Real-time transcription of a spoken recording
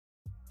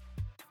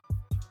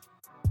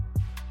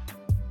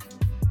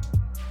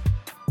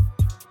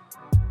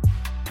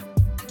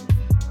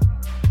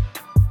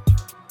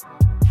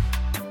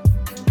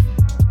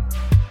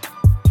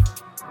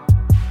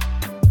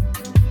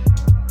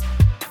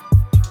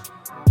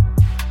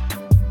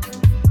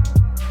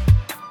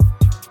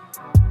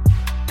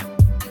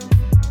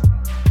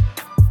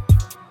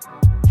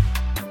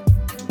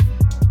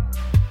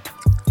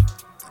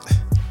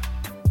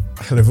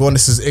Hello everyone,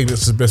 this is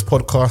Ignorance is Bliss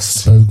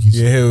podcast.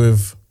 Bogies. You're here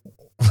with...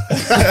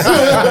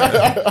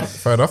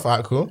 Fair enough,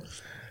 alright, cool.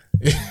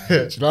 Do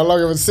you know how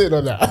long I've been sitting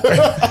on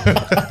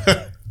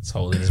that? It's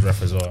holding his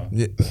breath as well.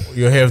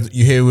 You're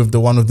here with the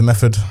one with the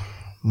method,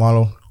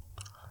 Marlo.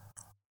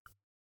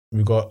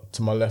 We got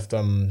to my left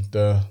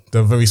the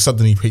very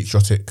suddenly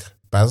patriotic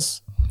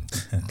Baz.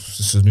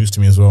 This is news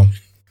to me as well.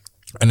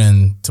 And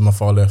then to my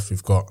far left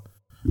we've got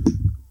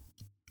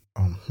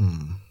I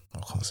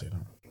can't say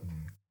that.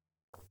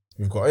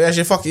 We've got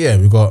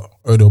we've got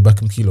Odell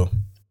Beckham Kilo.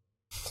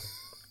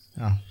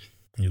 Yeah.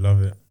 You love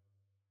it.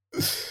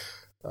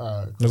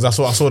 Because I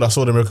saw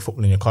the American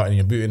football in your car and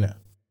your boot in it.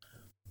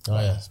 Oh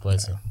yeah, it's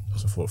spicy.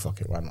 So I thought,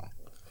 fuck it, why not?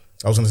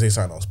 I was gonna say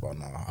something else, but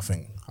no, I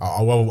think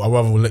I'll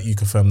rather let you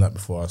confirm that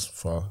before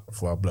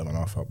I blow my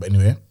mouth out. But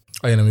anyway,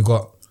 and then we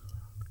got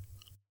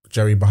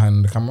Jerry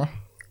behind the camera.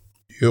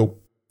 Yo.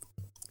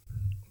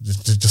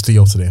 Just a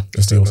yo today.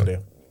 Just a yo today.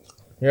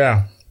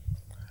 Yeah.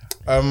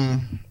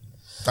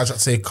 I'd like to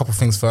say a couple of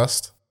things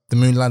first. The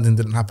moon landing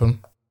didn't happen.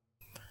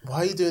 Why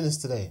are you doing this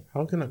today?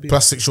 How can that be?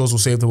 Plastic straws will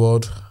save the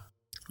world.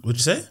 What'd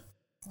you say?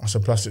 I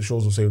said plastic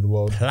straws will save the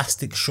world.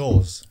 Plastic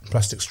shores.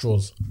 Plastic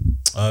straws.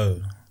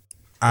 Oh.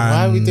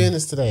 Why are we doing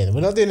this today?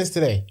 We're not doing this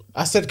today.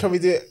 I said, can we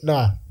do it?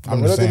 Nah, we're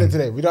not doing it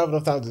today. We don't have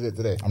enough time to do it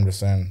today. I'm just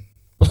saying.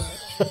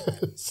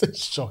 This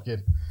is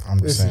shocking. I'm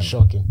just This saying. is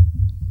shocking.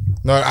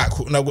 No,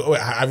 wait,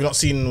 have you not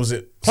seen, was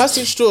it...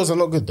 Plastic straws are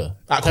not good though.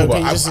 Can you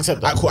just accept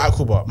that?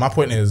 Cool, but my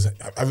point is,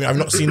 I've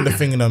not seen the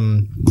thing in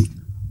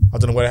I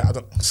don't know where,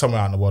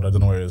 somewhere out in the world, I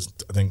don't know where it is.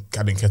 I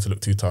didn't care to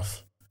look too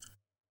tough.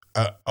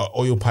 A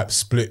oil pipe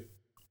split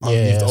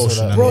underneath the I saw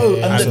ocean. that. Bro,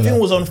 and the thing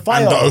was on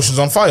fire. And the ocean's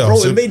on fire. Bro,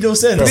 So it made no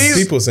sense. Bro,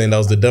 people saying that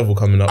was the devil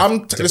coming up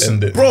to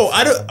end it. Bro,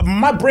 I don't.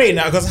 My brain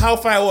now, because how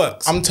fire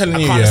works. I'm telling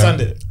you, I can't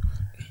understand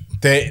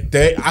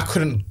it. I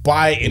couldn't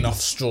buy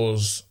enough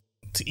straws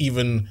to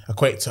even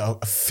equate to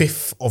a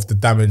fifth of the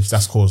damage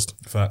that's caused.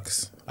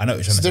 Facts. I know what you're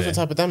It's trying a to different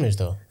say. type of damage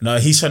though. No,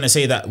 he's trying to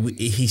say that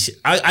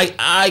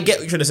I get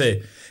what you're trying to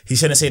say. He's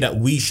trying to say that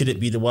we shouldn't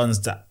be the ones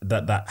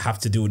that have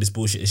to do with this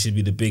bullshit. It should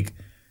be the big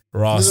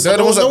Ross. They're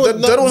the ones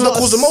that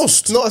cause the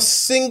most. Not a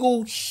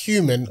single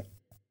human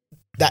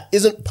that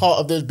isn't part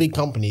of those big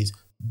companies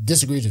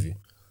disagrees with you.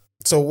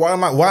 So why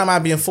am I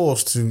being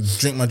forced to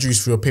drink my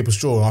juice through a paper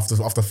straw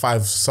and after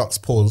 5 sucks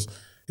pause,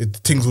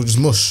 things will just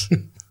mush?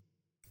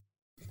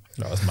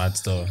 That was mad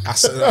still.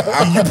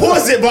 You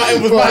paused it, but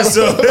it was mad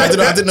still. I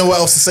didn't know what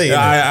else to say.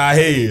 I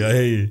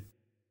hear you.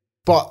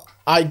 But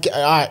I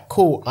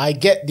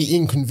get the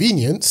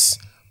inconvenience,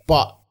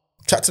 but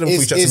Chat to them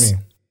before you chat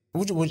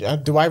to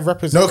me. do I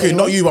represent? No, okay,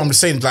 anyone? not you. But I'm just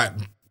saying, like,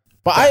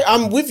 But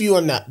I'm with you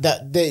on that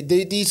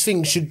these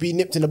things should be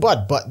nipped in the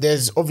bud. But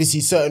there's obviously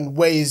certain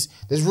ways,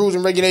 there's rules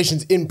and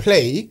regulations in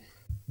play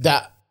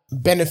that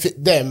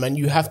benefit them, and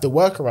you have to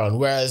work around.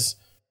 Whereas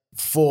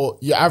for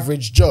your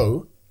average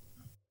Joe,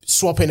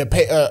 swapping a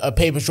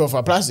paper straw for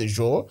a plastic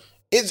straw,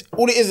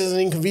 all it is an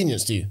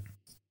inconvenience to you.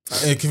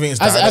 inconvenience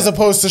As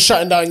opposed to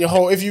shutting down your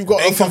whole. If you've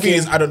got a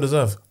inconvenience fucking, I don't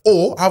deserve,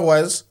 or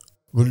otherwise,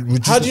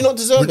 how do you not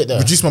deserve it then?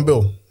 Reduce my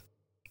bill.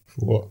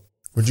 What?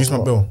 Reduce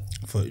my bill.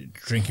 For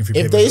drinking through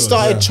If paper they straws,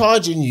 started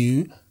charging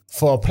you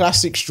for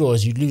plastic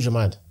straws, you'd lose your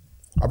mind.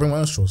 I bring my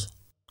own straws.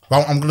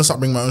 But I'm gonna start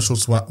bringing my own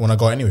straws when I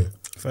go out anyway.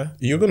 Fair.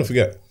 You're gonna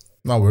forget.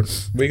 No word.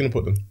 Where are you gonna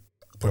put them?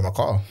 Put it in my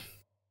car.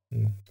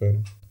 Fair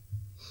enough.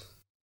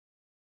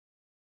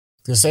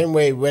 The same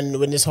way when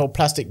this whole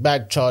plastic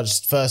bag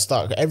charge first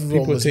started,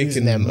 everyone People are was losing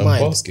taking their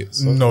mind.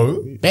 baskets. No,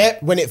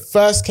 When it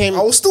first came,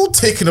 I was still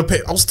taking a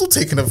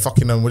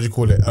fucking what do you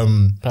call it?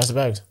 plastic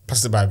bags.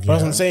 Plastic bag. That's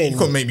what I'm saying. You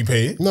couldn't make me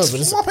pay. No, but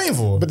what am I paying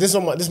for? But this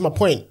is my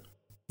point.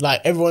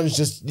 Like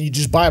everyone's you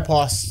just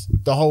bypass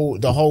the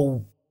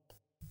whole.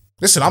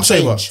 Listen, I'm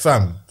saying what, change.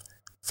 fam.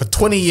 For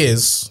 20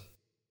 years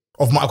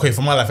of my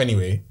life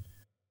anyway.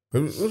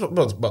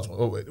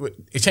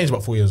 It changed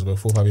about 4 years ago,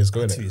 4 or 5 years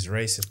ago, innit? He's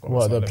racist.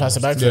 What, the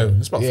plastic bag? Yeah,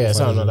 it's about 4 or 5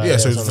 something years. like that. Yeah,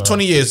 so something for like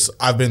 20 years,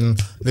 I've been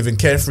living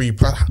carefree,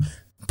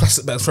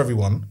 plastic bags for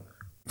everyone.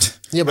 that.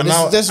 Yeah, but And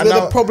that's now- where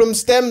and the now- problem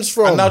stems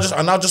from.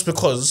 And now just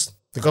because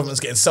the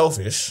government's getting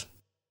selfish,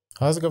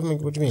 How's the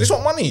government? What do you mean? it's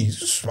not money. It's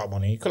just about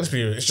money.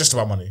 It's just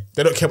about money.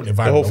 They don't care about the The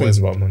environment. whole thing's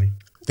about money.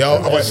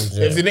 If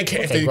they didn't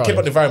care, if Okay, they right. cared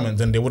about the environment,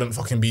 then they wouldn't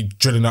fucking be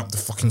drilling up the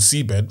fucking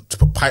seabed to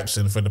put pipes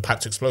in for the pipe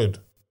to explode.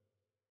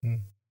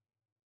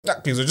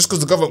 Exactly. So just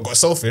because the government got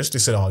selfish, they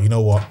said, "Oh, you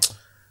know what?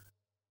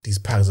 These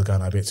bags are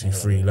going a bit too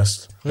free.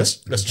 Let's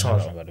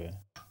charge them.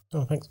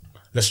 Oh, thanks.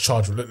 Let's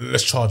charge them."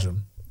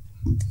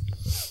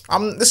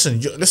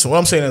 Listen. What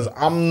I'm saying is,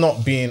 I'm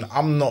not being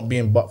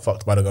butt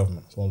fucked by the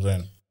government. That's what I'm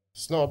saying.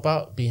 It's not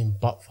about being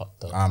butt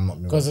fucked though. I'm not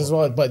being Because butt as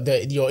well,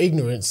 but your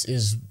ignorance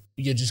is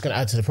you're just gonna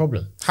add to the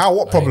problem. fucked. How?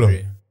 What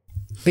problem?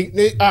 All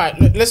right,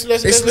 let's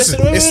let me It's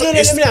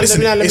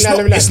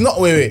not.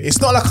 Wait.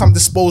 It's not like I'm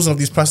disposing of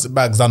these plastic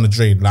bags down the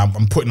drain. Like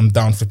I'm putting them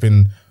down,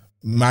 flipping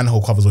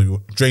manhole covers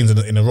or drains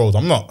in the road.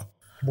 I'm not.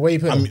 Where you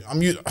put it?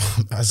 I'm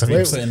as a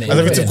putting it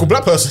in typical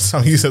black person.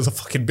 I'm using as a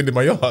fucking bin in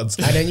my yard. And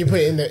then you put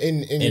it in the In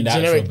the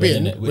generic actual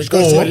bin, bin, innit? which Which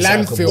goes to a or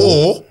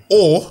landfill.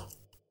 or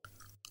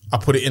I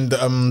put it in the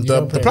You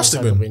don't put it in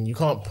plastic recycle bin. You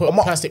can't put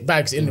plastic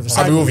bags in the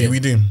I'll be recycle with you. bin. We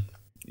do.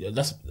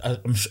 Yeah,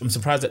 I'm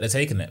surprised that they're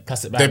taking it.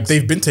 Plastic bags.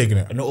 They've been taking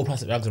it. And not all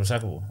plastic bags are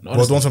recyclable.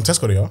 Well, the ones from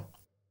Tesco, they are.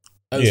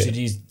 Oh, Yeah. so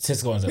you use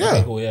Tesco ones. Yeah.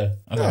 Okay, cool, yeah.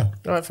 Okay. Yeah.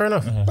 All right, fair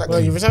enough. Well,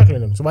 you're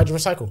recycling them. So why'd you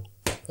recycle?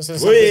 Let's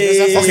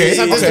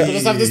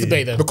have this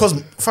debate then.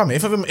 Because fam,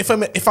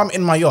 if I'm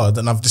in my yard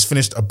and I've just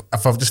finished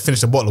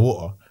a bottle of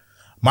water,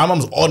 my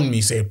mum's on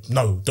me saying,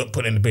 no, don't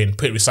put it in the bin,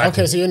 put it recycle.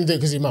 Okay, so you only do it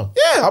because your mum.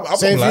 Yeah, I'm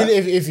So like,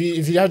 if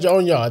you had your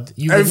own yard,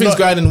 you would everything's not-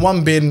 going in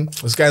one bin.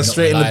 It's going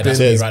straight in the lie, bin. that's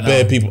There's right now.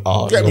 bare people.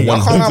 Oh, Get me,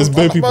 there's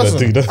bare people that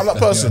do that. I'm that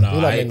person. You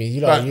like me.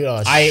 You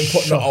like. I ain't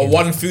put not a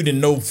one food in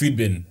no food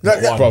bin.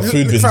 Like, One. Bro,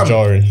 food is fam,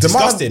 jarring. The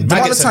amount Disgusting. of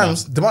Maggots in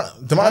times, the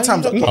amount of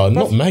times. No,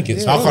 not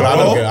maggots.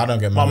 I don't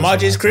get. My maggots,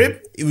 Marj's man. crib,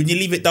 when you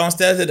leave it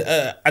downstairs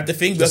at the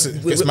thing,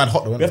 It's mad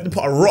hot though, we have to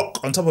put a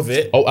rock on top of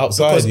it. Oh,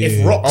 outside, Because yeah.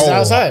 if rocks, It's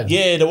outside.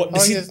 yeah,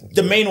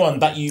 the main one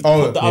that you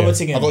put the other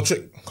thing in. I got a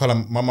trick. Call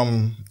my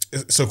mum.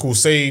 So cool.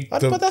 Say,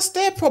 But that's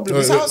their problem.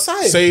 It's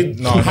outside. Say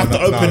no. You have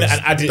to open it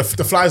and add it.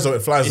 The flies though.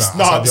 It flies. It's out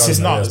nuts, outside the it's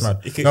yard, nuts. mad.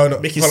 It can No,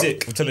 make you hold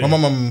sick, on. I'm telling My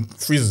you. mum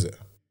freezes it.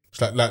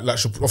 She's like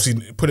she'll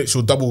obviously put it.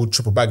 She'll double,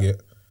 triple bag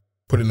it,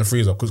 put it in the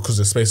freezer because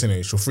there's space in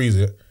it. She'll freeze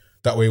it.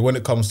 That way, when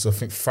it comes to I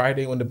think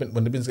Friday when the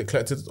bins get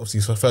collected, obviously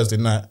it's Thursday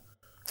night.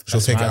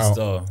 She'll take it out.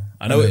 Still.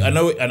 I know,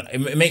 and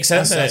it makes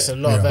sense. That's innit? a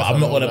lot of but effort, I'm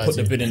not I'm gonna not put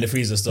the gonna bin in the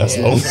freezer still.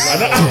 Yeah.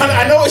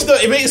 I know it's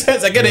not. It makes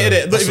sense. I get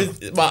it.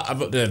 Innit? But I'm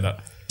not doing that.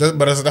 But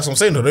that's what I'm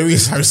saying though. The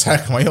reason I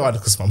recycle my yard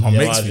because my mum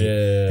makes me.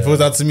 yeah. If it was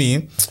up to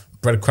me,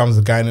 breadcrumbs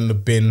are going in the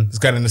bin. It's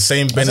going in the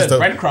same bin as the.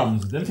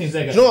 breadcrumbs. Them things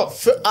they get. You know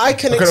what? I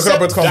can Okay, accept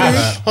breadcrumbs food. like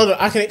that. Hold on,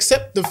 I can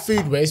accept the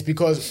food waste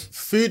because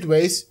food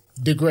waste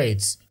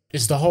degrades.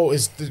 It's the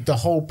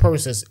whole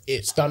process.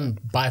 It's done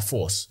by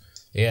force.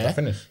 Yeah.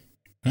 Finish.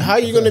 How are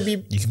you gonna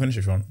be? You can finish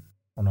if you want.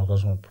 Oh no, I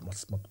just want to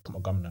put my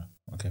gum there.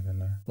 Okay, then.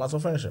 Might as well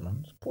finish it, man.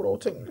 Just pour the whole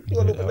thing. You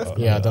got a little bit left.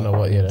 Yeah, I don't know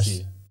what. Yeah,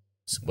 that's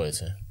what it's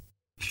saying.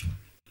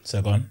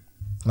 So go on.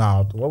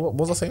 Nah, what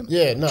was I saying?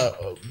 Yeah,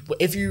 no.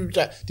 If you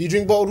do you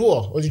drink bottled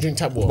water or do you drink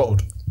tap water?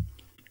 Bottled.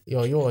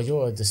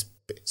 You're just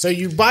so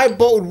you buy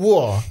bottled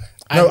water.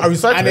 No, I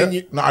recycle and then it.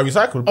 you, No, I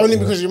recycle. only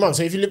because of your mum.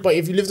 So if you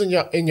lived on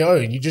your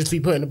own, you just be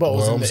putting the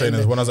bottles. What in I'm the, saying in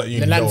is the, when I was at in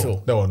uni, the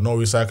landfill. there was no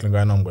recycling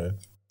going on, boy.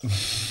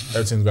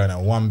 Everything's going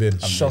in one bin.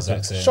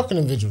 Shocking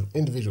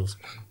individuals.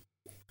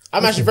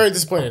 I'm actually very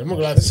disappointed. I'm not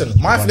gonna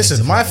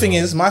lie. My thing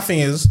is,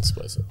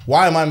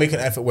 why am I making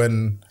an effort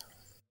when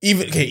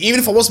even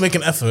if I was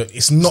making an effort,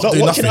 it's not Stop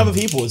doing watching nothing. other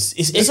people's.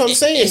 It's what I'm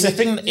saying. It's a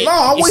thing. No,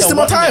 I'm wasting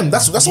my time.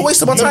 That's a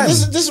waste of my time.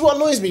 This is what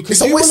annoys me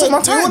because It's a waste of my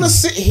You time. want to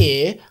sit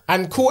here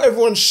and call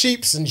everyone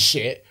sheeps and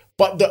shit,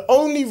 but the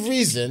only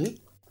reason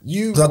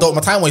you Because I don't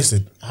want my time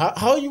wasted.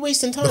 how are you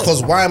wasting time?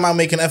 Because why am I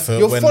making effort?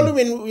 You're when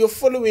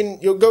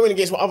following, you're going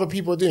against what other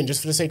people are doing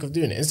just for the sake of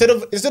doing it. Instead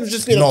of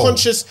just being No.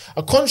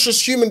 a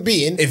conscious human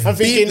being if and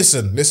thinking,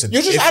 listen,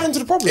 you're just if- adding to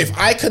the problem. If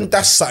I can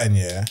dash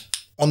something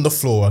on the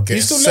floor, I get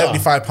You still litter?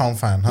 £75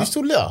 fine, huh? you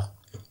still litter.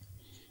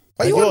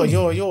 Why you want me?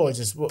 You're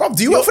just. Bruv,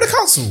 do you work for the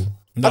council?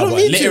 No, I don't but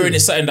need littering to.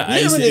 is something that I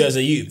used to do Littering as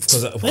a youth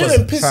because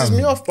Littering pisses fam.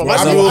 me off, bro. Well,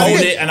 I I will live- hold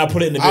it and I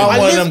put it in the bin. I'm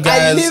one of them I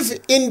guys. live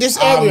in this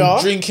area.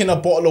 I'm drinking a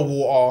bottle of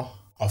water.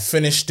 I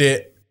finished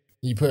it.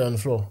 You put it on the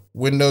floor.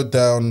 Window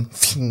down.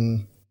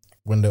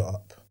 Window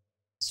up.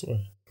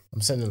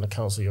 I'm sending the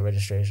council your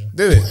registration.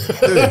 Did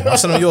it? I'll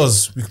send them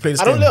yours. We can play this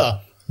I don't game. litter.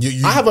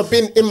 You, I have a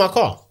bin in my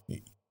car.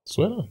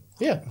 Swear no.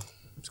 Yeah.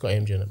 It's got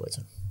AMG on it, but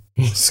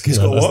It's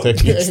got what?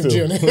 Technique still.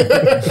 AMG on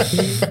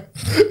it.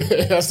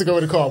 It has to go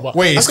with the car, but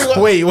Wait, I still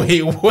got- wait.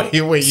 You got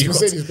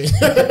Mercedes bin.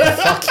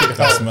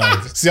 That's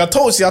mad. See, I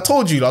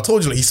told you. Like,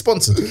 he's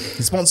sponsored.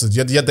 He's sponsored. You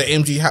had the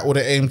AMG hat or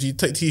the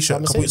AMG t-shirt a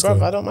couple Mercedes, weeks bro,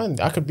 ago. I don't mind.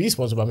 I could be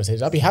sponsored by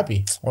Mercedes. I'd be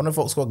happy. I wonder if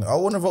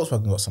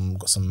Volkswagen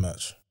got some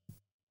merch.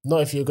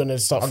 Not if you're gonna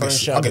start throwing get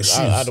shit I'll get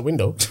out shoes. the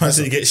window. I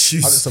said you get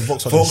shoes. I'll get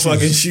some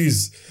Volkswagen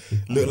shoes.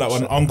 Look like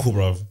one uncle,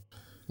 bro.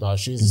 No,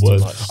 shoes is too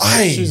much.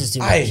 Shoes is too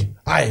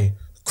much.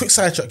 Quick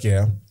side track,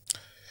 yeah.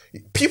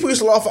 People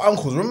used to laugh at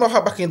uncles. Remember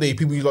how back in the day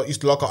people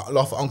used to laugh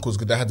at uncles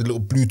because they had the little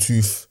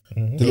Bluetooth,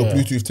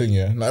 Bluetooth thing,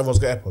 yeah. Now everyone's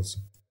got AirPods.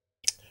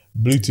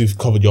 Bluetooth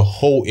covered your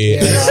whole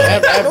ear.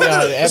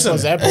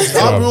 AirPods.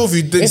 I'll be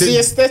with you. It's the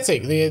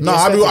aesthetic.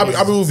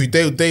 I'll be with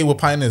you. They were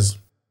pioneers.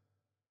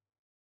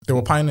 They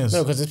were pioneers.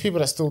 No, because there's people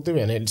that still do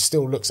it and it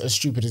still looks as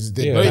stupid as it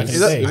did. Yeah, back No, in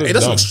the it day.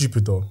 doesn't look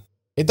stupid though.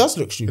 It does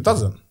look stupid. It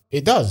doesn't.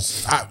 It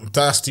does.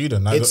 That's you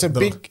then.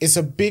 It's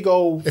a big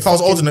old. If I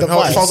was old fucking enough,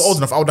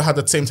 device. I would have had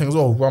the same thing as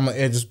well. Where my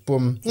ear just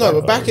boom. No,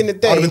 but back in the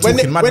day, I'd have been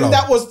talking mad when loud.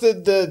 that was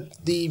the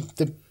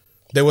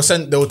They were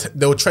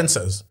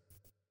trendsetters.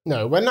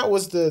 no, when that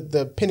was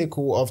the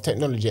pinnacle of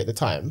technology at the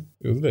time,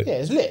 It was lit. yeah,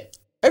 it's lit.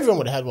 Everyone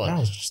would have had one. That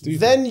was stupid.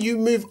 Then you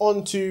move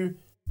on to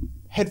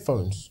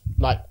headphones,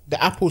 like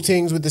the Apple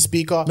things with the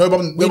speaker. No, but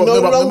I'm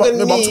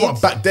talking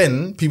about back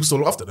then, people still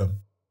laughed at them.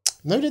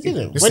 No, they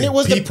didn't. Listen, when it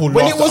was people the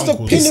laughed at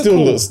uncles. It still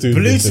pinnacle. looks stupid.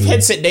 to Bluetooth me.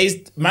 headset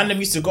days, man, them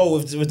used to go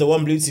with the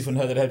one Bluetooth and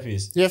heard the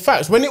headpiece. Yeah,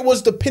 facts. When it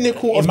was the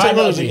pinnacle It of might not have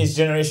been technology. his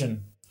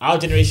generation. Our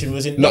generation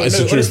was in. No, it's the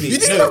truth. honestly, You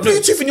didn't have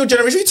Bluetooth in your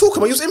generation. What are you talking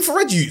about? You was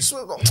infrared use. Shut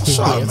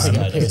up, man.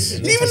 Taking a piss. You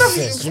didn't even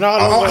have. You know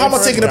how long How am I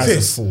infrared taking a was?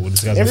 piss?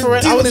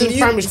 Infrared. I was in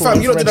primary school.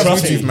 Fam, you don't did have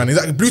infrared Bluetooth, man.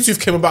 Exactly. Bluetooth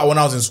came about when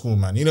I was in school,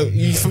 man. You know,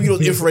 you know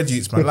infrared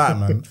use, man. Like,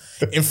 man,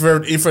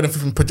 infrared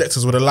and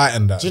projectors with a light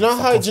and that. Do you know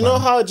how? Do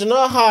you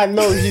know how I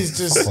know he's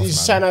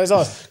just trying out his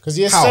ass? Because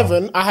year How?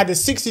 7, I had a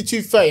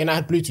 6230 and I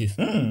had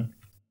Bluetooth.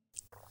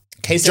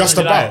 Just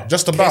about.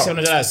 Fam,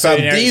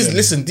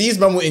 these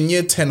men were in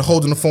year 10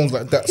 holding the phones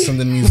like that,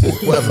 sending music,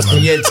 whatever, man.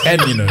 In year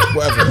 10, you know.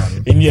 Whatever,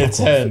 man. In year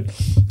 10. Do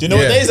you know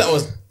Yeah. what days that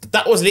was?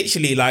 That was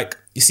literally like,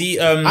 you see,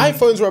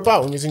 iPhones were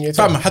about when you was in year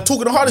 10. Fam, had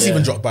talking the hardest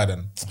even dropped by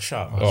then? shut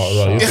up.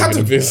 Oh, right. It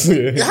hadn't.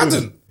 It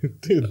hadn't.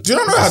 Do you not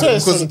know it hadn't?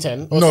 it's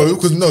 2010 or No,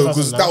 2009.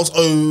 because that was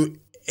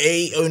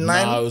 08, 09.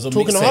 Nah, it was on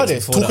Talking the mixtapes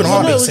hardest. before Talking that. the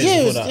hardest. Mixtapes Yeah,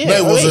 before that. yeah. No,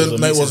 it wasn't.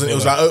 was No, it wasn't. It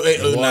was like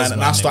 08, 09,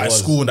 and I man, started it was.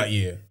 school in that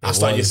year. I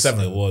started year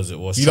 7. It was.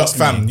 You lot,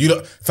 fam. You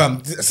lot,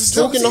 fam.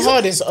 Talking the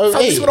hardest, Fam, 08.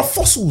 these were the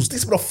fossils.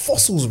 These were the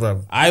fossils,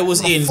 bro. I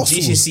was in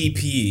Fossils. GCSE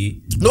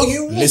PE No,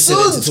 you listening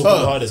wasn't. to Talking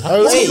the Hardest. How can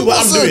you Oh, see what I'm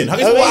wasn't. doing? How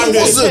can you see Oh, what I'm you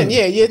doing? wasn't.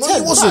 Yeah, year No, 10.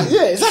 you wasn't.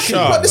 Yeah, exactly.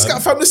 Shut up, This man. guy,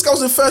 fam. This guy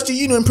was in first year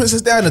uni when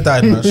Princess Diana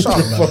died, man. Shut up,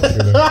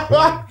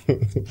 man.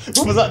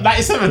 What was that?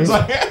 97?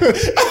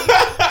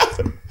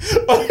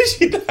 Oh,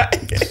 she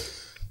died.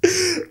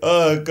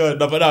 Oh god,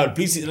 no, but no,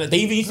 Bluetooth. Like, they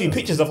even used to do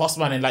pictures of us,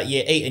 man, in like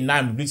year 8 and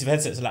 9 with Bluetooth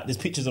headsets. Like, there's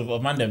pictures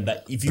of man them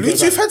that if you go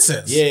Bluetooth back-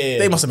 headsets. Yeah.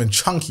 They must have been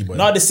chunky, boy.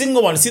 No, the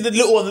single one. See the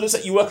little one that looks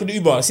like you work in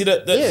Uber. See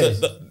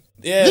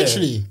yeah,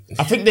 Literally.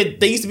 I think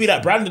they used to be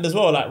like branded as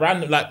well, like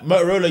random, like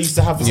Motorola used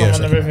to have some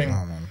and everything.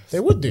 They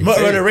would do.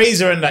 Motorola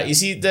Razor and that. You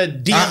see the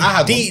D I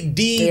had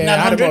Yeah, I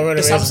had a Motorola D900, the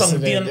Razor, Samsung so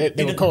D.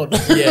 they were cold.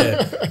 Yeah,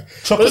 But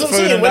chocolate that's what I'm phone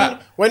saying, and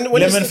that. when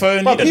Lemon it's-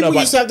 phone. But You don't know people about.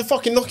 used to have the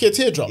fucking Nokia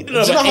teardrop. You Do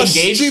don't you know know about how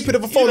Engage. stupid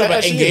of a You phone don't know that about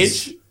actually Engage.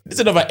 is? This is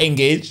about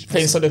Engage.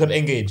 Playing Sonic on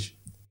Engage.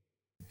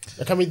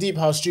 Can we deep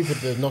how stupid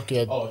the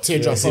Nokia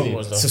teardrop phone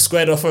was though? It's a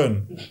squared off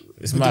phone.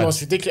 It's The mad.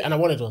 most ridiculous, and I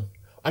wanted one.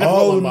 I never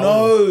got Oh one, but I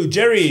wanted no,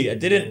 Jerry! I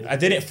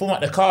didn't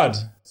format the card.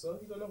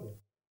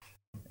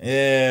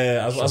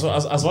 Yeah, I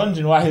was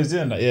wondering why he was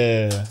doing that.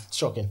 Yeah, one.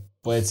 Shocking.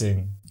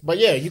 waiting. But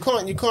yeah, you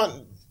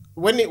can't.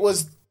 When it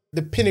was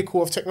the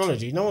pinnacle of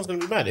technology, no one's gonna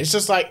be mad. It's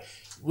just like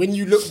when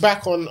you look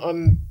back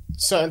on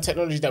certain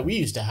technologies that we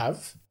used to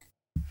have.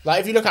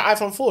 Like if you look at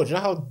iPhone 4, do you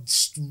know how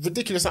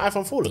ridiculous an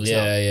iPhone 4 looks now?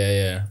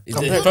 Yeah. The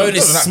Compared- phone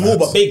is Not that small bad.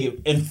 but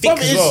big and thick But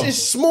as well. it's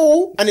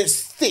small and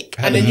it's thick,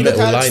 and then you look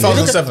metal at lining.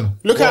 2007.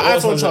 look at What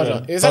was iPhone 2007?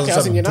 charger. Exactly, I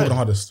was in year 2007. Talking the 9.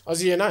 hardest. I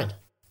was in year 9.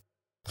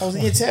 I was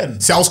in year 10.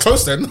 See, I was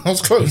close then. I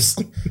was close.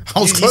 I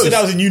was You close. said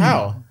I was in uni.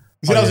 How?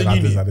 You said I was in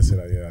uni. I did say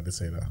that. Yeah, I did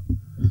say that.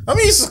 I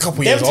mean, it's a couple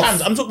Them years off.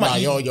 times, I'm talking Nah,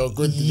 about you're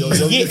good. You're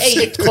Year good.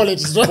 8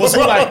 College as well.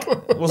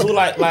 was all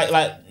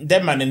like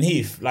Dead Man and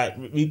Heath, like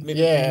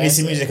Yeah,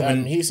 missing music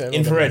and Heath and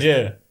infrared.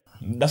 Yeah,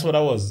 that's what that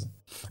was.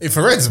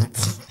 Infrared.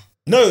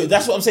 No,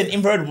 that's what I'm saying.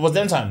 Infrared was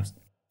them times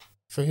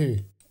For who?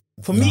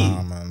 for me.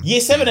 Nah, man. Year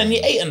 7 and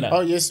year 8 and that.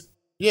 Oh yes,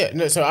 yeah.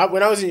 No, so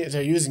when I was in, so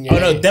you was in year Oh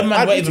no, 8, them I man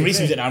had weren't even Bluetooth,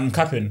 releasing music. I'm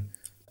capping.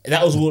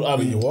 That was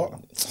all. You what?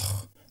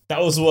 That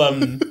was all.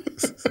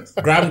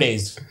 Grime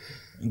Days.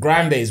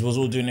 Grime Days was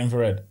all doing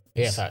infrared.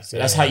 Yeah, facts.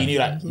 That's how you knew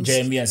like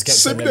JMB and Skepta.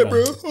 Send me and that,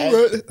 bro. them, man.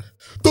 All right.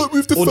 Don't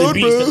move the All the phone,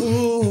 beats. bro. The,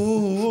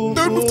 ooh,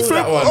 Don't move the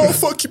that phone. one. Oh,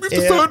 fuck, you moved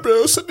the Yeah. phone,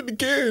 bro. Send it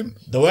again.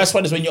 The worst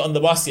one is when you're on the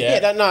bus.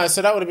 Yeah.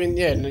 So that would have been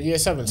in year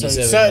 7. So,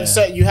 Year 7,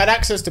 so you had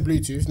access to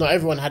Bluetooth. Not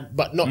everyone had,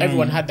 but not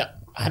everyone had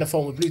a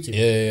phone with Bluetooth.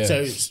 Yeah.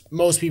 So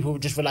most people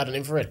just relied on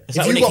infrared. It's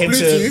like you when it got came to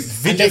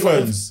Bluetooth, video and they got-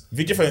 phones.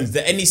 Video phones.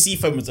 The NEC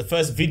phone was the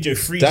first video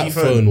 3G That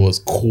phone was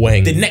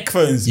quang. The neck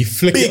phones. You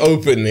flick it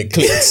open, it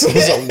clicks. I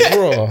was like,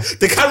 bro.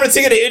 The camera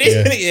thing in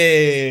it.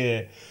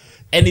 Yeah.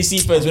 NEC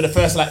phones were the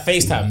first like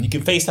FaceTime. You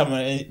can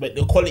FaceTime, but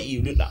the quality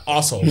looked like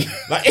arsehole.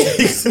 Like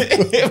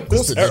it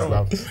was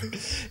terrible.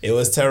 It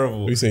was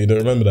terrible. You saying you don't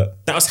remember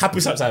that? That was happy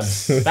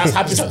sometimes. That's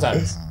happy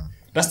sometimes.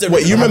 That's the Wait,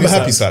 you original remember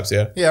Happy Slaps.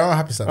 Slaps, yeah? Yeah, I'm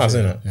happy. I was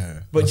in it. Yeah.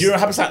 But do you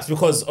remember happy slaps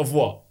because of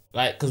what?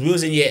 Like, because we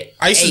was in year.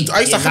 I used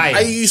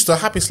to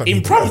happy slap.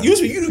 in people. primary. You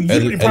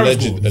were in primary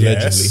school. Allegedly.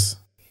 Yes.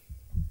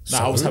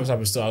 Nah, I was happy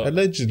slapping still.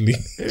 Allegedly.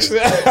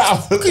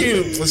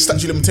 The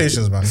statute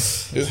limitations, man.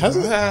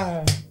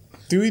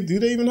 Do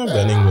they even have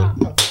that in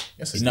England?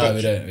 Yes, it's No, Dutch.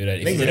 we don't. If you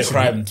did a English,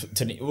 crime,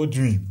 what do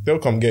you mean? They'll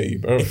come get you,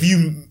 bro. If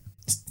you,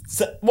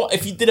 what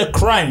if you did a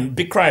crime,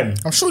 big crime?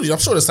 I'm sure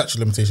the statute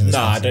limitation is.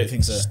 Nah, I don't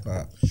think so.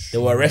 They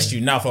will arrest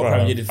you now for a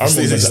crime you did. I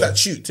remember It's a that.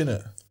 statute, isn't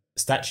it?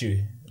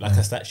 Statue, like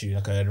a statue,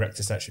 like a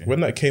erector statue.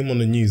 When that came on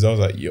the news, I was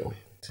like, yo,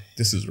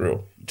 this is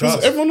real. 'Cause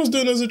Drugs. everyone was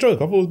doing it as a joke.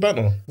 I thought it was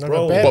banter.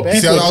 Bro, Bear- But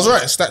See, I people, was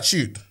right.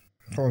 Statute.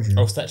 Told you.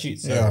 Oh,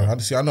 statutes. Yeah,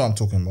 I know what I'm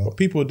talking about.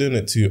 people were doing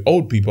it to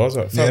old people. I was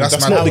like, fam, Yeah, that's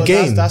that's mad. not the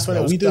game. That's when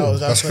it was. we doing?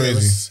 That's when it crazy.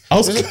 was- I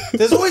was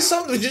There's always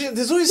something.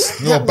 There's always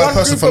You're a that bad one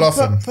person group for of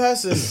laughing.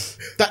 person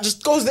that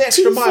just goes the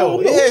extra Too far, mile.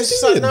 bro. Yeah, it's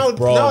just like now.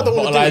 Bro, now I don't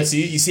not want lie to do to it.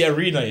 you. You see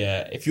Arena,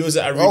 yeah. If you was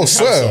at Arena, Oh,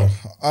 swear.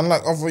 Council,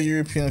 Unlike other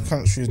European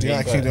countries, the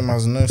United Yeah, Kingdom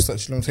has no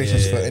statute of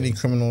limitations Yeah. for any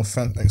criminal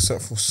offence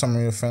except for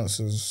summary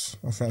offences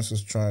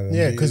tried. in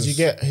Yeah, because you years.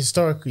 get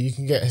historical. You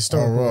can get Oh,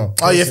 historical. right.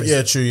 Oh,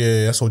 yeah, true.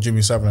 Yeah, that's all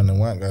Jimmy Savile and the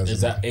white guys.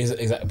 is that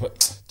exactly?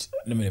 But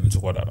Let me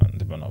talk about that, man.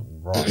 They've been a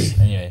rough.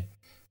 Anyway,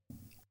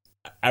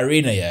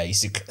 Arena, yeah,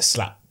 used to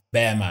slap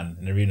bare man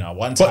in the arena.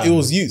 One time, But it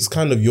was youths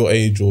kind of your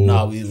age or...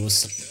 no, it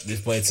was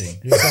this boy thing.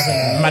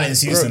 Man in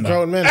suits and that.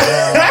 Grown men.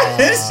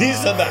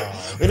 Suits and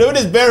that. You know what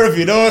this bear of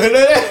you, know?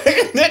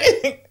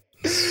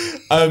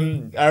 I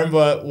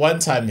remember one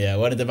time, yeah,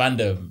 one of the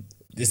random,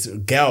 this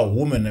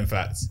woman, in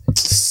fact,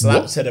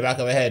 slapped her in the back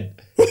of her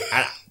head.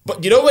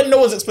 But you know when no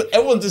one's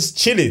everyone's just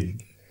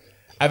chilling.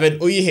 And then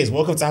all you hear is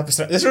welcome to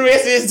Hyperstrap. This room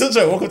is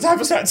welcome to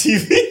Hyperstrap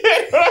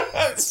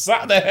TV.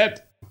 Slapped their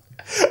head.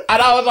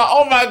 And I was like,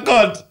 oh my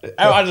God.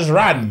 I just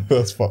ran.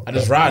 That's fucked I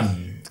just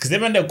ran. Because they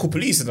man, they'll call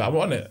police and that. I'm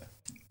on it.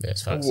 Yeah,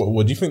 it's facts.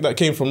 What do you think that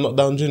came from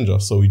Knockdown Ginger?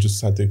 So we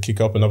just had to kick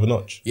up another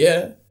notch?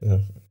 Yeah. Yeah.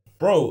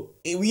 Bro,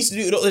 we used to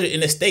do it in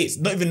the States.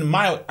 Not even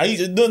not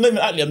even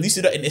actually. I'm used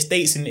to do it in the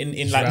States in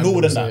like random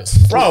Norwood and that.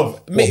 States. Bro,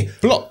 mate,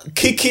 block?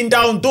 kicking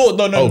down doors.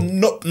 No,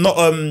 not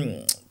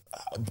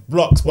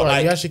blocks. But Right,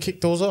 like, you actually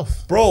kicked those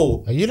off.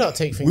 bro, You don't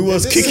take things. we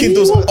was This is- kicking you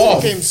those are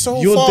off. taking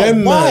so You're far.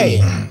 them, Why?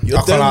 man. You're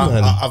I can't them, lie,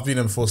 man. I've been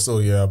in before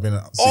still, yeah. I've been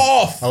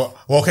Off. Well,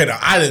 okay, no,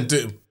 I didn't do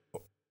it.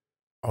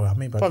 Oh, I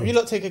mean, Bruv, you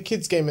lot take a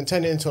kid's game and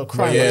turn it into a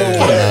crime. Yeah. I don't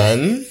want it.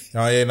 Man.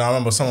 Oh, yeah, no, I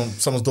remember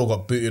someone's door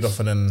got booted off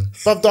and then...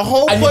 But the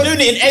whole And point, you're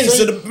doing it in ends,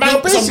 so the you're man,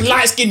 some basically-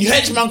 light skinned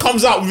henchman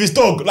comes out with his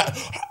dog. Like,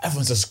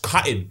 everyone's just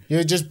cutting.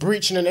 You're just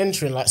breaching and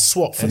entering like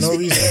SWAT for no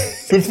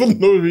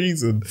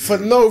reason. For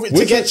no reason.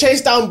 To get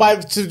chased down by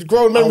to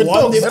grown men with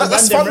dogs.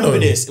 That's I fun, remember though.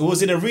 this. It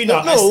was in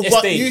arena. No, but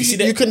estate. you see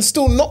that? you can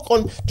still knock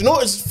on. Do you know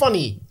what's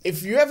funny?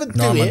 If you ever do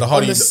man, it the on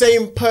harder the you-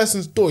 same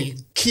person's door, you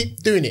keep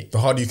doing it. The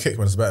harder you kick,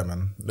 man, it's better,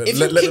 man. If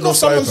you kick off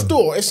someone's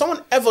door, if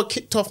someone ever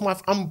kicked off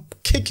I'm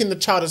kicking the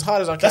child as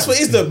hard as I can. That's what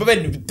it is though. But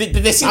then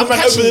they see the I'm man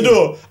open catching the you.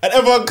 door and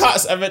everyone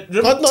cuts. And then,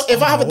 God, no,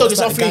 if I have a dog, what's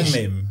it's that off gang leash.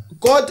 name?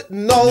 God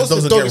knows The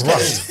dogs the will dog is get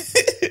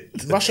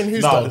getting Russian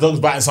who's No, the dog. dog's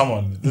biting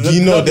someone. Do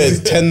you know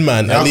there's 10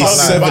 man, Yeah, at I least can't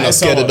lie. 7 are Biting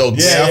scared of someone.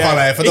 dogs? Yeah, I can't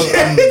lie. If a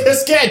dog, They're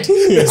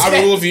scared. I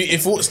mean, with you,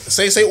 if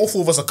say all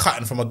 4 of us are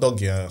cutting from a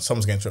dog, yeah,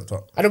 someone's getting tripped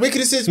up. And the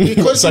wickedest is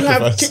because you have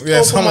Sacrifice. kicked Yeah,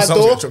 off on my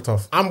someone's door, get tripped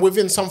off. I'm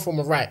within some form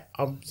of right.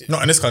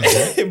 Not in this country.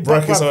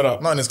 Breaking someone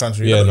up. Not in this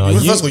country. Yeah, no,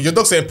 First you- of all, your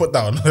dog's getting put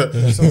down.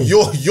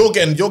 you're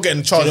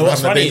getting charged You know with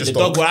what's having a funny? dangerous The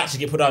dog. dog will actually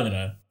get put down. You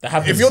know that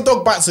happens. If your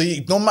dog bites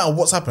you, no matter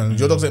what's happened,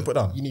 your dog's getting put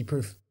down. You need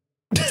proof.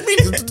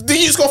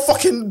 He just got a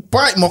fucking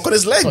bite mark on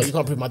his leg. So you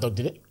can't prove my dog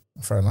did it.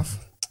 Fair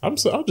enough. I'll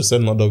just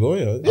send my dog away.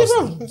 Yeah,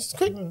 bro. It's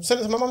quick.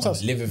 Send it to my mum's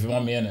house. live with your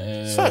mommy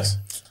and Facts.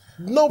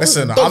 No,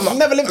 Listen, dogs I'm not.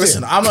 never lived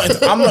Listen, here. I'm not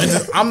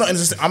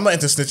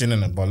into snitching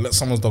in it. But let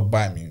someone's dog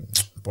bite me,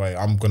 boy,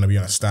 I'm gonna be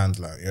on a stand.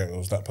 Like, yeah, it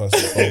was that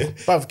person's dog.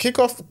 Bruv,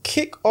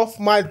 kick off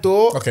my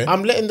door. Okay.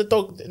 I'm letting the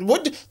dog.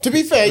 What? To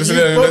be fair, Listen,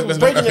 you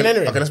breaking and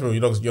entering. Okay, let's be. Your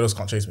dogs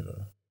can't chase me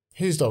though.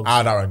 Whose dog?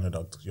 I'd outrun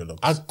your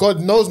dog. God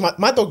knows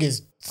my dog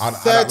is I'd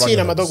outrun 13 your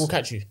and my dogs. dog will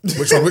catch you.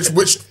 Which one?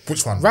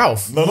 Which one?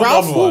 Ralph. No, not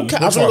Ralph the other will one.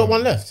 catch. Which I've only got one?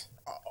 one left.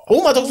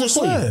 All my dogs will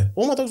call swear. you.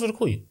 All my dogs will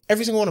call you.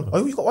 Every single one of them.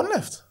 Oh, you got one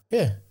left.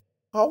 Yeah.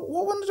 Oh,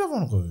 what one did the other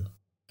one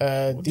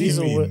go? do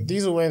you mean?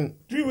 Diesel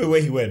went Do you remember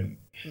where he went?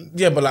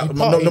 Yeah, but like, He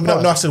no,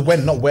 passed. I said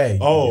when, not where.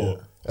 Oh,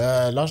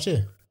 last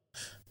year.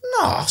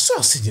 No, I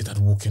seen your dad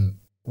walking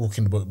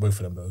both of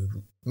them though.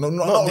 No,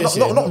 Not this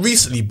year, not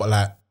recently, but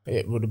like.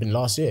 It would have been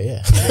last year,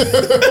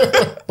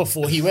 yeah.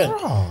 Before he went.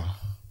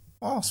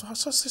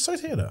 Sorry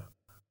to hear that.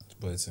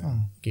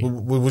 Okay.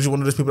 Was you one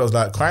of those people that was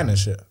like crying and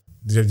shit?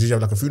 Did you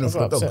have like a funeral I for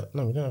got the dog? upset.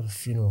 No, we didn't have a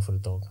funeral for the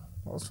dog.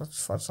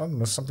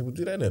 Some people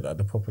do that, innit? Like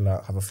the proper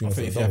like have a I funeral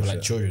for think the if you dog. have and like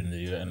shit. children,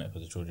 you let it for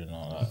the children and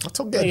all that. I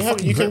told Yeah,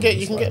 fucking you can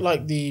very- get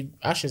like the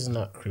ashes and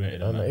that.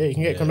 Cremated And and that. yeah, you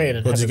can get cremated.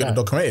 And But did you have get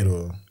the it dog cremated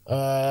or?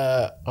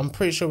 back. I'm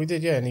pretty sure we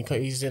did, yeah. And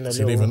he's in a So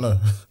you little. don't even know.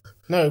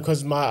 No,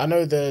 because I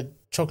know the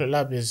chocolate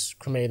lab is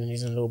cremated and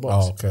he's in a little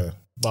box. Oh, okay.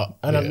 But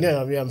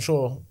I'm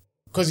sure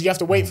because you have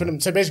to wait for them.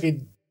 So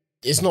basically,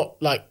 it's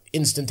not like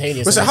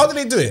instantaneous. But so how do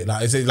they do it?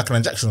 Like, is it like an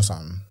injection or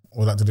something?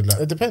 Or like, did they like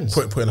It depends.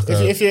 put like if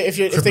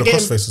they triple get him,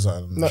 crossface or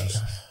something? no,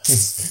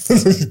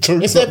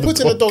 if they're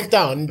putting a dog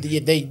down,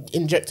 they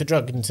inject a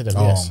drug into them.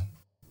 Oh. Yes.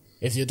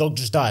 If your dog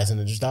just dies, then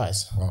it just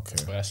dies. Okay.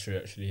 But that's true.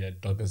 Actually, yeah,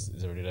 dog is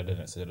already dead,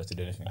 isn't it? So they don't have to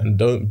do anything. And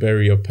don't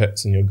bury your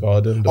pets in your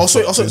garden. The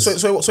So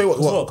foxes-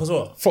 what? Cause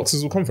what?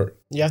 Foxes will come for it.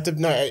 You have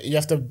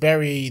to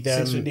bury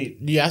them 6 foot deep.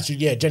 You actually,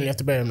 generally have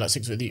to bury them like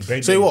 6 foot deep.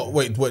 So what?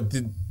 Wait,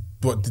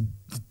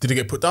 did it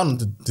get put down? Or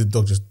did the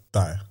dog just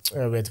die? We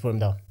had to put them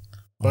down.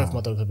 Both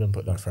my dogs have been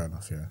put down. Fair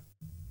enough. Yeah.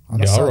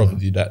 Yeah, I'd rather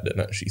do that than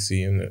actually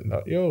seeing it.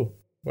 Like, yo,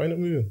 why not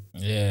moving?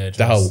 Yeah,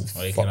 That will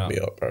waking fuck me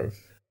up, bro.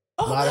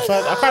 Nah,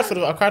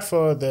 I cried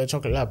for the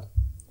chocolate lab.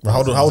 But how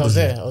old I was was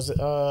there. he?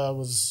 I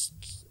was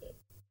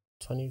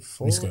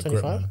 24, He's got a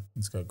grip, 25. man.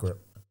 He's got a grip.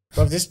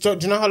 But this dog,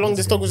 do you know how long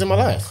this dog was in my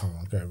life? Come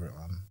on, get a grip,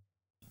 man.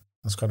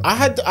 That's kind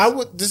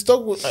of. This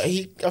dog was, I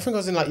think I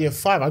was in like year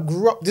 5. I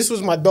grew up, this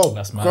was my dog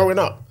That's mad. growing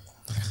up.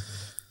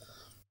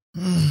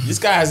 This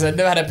guy has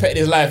never had a pet in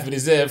his life, but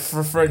he's there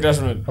for throwing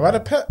judgment. Have I had a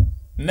pet?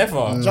 Never. Do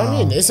you know what I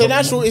mean? It's an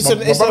actual, it's My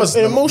an brothers-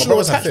 emotional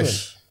my brothers have attachment.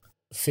 fish.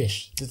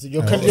 fish.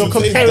 You're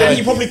comparing. And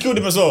you probably killed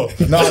him as well.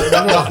 No,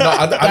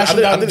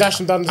 Dash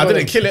him down. I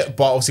didn't kill it,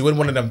 but obviously when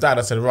one of them died,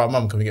 I said, right,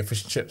 mum, can we get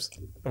fish and chips?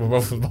 And my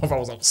brother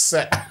was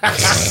upset.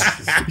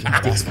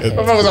 My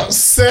brother was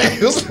upset.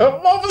 He was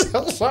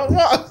like,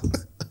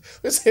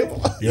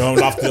 what? Your mum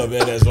laughed a little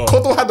bit there as well.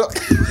 Kodo had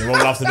Your mum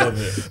laughed a little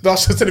bit. No, I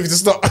was telling me to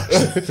stop.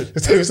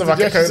 Telling me something.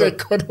 Yeah, I was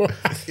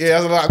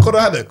like, Kodo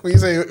haddock. What you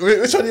say?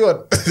 Which one do you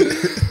want?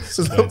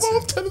 So the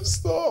mum tell him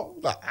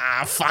stop.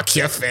 Like, fuck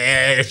your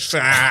fish.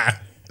 I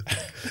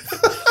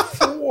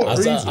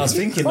was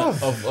thinking of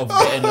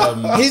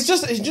getting. He's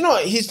just, you know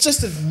what? He's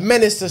just a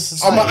menace to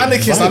society. I'm an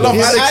anarchist. I love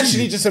He's anarchy.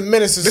 actually just a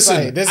menace to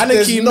society. Listen,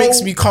 anarchy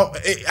makes me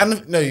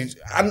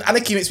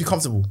anarchy makes me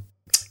comfortable.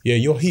 Yeah,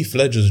 you're Heath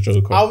Ledger's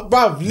Joker.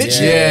 Bruv,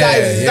 literally, that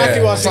is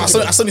exactly what I was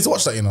thinking. I still need to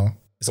watch that, you know.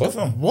 It's a good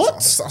film. What? I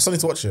still need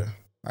to watch it. So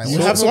why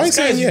This guy's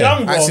saying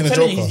young, bro. I ain't I'm seen the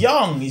telling you, Joker. he's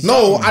young. He's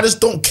No, young. I just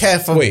don't care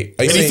for Wait,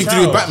 are you anything saying- to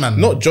do with Batman.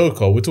 Not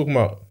Joker. We're talking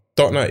about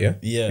Dark Knight, yeah?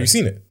 Yeah. Have you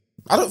seen it?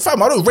 I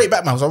don't rate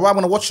Batman, so why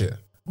want to watch it?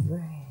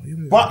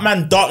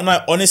 Batman Dark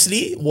Knight,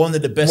 honestly, one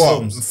of the best What?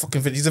 films.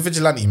 Fucking, he's a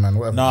vigilante, man.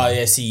 Whatever. Nah,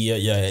 yeah, see,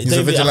 yeah. He's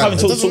a vigilante. I can't even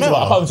talk It doesn't about it.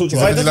 I can't even talk He's a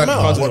about it.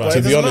 vigilante.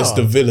 matter. To be honest,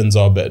 the villains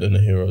are better than the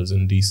heroes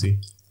in DC.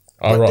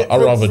 I'd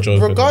rather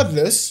Joker.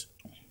 Regardless,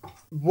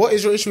 what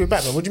is your issue with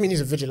Batman? What do you mean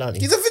he's a vigilante?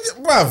 He's a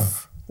vigilante,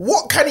 bruv.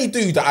 What can he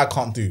do that I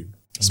can't do?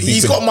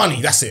 He's got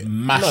money. That's it.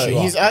 Mash No, you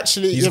he's up.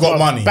 actually. He's got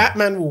money.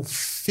 Batman will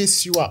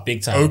fist you up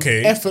Big time.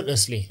 Okay.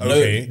 effortlessly.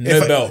 Okay. No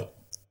If I- belt.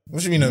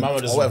 What do you mean? Man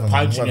would just Whatever, man.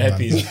 punch in your Whatever,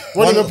 man. headpiece.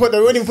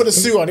 Won't even put the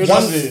suit on. He'll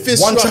One, just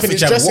fist one you up in traffic his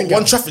jam. dressing One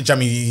gown. traffic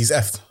jam. He's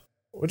effed.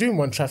 What do you mean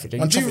one traffic jam?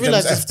 One Do you traffic jam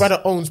realize is this effed.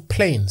 brother owns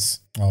planes?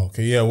 Oh,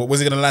 okay, yeah. Where's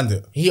he gonna land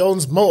it? He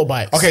owns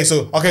motorbikes. Okay,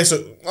 so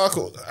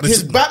cool.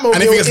 His And Batmobile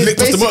if he gets is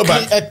licked off the basically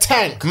motorbike, a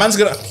tank. man's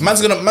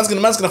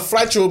gonna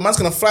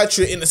fly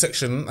through an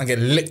intersection and get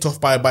licked off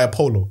by a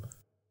Polo.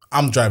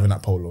 I'm driving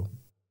that Polo.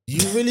 You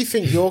really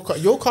think your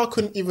car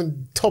couldn't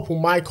even topple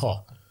my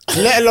car,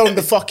 let alone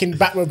the fucking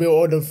Batmobile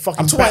or the fucking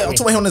I'm talking Batwing?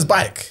 about him on his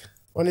bike.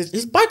 On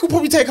his bike will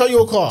probably take out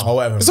your car. Oh,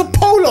 whatever. It's a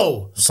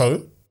Polo.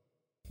 So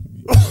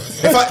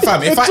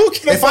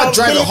if I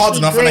drive it hard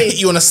enough and I hit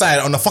you on the side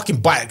on a fucking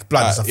bike,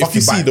 blood, it's a If you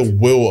fucking see bike. the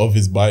wheel of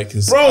his bike,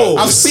 is Bro,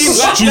 I've seen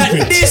like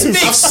this big.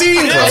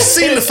 I've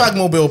seen the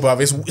Fagmobile,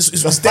 bruv.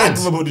 It's dead.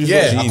 Fagmobile, did you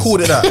Yeah, say? I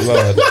called it that.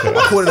 Lord,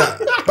 I called it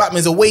that.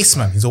 Batman's a waste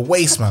man. He's a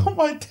waste man.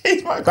 My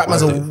days, my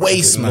Batman's a God.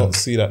 waste did man. not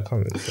see that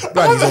coming.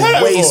 Blood, he's I've heard a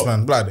it waste before.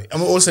 man. Blood.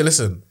 I'm also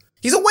listen.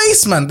 He's a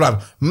waste man,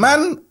 blood.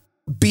 Man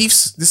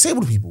beefs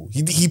disabled people.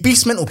 He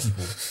beefs mental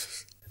people.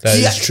 That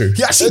is true.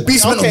 He actually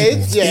beefs mental Okay,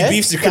 people. yeah. He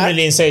beefs the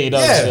criminally insane. He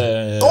does.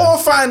 Yeah.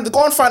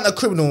 Go and find a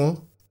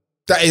criminal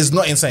that is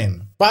not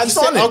insane. But he's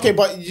not on it. okay,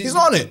 but He's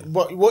not on it.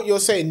 But what you're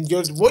saying,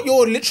 what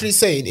you're literally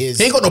saying is,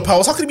 He ain't got no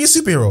powers. How can he be a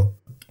superhero?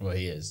 Well,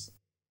 he is.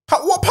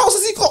 What powers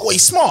has he got? Well,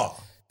 he's smart.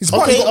 He's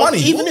smart. okay, He's got money.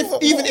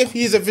 even if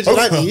he's a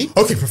vigilante,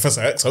 Okay,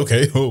 Professor X.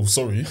 Okay. Oh,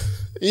 sorry.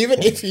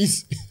 even if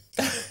he's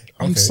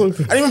I'm so. And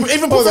even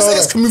Hold Professor on.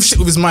 X can move shit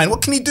with his mind.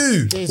 What can he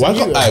do?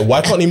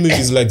 Why can't he move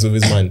his legs with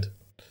his mind?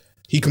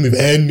 He can move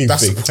anything.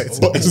 That's true.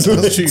 Though.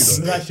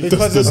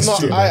 because it's not.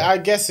 true. I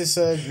guess it's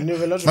a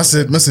neurological.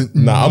 Listen.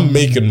 Nah, I'm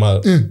making my.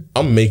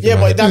 Yeah,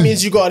 my but that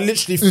means you gotta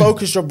literally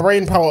focus your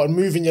brain power on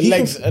moving your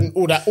legs and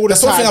all that. All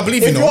That's the one time. thing I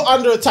believe if in, you're though.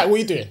 under attack, what are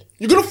you doing?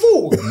 You're gonna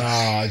fall.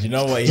 Nah, you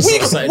know what? He's What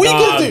you- sort of what you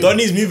like, gonna do?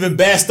 Donnie's moving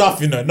bare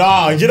stuff, you know.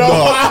 Nah, you know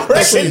what? I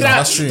that's reckon true, that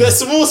that's true. the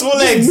small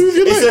legs. move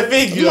your It's leg. a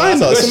big, you know. Minor,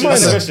 That's it's a a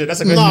question. minor.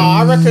 That's a question.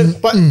 Nah, I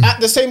reckon. But at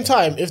the same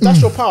time, if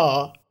that's your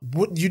power,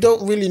 you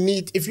don't really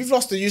need. If you've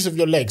lost the use of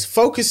your legs,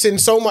 focusing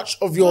so much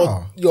of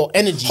your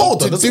energy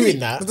Hold on. to doing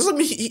that, Doesn't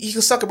mean he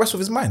can suck a breast with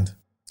his mind.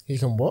 he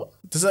can what?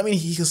 Does that mean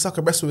he can suck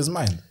a breast with his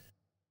mind?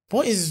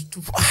 What is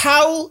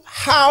how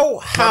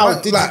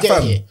Man, did like, you get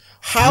fam, here?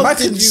 How man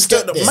did can you stir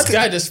get the- there? man This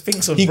guy just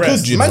thinks of He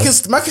breast. could, you Man know,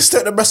 can stare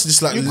at the breast and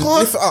just like You can't-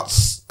 lift it up.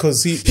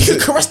 because He can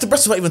caress the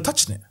breast without even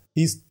touching it.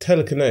 he's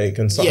telekinetic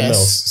and something Yes.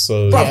 else.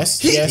 So Bruv, Yes,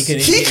 he, yes.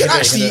 he can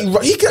actually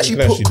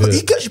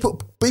put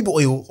put baby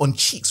oil on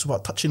cheeks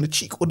without touching the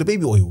cheek or the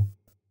baby oil.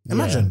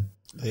 Imagine.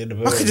 I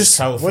could just.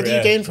 What do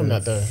you gain from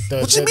that though?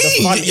 What do you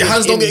mean? Your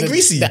hands don't get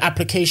greasy. The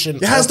application.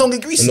 Your hands of- don't get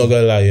I'm greasy. not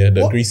gonna lie, yeah,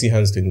 the What? greasy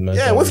hands thing, man.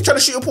 Yeah, what if you're trying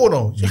to shoot a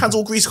porno? Your hands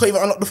all greasy, can't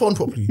even unlock the phone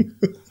properly.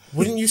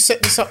 Wouldn't you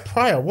set this up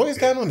prior? What is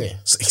going on here?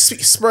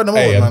 Spur in the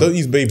Hey, moment, don't man.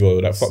 use baby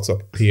oil. That fucks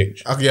up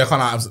pH. Okay, yeah, I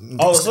can't.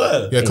 Oh,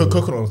 swear. Yeah,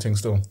 coconut oil thing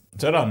still.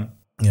 Turn on.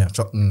 Yeah,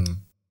 So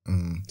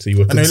you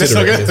were Anyway, let's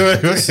considering.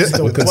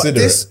 go. We'll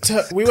consider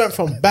it. We went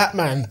from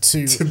Batman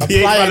to Big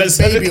applying man,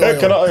 baby oil.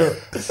 coconut oil.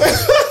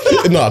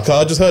 No, cause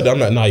I just heard that. I'm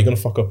like, nah, you're gonna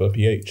fuck up her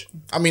pH.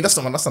 I mean, that's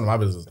not my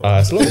business.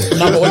 It's long.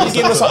 No, but when you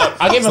give massages,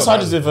 I gave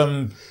massages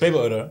with baby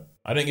oil though.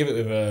 I didn't give it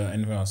with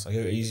anything else. I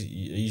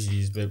usually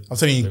use baby. I'm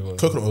telling you, baby oil.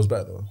 coconut oil is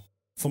better though.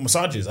 For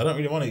massages, I don't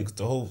really want it.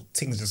 The whole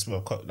thing just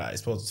smell like it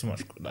smells too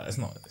much. Like it's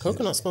not.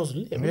 Coconut smells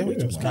lit. What are we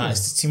talking about? Nah,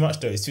 it's too much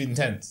though. It's too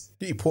intense.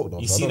 You eat pork though.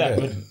 You so I see don't that?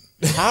 get it. When,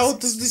 How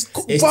does this?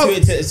 it's Bruv, too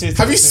intense.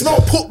 Have you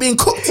smelled pork being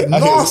cooked? It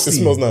Nasty.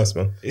 smells nice,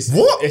 man.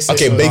 What?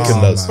 Okay,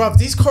 bacon does. Bruv,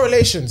 these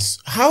correlations.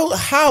 How?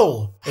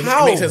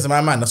 It makes sense in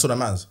my mind. That's what that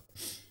matters.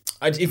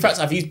 In fact,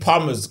 I've used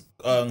Palmer's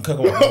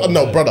cocoa.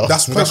 No, brother.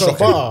 That's Cocoa shocking.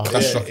 bar.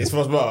 That's Yeah, shocking. it's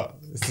from butter.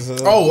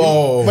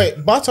 Oh.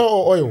 Wait, butter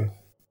or oil?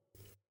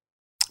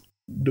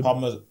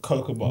 Parma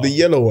cocoa bar. The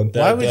yellow one.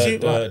 Why would you-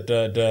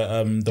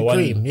 the one?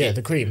 Cream, yeah,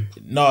 the cream.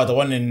 No, the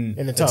one in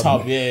In the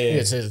tub. Yeah,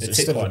 it's the still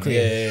thick the one. cream.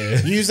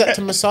 Yeah. You use that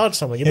to massage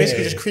someone. You're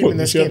basically just creaming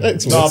their What, you skin. have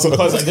eczema? No,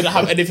 because I didn't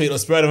have anything to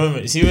spur the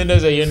moment. You see when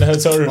those are you in the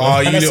hotel room. Oh,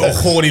 you and little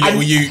horny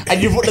little you.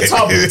 And you put the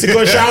tub to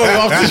go shower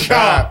after the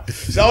shower.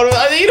 So I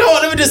was, you know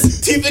what? Let me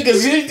just two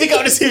fingers. You think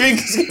out the two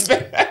fingers.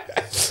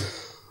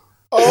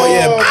 But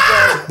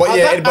At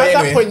yeah,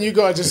 that point, you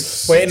gotta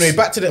just. But anyway,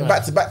 back to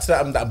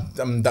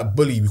that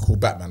bully we call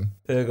Batman.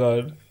 Yeah,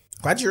 God.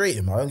 Why'd you rate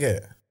him? I don't get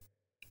it.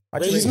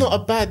 But he's not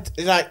a bad.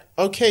 Like,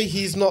 okay,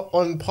 he's not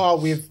on par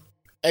with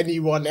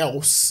anyone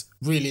else,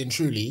 really and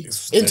truly.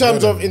 In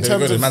terms of feats.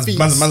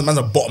 man's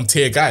a bottom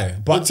tier guy.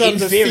 But In in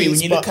terms of theory, feats,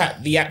 when you look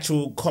at the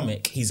actual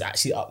comic, he's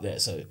actually up there.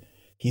 So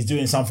he's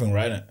doing something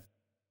right, innit?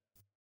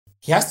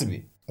 He has to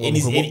be. Because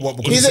he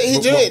He's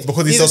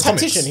a sells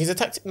tactician.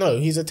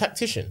 comics. He's a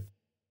tactician.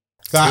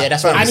 Yeah,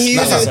 that's right. And he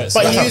That's uses,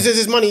 right. but he uses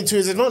his money to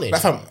his advantage.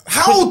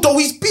 How though?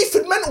 He's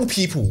beefing mental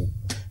people.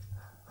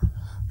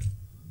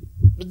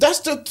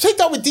 Take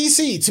that with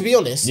DC, to be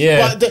honest.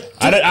 Yeah. But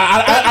I don't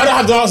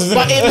have the answers.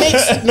 But it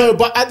makes no.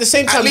 But at the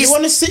same time, least- you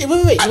want to sit. Wait.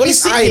 You At want to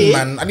least sit Iron here.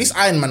 Man. At least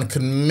Iron Man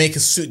can make a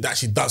suit that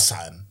actually does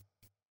something.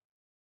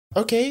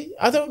 Okay,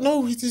 I don't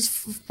know. This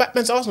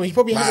Batman's Arsenal. He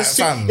probably has a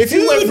suit. fam. If Who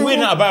you went would through, win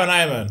out about an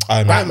Iron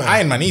Man?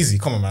 Iron Man, easy.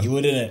 Come on, man. You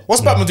wouldn't it?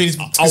 What's Batman doing?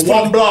 A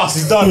one blast,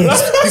 he's done.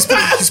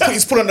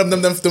 He's pulling them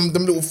little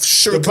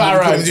shuriken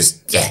barrage. and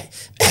just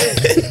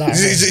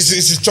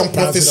he's just jumping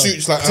off his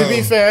suits like. to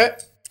be fair,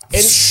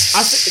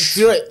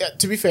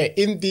 to be fair,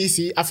 in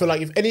DC, I feel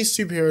like if any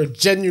superhero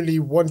genuinely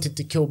wanted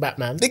to kill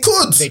Batman, they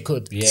could. They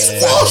could. Yeah.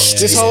 He's washed.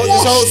 This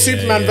whole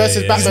Superman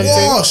versus Batman He's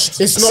thing,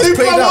 washed. it's not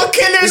Superman played out. will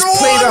kill him It's in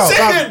played 1 out.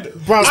 second.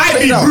 Bruv, I'd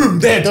played be out. boom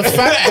dead. The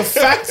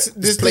fact,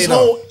 this played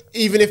whole,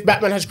 even if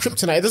Batman has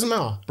kryptonite, it doesn't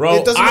matter. Bro,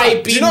 it doesn't I matter.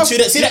 beam Do you know, to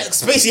the, see that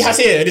space he has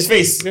here in his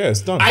face? Yeah,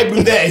 it's done. I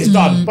beam there, he's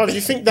done. Bruv,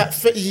 you think that?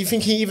 You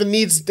think he even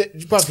needs?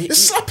 Bruv,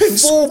 Just slap him.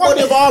 full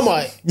body of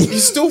armor.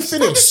 He's still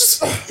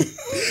finished.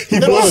 He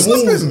No, builds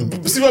slap walls.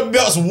 him. See what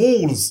builds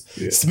walls.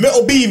 It's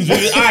metal beams with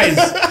his eyes.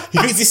 He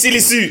thinks he's silly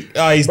suit.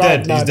 Ah, he's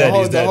dead. Nah, He's dead.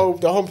 He's the dead.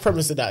 whole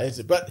premise of that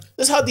is, but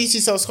that's how DC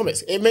sells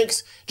comics. It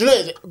makes, do you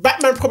know,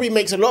 Batman probably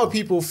makes a lot of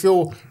people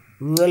feel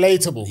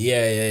relatable.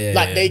 Yeah.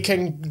 Like they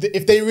can,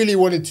 if they really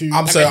wanted to. I'm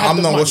and sorry. they had I'm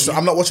the not money. watching.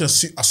 I'm not watching a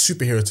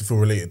superhero to feel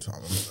related.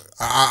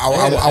 I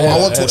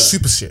want to watch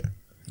super shit.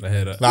 I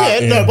hear that.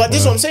 Like, Yeah, no, but this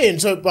is what I'm saying.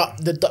 So, but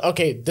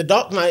the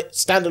Dark Knight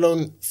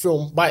standalone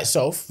film by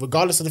itself,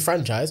 regardless of the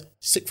franchise,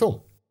 sick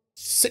film.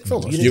 Sick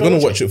film. You're gonna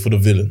watch it for the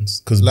villains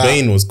because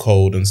Bane was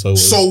cold and so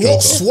was So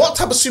Joker. what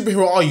type of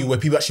superhero are you where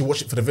people actually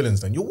watch it for the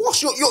villains? Then you're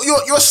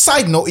a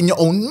side note in your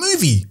own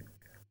movie.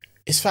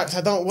 It's fact.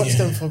 I don't watch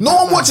them for. No one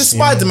Batman. watches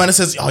Spider-Man and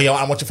says, "Oh yeah,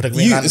 I'm watching for the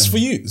Green Lantern." It's for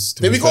you.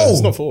 There we go.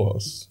 It's not for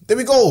us. There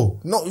we go.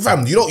 No,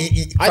 fam, you don't.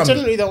 I Fam,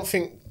 generally don't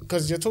think,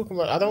 because you're talking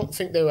about. I don't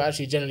think they were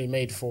actually generally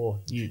made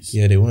for use.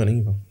 Yeah, they weren't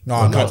either.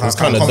 it's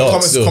kind of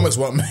dark still. Comics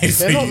weren't made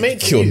for They're not you. made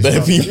to Killed use.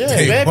 bare bruv. people. Yeah,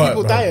 They bare weren't,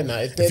 people bruv. die in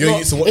that. They're If you're not-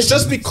 used to watching it's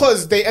just them.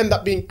 because they end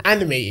up being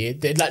animated.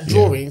 They're like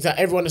drawings that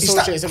everyone Is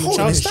associates that, them with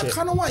hold on, is childish that shit.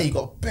 kind of why you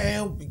got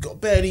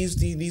bare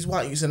these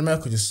white youths in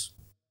America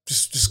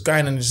just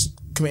going and just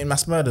committing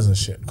mass murders and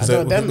shit because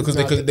know them.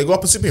 they grow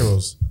up as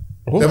superheroes.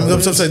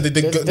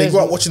 They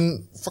grow up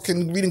watching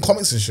fucking reading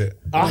comics and shit.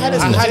 I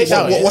highly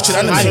doubt it. Watching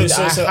anime. I highly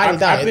I've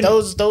doubt it. been-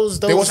 Those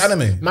They watch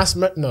anime?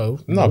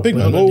 No, big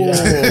we're man. not gonna do Whoa.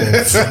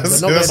 that.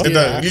 We're not gonna do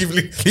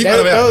that. Leave out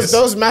of it.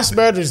 Those mass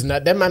murderers and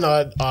that, them man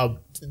are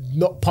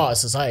not part of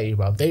society,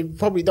 bro. They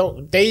probably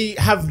don't. They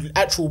have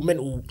actual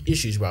mental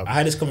issues, bro. I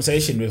had this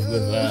conversation with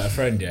a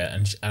friend, yeah,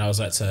 and I was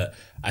like to her,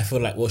 I feel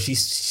like, well,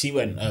 she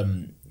went,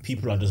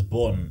 people are just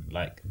born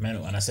like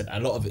mental, and I said a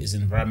lot of it is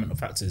environmental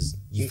factors.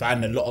 You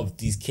find a lot of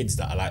these kids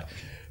that are like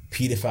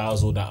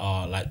pedophiles or that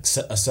are like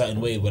a certain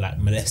way were like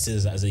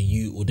molesters as a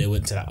youth, or they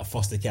went to like a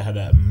foster care, had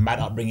a mad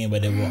upbringing where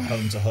they were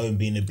home to home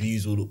being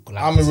abused, or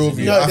like, I'm a real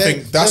view. No, I there-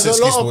 think that's there's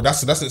a lot excusable. of-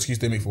 That's an excuse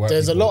they make for white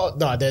There's a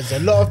people. there's a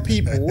lot of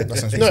people.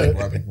 That's an excuse they make for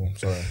no, white people.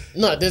 Sorry.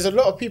 no, there's a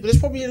lot of people. There's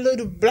probably a load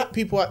of black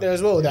people out there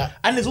as well that.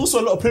 and there's also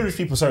a lot of privileged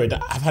people, sorry,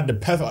 that have had the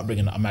perfect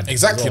upbringing that are mad.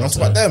 Exactly. as well, Not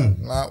so- about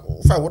them. Like,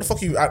 fam, what the fuck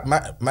are you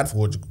mad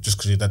for? Just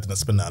because your dad didn't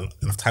spend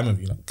enough time with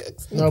you? Like,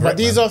 No, but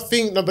these are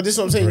things. No, but this is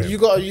what I'm saying.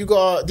 You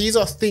got. These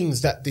are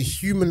things that the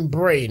human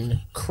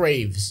brain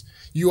craves.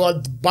 You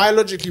are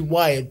biologically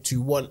wired to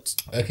want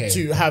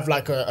to have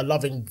like a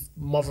loving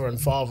mother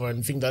and father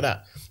and things like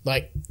that.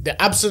 Like the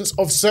absence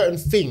of certain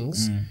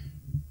things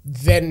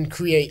then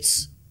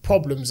creates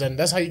problems, and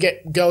that's how you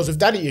get girls with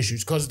daddy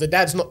issues, because the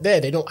dad's not there.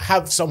 They don't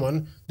have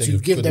someone to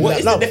give them What that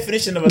is love. the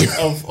definition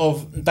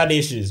of daddy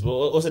issues?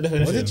 What's the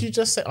definition? What did you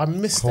just say? I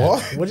missed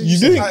What? that. What did You you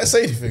say? didn't. I didn't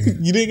say anything.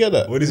 You didn't get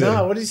that. What is it?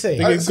 Nah, what did you say?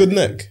 They get good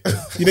neck.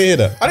 You didn't hear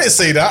that. I didn't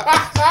say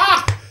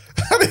that.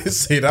 I didn't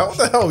say that. What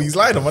the hell? He's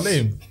lying on my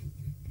name.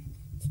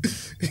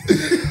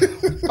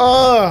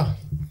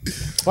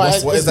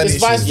 But What is daddy it's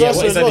vice issues? Yeah, versa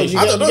what is as well. daddy You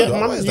issues? I don't know. get,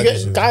 What is you daddy get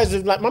issues? guys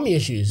with like mummy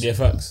issues. Yeah,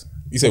 facts.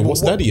 You say,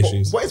 what's daddy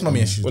issues? What is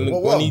mummy issues?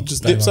 When he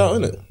just dips out,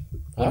 innit?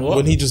 What?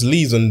 When he just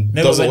leaves and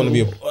doesn't want to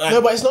be a...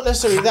 No, but it's not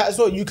necessarily that as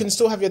well. You can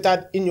still have your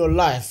dad in your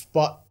life,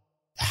 but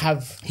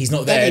have He's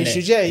not there, daddy innit?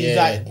 issues. Yeah, he's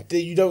Yeah, like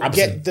you don't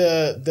Absent. get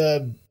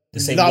the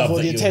same love love or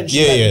that the you- attention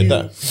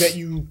Yeah, that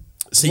you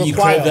So you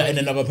require. crave that in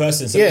another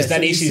person. So Yeah, it's that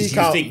so you issues seek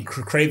you out- think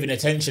craving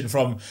attention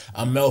from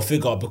a male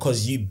figure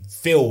because you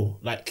feel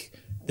like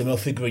the male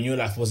figure in your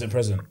life wasn't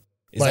present.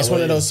 Is But that it's what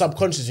one of it those is?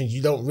 subconscious things.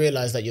 You don't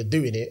realize that you're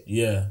doing it.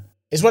 Yeah.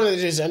 It's one of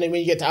those, and then when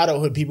you get to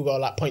adulthood, people go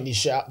like point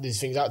these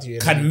things out to you.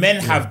 Can men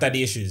have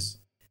daddy issues?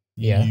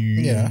 Yeah.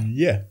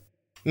 Yeah.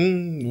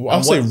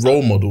 I'll say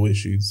role model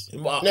issues.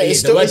 Well, No, it's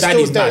still, word it's still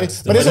daddy's daddy.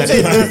 mad. But that's what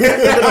I'm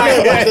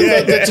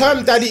saying. The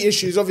term daddy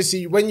issues,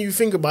 obviously, when you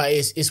think about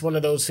it, it's one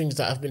of those things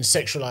that have been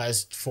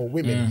sexualized for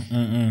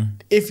women.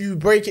 If you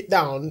break it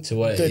down to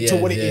what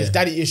it is,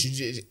 daddy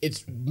issues,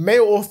 it's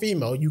male or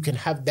female, you can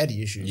have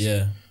daddy issues.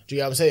 Yeah. Do you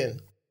get what I'm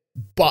saying?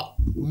 But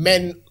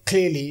men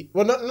clearly,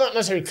 well, not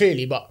necessarily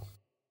clearly, but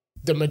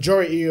the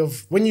majority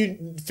of, when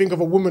you think of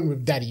a woman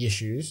with daddy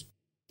issues,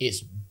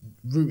 it's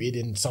rooted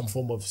in some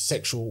form of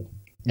sexual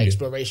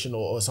exploration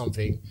or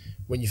something.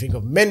 When you think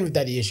of men with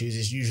daddy issues,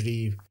 it's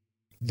usually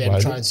them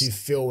Violence. trying to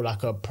fill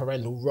like a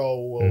parental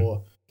role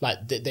or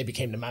like they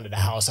became the man of the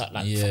house at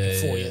like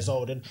fucking 4 years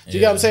old. And do you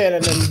get what I'm saying?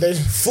 And then they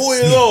 4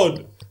 years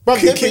old. But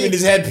Kicking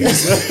his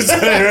headpiece.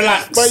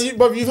 Relax.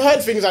 but you've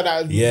heard things like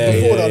that Yeah,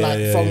 before, yeah, though, like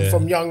yeah,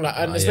 from young, like,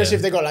 and especially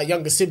if they got like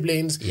younger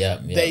siblings,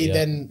 they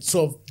then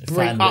sort of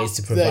bring Find up, ways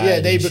to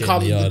provide they and shit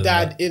become in the the yard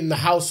dad and in the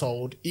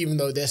household, even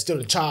though they're still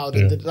a child,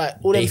 and like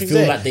all them They things. feel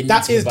There. like they need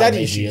That to is provide daddy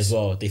maybe issues as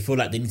well. They feel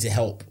like they need to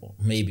help,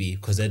 maybe,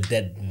 because they're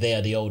dead. They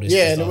are the oldest.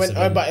 Yeah, and and stuff,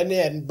 when, so but in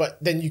the end,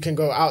 but then you can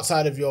go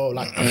outside of your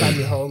like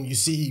family home, you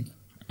see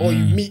or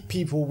you meet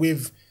people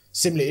with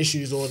similar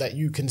issues or that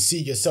you can see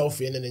yourself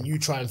in, and then you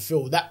try and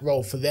fill that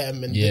role for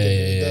them, and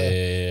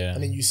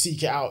and then you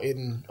seek it out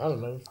in, I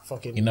don't know,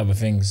 fucking in other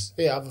things.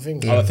 other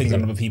things. Other things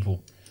and other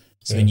people.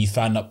 So then you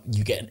end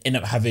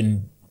up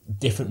having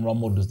different role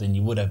models than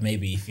you would have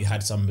maybe if you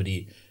had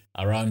somebody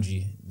around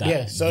you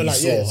that So you like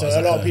saw so as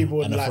a lot of a-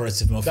 people an like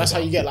authoritative male that's how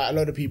figure. you get like a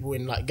lot of people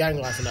in like gang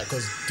life and that,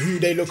 because who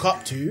they look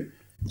up to.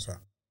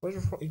 Where's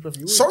your you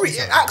always Sorry, do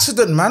something.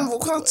 accident, man.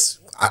 What can't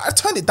I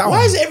turned it down?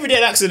 Why is every day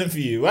an accident for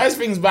you? Why is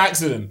things by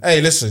accident?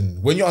 Hey,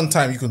 listen. When you're on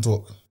time, you can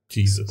talk.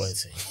 Jesus.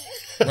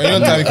 When you're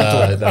on time, you can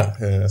talk.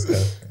 That's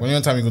good. When you're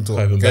on time, you can talk.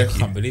 Ivan Okay? Becky. I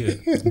can't believe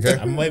it. Okay.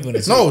 I'm not even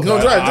gonna No, talk. no,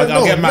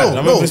 I'll get mad.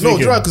 I'm not speaking.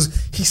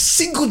 because he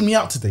singled me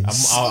out today.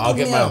 I'll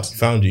get mad. He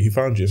found you. He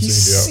He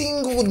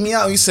singled me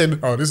out. He said,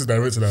 "Oh, this is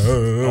directed at."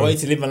 I wait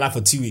to live my life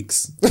for 2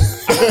 weeks.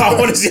 I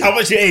want to see how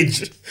much you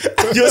age.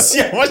 You'll see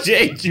how much you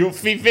age. You'll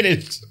be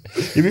finished.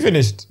 You'll be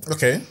finished.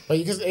 Okay. But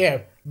you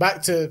can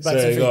back to Sorry,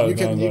 the thing. go on, You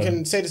go on, can go you on.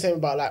 can say the same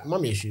about like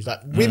mummy issues. Like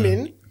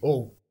women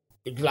or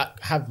like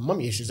have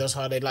mummy issues. That's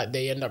how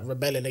they end up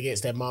rebelling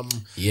against their mum.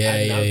 Yeah,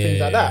 and yeah, things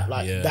yeah, like that. yeah,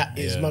 Like yeah, that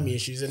is yeah. mummy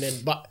issues. And then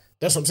but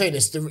that's what I'm saying.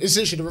 It's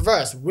literally the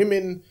reverse.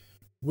 Women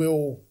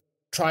will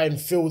try and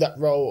fill that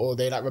role, or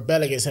they like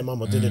rebel against their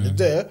mum or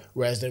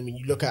whereas then when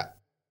you look at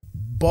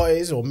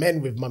boys or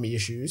men with mummy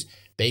issues,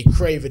 they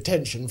crave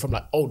attention from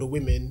like older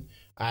women,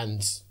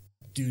 and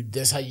dude,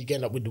 that's how you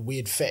get up with the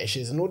weird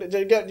fetishes and all that.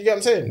 You get what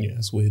I'm saying? Yeah,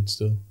 it's weird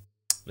still.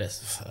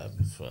 Let's.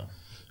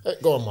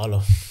 Go on,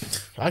 Marlo.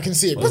 I can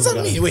see it. What's that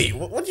going mean?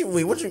 down. What do you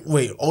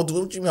older?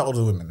 What do you mean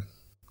older women?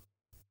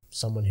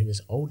 Someone who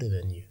is older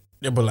than you.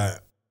 Yeah, but like,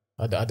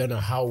 I don't know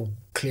how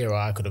clearer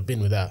I could have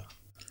been with that.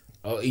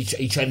 Oh, he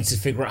trying to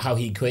figure out how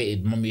he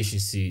equated mummy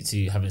issues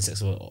to having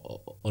sex with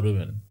older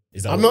women.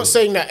 Is that I'm what not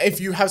saying that if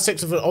you have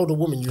sex with an older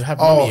woman, you have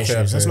oh, mummy okay, issues.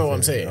 okay, That's not okay, what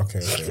I'm saying. Okay.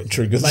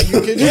 Triggers. Like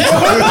you can.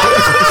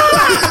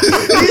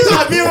 He's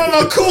like, me and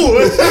my cool.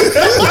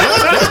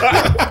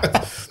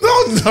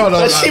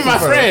 No. She my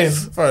friend.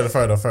 Fair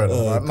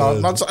enough. No,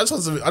 I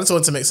just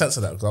wanted to make sense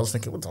of that because I was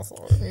thinking, what the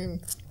fuck? I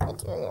mean,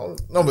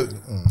 no, but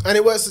And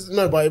it works.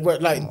 No, but it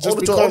worked like just all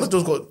the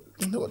because girls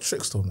they got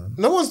tricks though, man.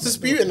 no one's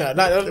disputing that.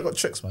 They Like, got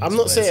tricks, man. I'm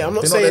not saying They're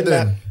not that.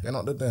 there. They're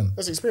not there then.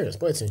 That's experience,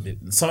 boy.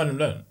 Team. Some of them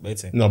don't.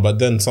 Waiting. No, but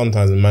then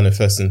sometimes it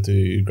manifests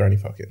into granny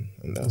fucking.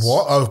 And that's,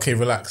 What? Okay,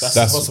 relax.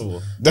 That's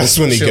possible. That's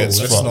when it Chill, gets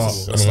let's fucked.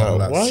 not- let's I'm not like,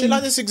 relax. why? Shit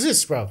like this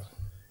exists, bro.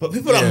 But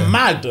people Yeah. are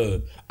mad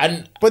though,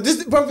 and But this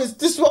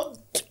is what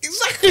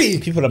exactly.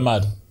 people are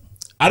mad.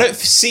 I don't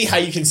see how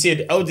you can see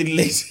an elderly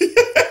lady.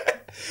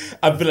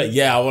 I'd be like,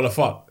 yeah, I want to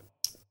fuck.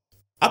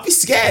 I'd be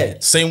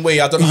scared. Same way,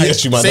 I don't know how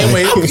Yes, you might same die.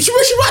 way, She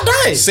might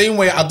die. same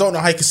way, I don't know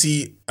how you can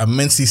see a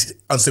mentally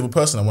unstable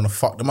person. I want to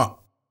fuck them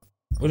up.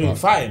 What do you mean?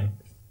 Fine.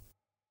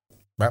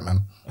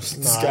 Batman. Nah,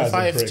 if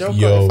I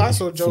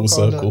saw Joker, full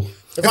circle.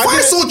 If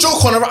I saw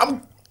Joke on, I'm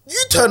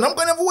going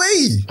the other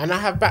way. and I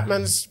have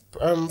Batman's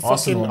fucking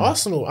Arsenal.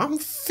 Arsenal, I'm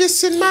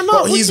fisting man up.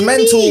 But What he's do you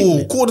mental.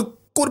 mean? Call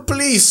the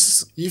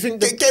police. You think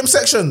Get him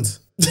sectioned.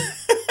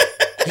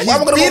 Why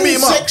am I gonna been beat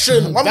him up?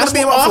 sectioned. Why am I That's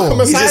gonna beat him what up Arkham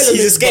for? Asylum He's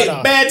is, escaped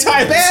brother. bare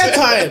times. Bare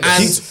time.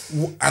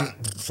 And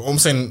so I'm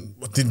saying,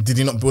 did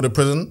he not build a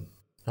prison?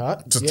 Huh?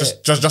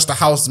 Just to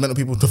house mental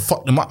people to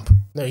fuck them up.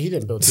 No, he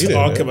didn't build the He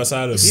prison. didn't. Arkham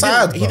Asylum.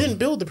 Sad, He bro. didn't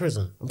build the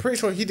prison. I'm pretty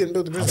sure he didn't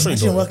build the prison.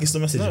 Imagine working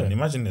still messaging.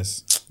 Imagine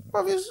this.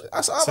 Bruv,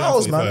 that's out of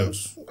hours, man.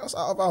 7:45. That's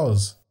out of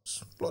hours.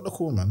 Just block the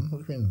call, man.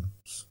 What do you mean?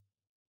 Just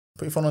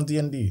put your phone on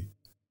D&D.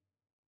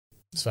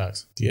 It's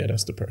facts. Yeah,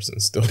 that's the person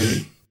still.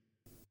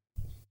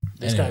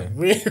 This guy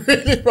really,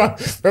 bro.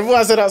 Remember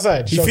what I said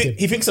outside? He Shocking.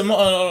 thinks I'm not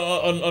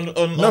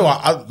on No,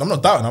 I'm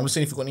not doubting. I'm just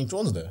saying if you got any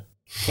drones there.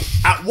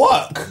 at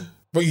work.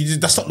 But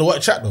that's not the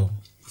work chat though.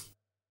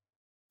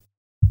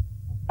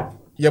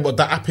 Yeah, but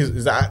that app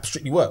is that app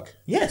strictly work?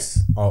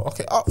 Yes. Oh,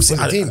 okay. Oh, see,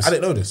 I Teams?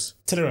 didn't know this.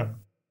 Telegram.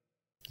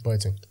 Boy,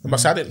 thing. But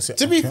see, I didn't see.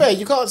 To be fair,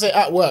 you can't say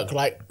at work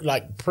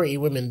like pretty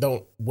women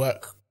don't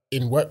work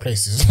in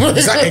workplaces.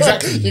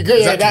 Exactly. You go,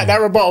 yeah, that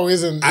rebuttal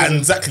isn't. And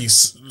exactly,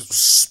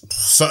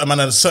 certain man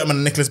are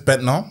Nicholas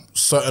Bentner,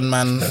 certain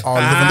man are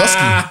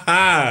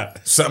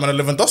Lewandowski, certain man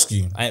are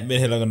Lewandowski, I ain't been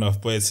here long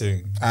enough, boy.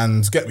 Thing.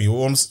 and get me.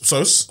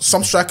 So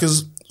some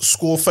strikers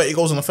score 30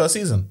 goals in the first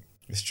season.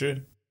 It's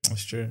true.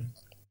 It's true.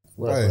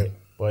 Wait,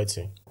 boy,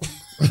 thing.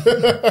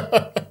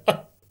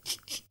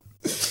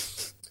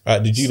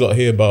 Did you lot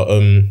hear about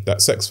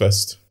that sex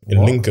fest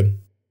in Lincoln?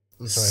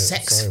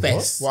 Sex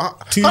fest. Wow.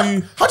 Two- How'd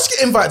you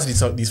get invited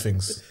to these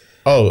things?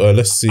 Oh,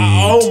 let's see.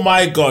 Oh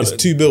my god. It's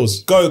 2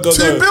 bills. Go.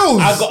 Two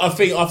bills? I got a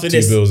thing after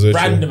this. bills,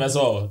 literally. Random as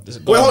well.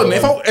 Just go Wait, hold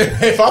on. go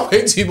If I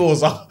pay 2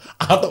 bills, I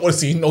don't want to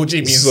see no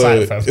Jamie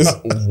So inside, fam. it's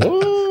what?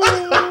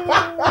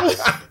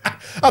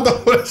 I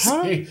don't want to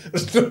see.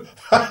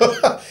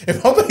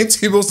 If I'm paying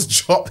 2 bills to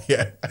chop,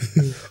 yeah.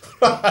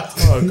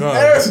 Oh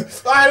god.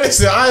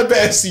 Listen, I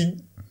better see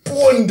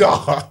Bunda.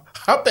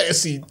 I better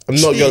see. I'm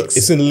not gonna. cheeks.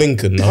 It's in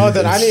Lincoln. Now. Hold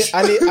on,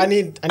 I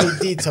need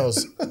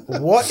details.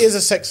 What is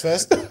a sex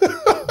fest?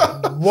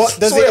 What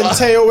does So it wait,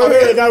 entail? Wait,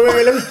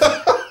 let me.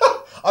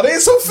 Are they in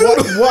some field?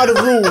 What are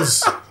the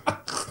rules?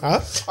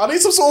 Are they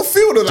some sort of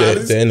field or They're,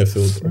 that? they're in the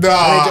field.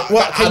 Nah,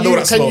 What I know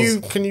that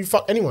smells. can you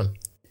fuck anyone?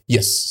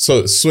 Yes.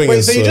 So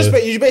swingers. Wait, so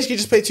you basically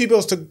just pay 2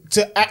 bills to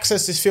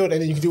access this field,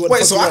 and then you can do what.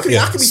 Wait, the so fuck I you can,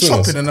 want. I can be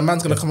swingers. chopping and the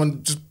man's gonna come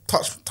and just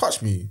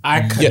touch me.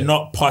 I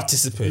cannot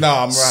participate. No,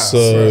 I'm right.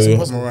 So I'm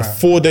right.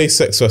 4-day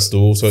sex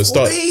festival. So it 4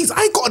 started. days.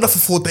 I ain't got enough for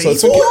 4 days. So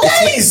it's 4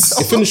 okay. days.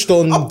 It finished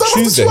on I'm done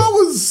Tuesday. after 2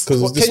 hours.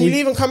 Because this Can you week.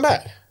 leave and come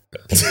back?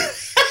 There's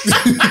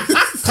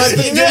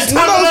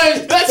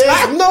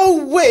There's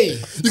no way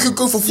You could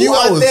go for 4 you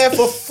hours. are there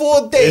for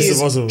 4 days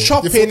impossible.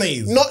 chopping, 4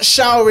 days. not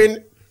showering.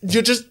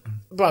 You're just,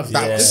 bruv.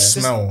 That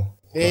smell.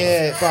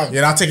 Yeah, bruv.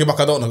 Yeah, I'll take it back.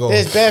 I don't want to go.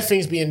 There's bare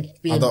things being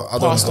I don't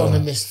passed know. on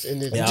in this.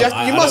 Yeah, Jeff,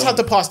 I you must don't- have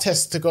to pass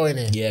tests to go in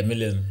here. Yeah,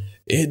 million.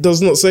 It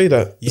does not say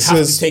that. It have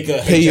to says take a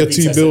pay your HIV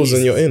 2 test bills at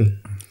and you're in.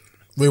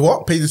 Wait,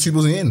 what? Pay the 2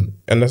 bills and you're in?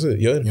 And that's it.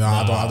 You're in. Yeah,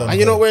 I don't. And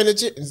you're not wearing the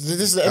gym. This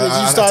is the energy I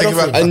you take started it off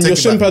back. with. I'll And take your it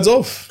shin back. pads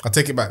off. I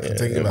take it back. I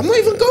take it back. I'm not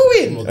even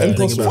going.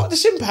 Impossible. Fuck the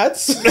shin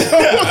pads.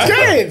 What's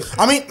going?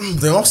 I mean,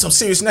 there are some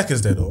serious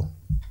neckers there though.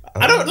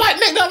 I don't like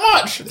neck that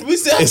much. We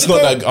still have It's to not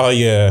go like, oh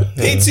yeah.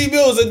 pay 2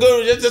 bills and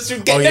go just to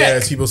get Oh yeah,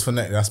 neck. 2 bills for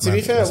neck. That's To be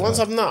fair, once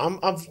I've nut,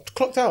 I've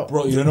clocked out.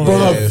 Bro, you don't know Bro,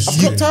 what yeah, it is. I've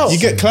clocked out. You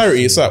get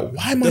clarity. It's like,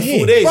 why am I The here?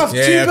 4 days. Bruv,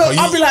 Yeah, 2 bills. but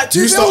I'll be like 2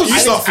 you start, bills. you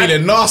start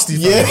feeling nasty.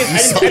 Yeah.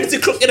 I need to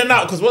clock in and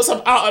out because once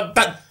I'm out of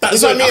that,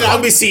 That's what I mean.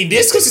 I'll be seeing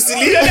this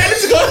consistently. I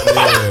need to go.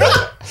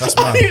 That's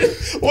mad.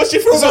 What's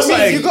your So problem?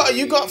 I mean,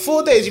 you got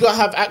 4 days. You got to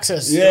have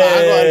access. Yeah, Like, I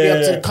got to be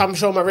able yeah. to come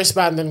show my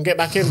wristband and get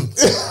back in.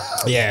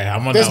 Yeah,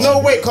 I'm on There's that no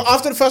one. way. 'Cause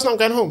after the first night, I'm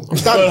going home. I'm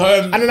Going done.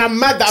 home. And then I'm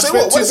mad that I So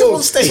spent what, 2 where's everyone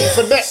bills staying?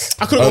 for neck.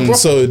 I could have gone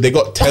So they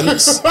got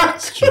tents.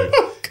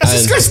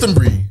 It's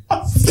Glastonbury.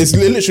 It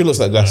literally looks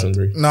like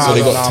Glastonbury. Nah, so they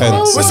nah, got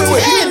nah, tents. nah.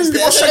 Wait,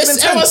 people are shagging in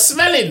It's ever tents.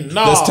 smelling.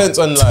 No. There's tents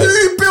on like.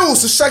 2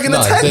 bills to shag in a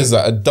Nah, tent. there's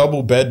like a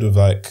double bed with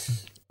like.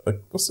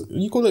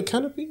 You call it a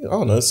canopy? I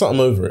don't know. It's something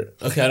over it.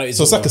 Okay, I know.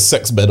 So it's like a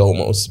sex bed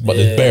almost, but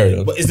there's bare in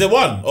them. But is there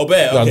one or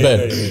bear? Nah, Okay,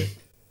 bear. okay.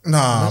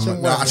 Nah,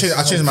 I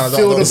changed my. I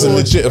Feel don't It's a wanna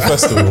go. legit a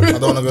festival. I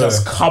don't want to go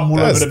there. Come all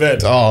over the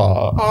bed.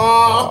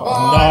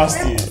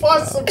 Nasty.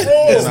 Impossible. Nah,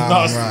 nasty.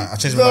 I'm right. I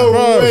changed my No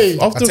mind. way.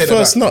 After take the that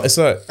first back. nut, it's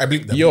like, I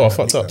bleeped that. yo, I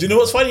fucked up. Do you know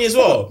what's funny as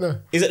well?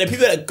 Is that the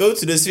people that go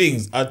to those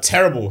things are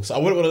terrible. So I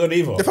wouldn't want to go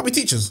either. They're probably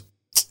teachers.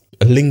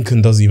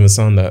 Lincoln doesn't even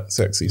sound that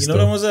sexy You know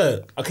still. what was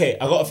there? Okay,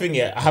 I got a thing.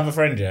 Yeah, I have a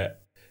friend. Yeah,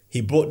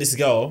 he brought this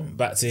girl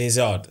back to his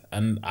yard,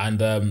 and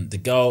the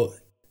girl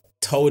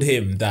told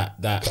him that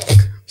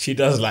she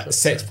does like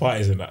sex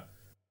parties and that.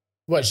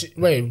 What? She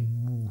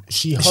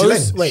she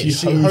hosts. lame? Wait,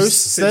 she hosts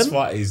sex them.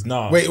 parties.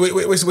 No, Wait.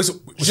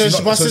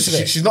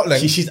 She's not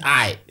leng. she's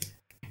aight.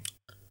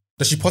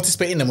 Does she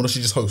participate in them or does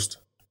she just host?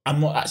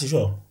 I'm not actually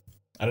sure.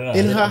 I don't know.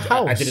 In I her didn't-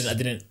 I house?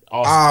 didn't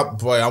ask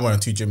Boy, I'm wearing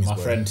 2 Jimmys. my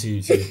boy. friend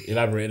to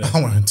elaborate.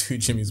 I'm wearing 2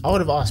 Jimmys. I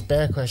would have asked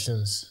bare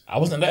questions. I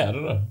wasn't there. I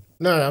don't know.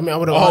 No, I mean I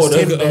would have Oh, asked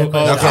him okay, bare oh,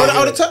 questions. okay. I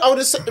would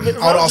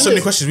have asked so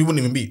many questions we wouldn't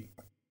even beat.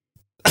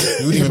 We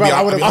wouldn't even Bro, be.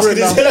 I would have asking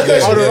ruined,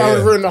 this- I would Yeah.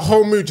 have ruined the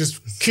whole mood just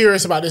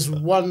curious about this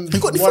one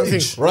got the one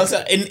footage? thing. Runs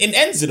in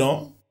ends, you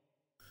know.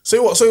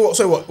 So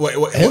what? Wait,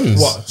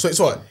 Ends. what? So it's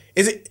what?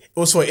 Is it?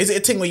 Oh, sorry. Is it a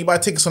thing where you buy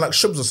tickets on like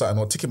Shubs or something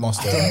or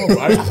Ticketmaster?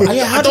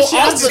 Yeah, how does she?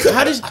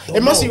 How does?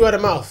 It must be word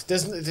of mouth.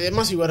 It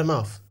must be word of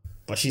mouth.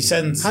 But she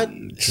sends. How-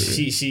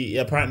 She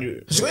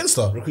apparently She got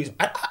Insta. recruits.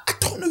 I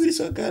don't know who this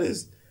girl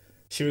is.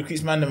 She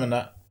recruits Mandem and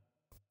that,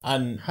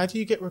 and How do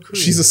you get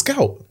recruited? She's a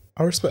scout.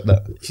 I respect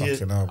that. she,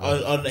 Fucking hell,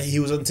 bro. he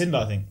was on Tinder,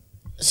 I think.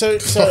 so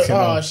Fucking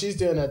hell. she's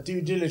doing her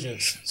due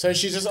diligence. So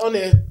she's just on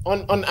it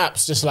on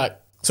apps, just like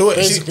So wait,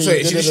 basically,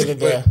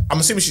 wait, I'm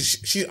assuming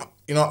she,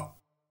 you know,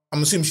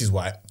 I'm assuming she's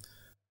white.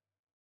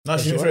 No,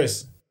 she's what?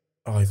 first.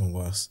 Oh, even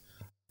worse.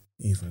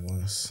 Even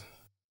worse.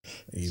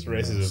 It's Even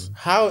worse. racism.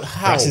 how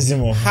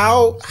Racism or-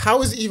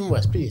 how is it even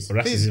worse? Please,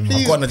 Racism.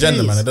 please, I've got an agenda,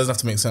 please. man. It doesn't have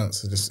to make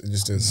sense. It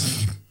just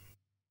is.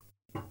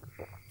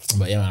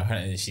 But yeah, man,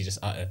 apparently she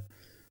just out there.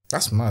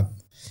 That's mad.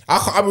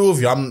 I'll be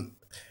with you. I'm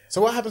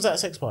So what happens at a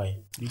sex party?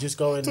 You just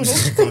go and.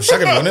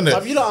 shagging one,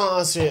 Have innit? you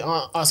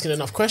not asking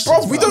enough questions?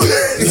 Bro, we bro?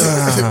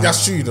 don't.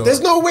 That's true, though.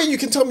 There's no way you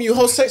can tell me you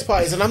host sex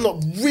parties and I'm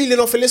not reeling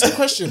off a list of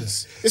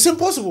questions. It's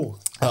impossible.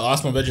 I'll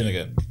ask my bedroom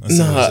again. Let's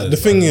see what it Nah, says. the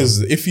thing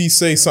is, if you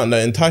say something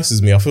that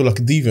entices me, I feel like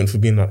a deviant for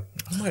being like,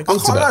 I might go I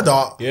to can't lie, that.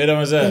 dog. You hear them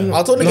as well?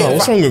 I don't want to No, get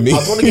what's wrong with me? I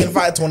don't want to get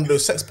invited to one of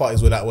those sex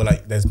parties where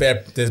like there's bare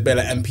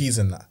like MPs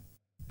in that.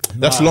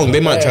 That's long. They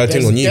might try a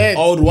thing on you. Dead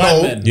Old white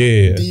No. men.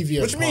 Yeah.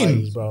 deviant What do you mean,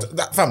 parties, bro.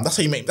 That fam? That's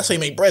how you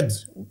make bread.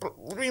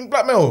 What do you mean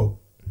blackmail?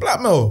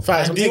 Blackmail.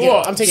 Facts, I'm do taking,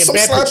 what? I'm taking Some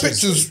bare slide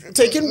pictures. pictures.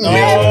 Taking Oh.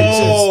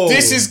 bare pictures.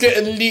 This is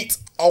getting leaked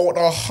out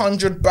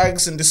 100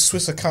 bags in this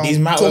Swiss account These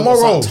might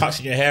tomorrow.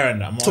 touching your hair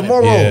and that. I'm on it.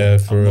 Tomorrow. Yeah,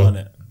 for I'm real. on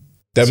it.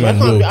 That So I man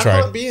can't, will be, I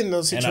try. can't be in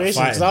those that situations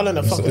fight. because I'll end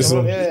up fucking it's them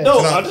a- up. Yeah. No, No,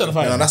 I'm just on the no,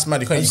 fight. that's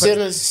mad. You can't. You You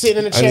can't. sitting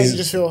in a chair, you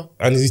just feel.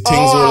 And his things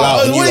all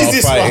out and you what is are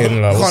this,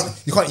 fighting. man? Like,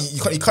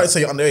 You can't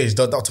say you're underage.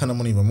 That'll turn them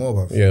on even more,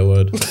 bro. yeah,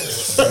 word.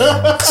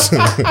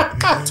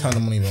 Turn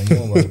them on even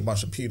more, bro. A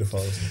bunch of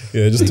pedophiles.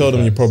 Yeah, just tell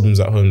them your problems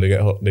at home. They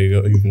get hot. They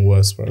get even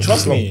worse, bro.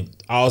 Trust me,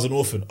 I was an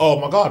orphan. Oh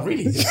my god,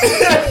 really?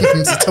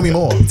 Tell me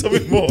more. Tell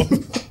me more.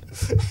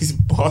 These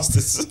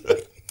bastards.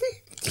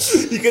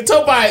 You can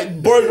tell by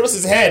Boris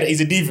Johnson's hair that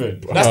he's a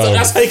deviant.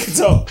 That's how you can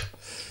tell.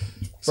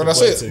 Bro, I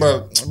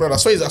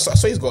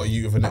swear he's got a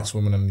youth with an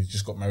ex-woman and he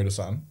just got married or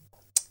something.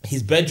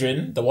 His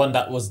bedroom, the one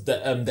that was the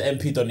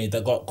MP Donny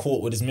that got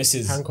caught with his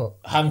missus Hancock.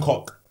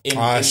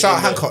 Shout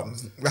out Hancock.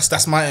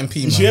 That's my MP,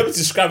 You should be man. able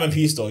to scram in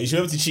peace though. You should be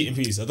able to cheat in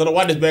peace. I don't know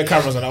why there's bare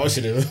cameras on that. What's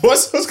it?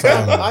 What's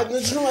going on? Do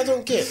you know what I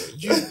don't get?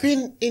 You've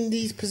been in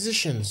these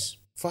positions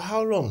for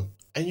how long?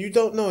 And you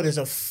don't know there's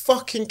a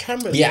fucking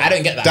camera. Yeah, I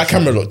don't get that. That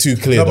camera looked too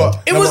clear. No, though.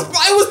 but- It was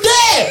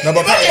there. No,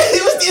 but-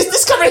 It's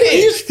this camera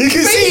here. You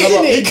can see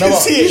it. You can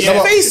see it. He's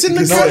Yeah. facing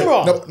the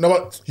camera. No,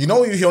 but you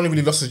know he only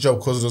really lost his job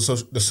because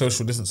of the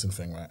social distancing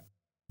thing, right?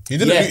 He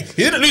didn't. Yeah.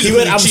 He didn't lose. He it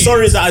went, because I'm cheated.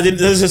 sorry that I didn't.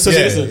 There's just social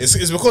Yeah, distance.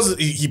 it's because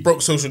he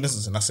broke social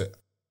distancing. That's it.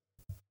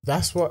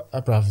 That's what,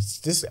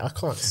 bruv. This I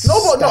can't.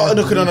 No,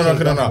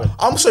 stand no.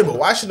 I'm sorry, but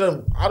why should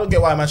I don't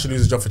get why a man should lose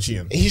his job for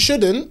cheating. He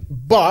shouldn't.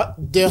 But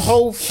the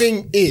whole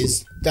thing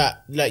is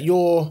that like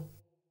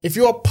if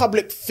you're a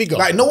public figure,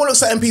 Like no one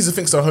looks at MPs and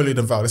thinks they're holier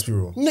than thou. Let's be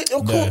real.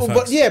 of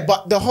course,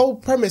 but the whole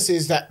premise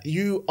is that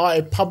you are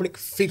a public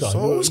figure.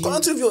 So it's got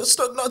nothing to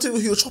do not to do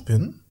with who you're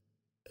chopping.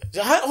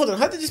 Hold on,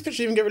 how did this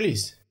picture even get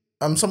released?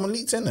 Someone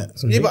leaked in it.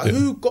 Yeah, but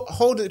who got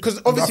hold of it?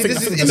 Because obviously I think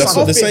this is that's in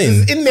what the they're office. saying.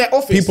 This is in their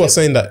office. People are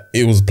saying that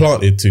it was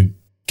planted to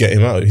get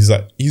him out. He's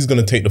like, he's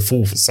gonna take the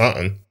fall for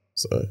something.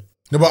 So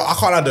No, but I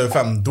can't lie though,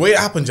 fam. The way it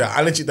happened, yeah,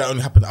 I legit that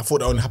only happened. I thought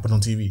that only happened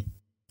on TV.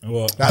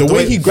 What? Like, The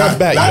way he grabbed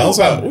back, yeah, I was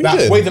like, what you that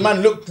doing? way the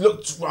man looked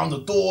around the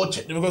door,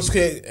 checked the reverse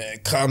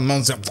come,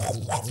 man's like,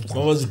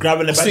 One was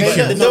grabbing the back.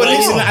 thinking, No, oh.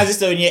 listen, as if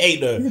they're in year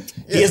 8 though.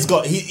 He has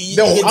got. He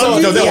They're- you can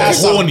oh, tell they're he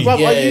has horny. some-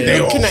 Bruv, are you Yeah,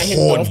 they looking are at him?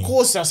 Though? horny. Of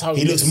course, that's how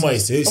He looks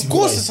moist. He looks Of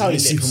course, moist. that's how he He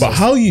looks looks. super but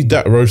how you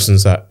that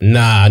roasting's like,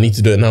 nah, I need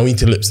to do it now. We need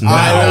to lips.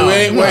 Nah,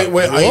 wait. Are you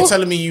What?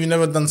 telling me you've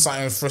never done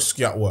something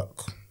frisky at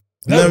work?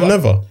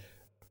 Never.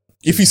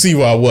 If you see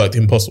where I worked,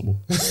 impossible.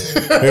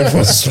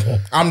 Impossible.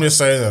 I'm just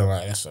saying that,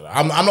 like, yes,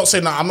 I'm not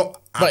saying that. I'm not.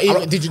 But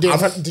I'm, did you do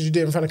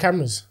it in front of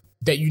cameras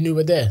that you knew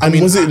were there? I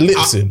mean, was it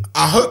lipsing?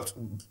 I hope.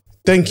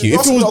 Thank you. If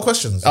Ask it me a lot was of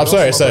questions. I'm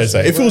sorry. Ask me a lot of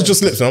If it was questions.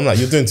 just lipsing, I'm like,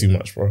 you're doing too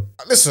much, bro.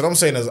 Listen, I'm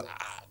saying is,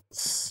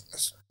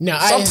 No,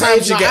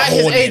 sometimes you get at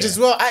his horny. age as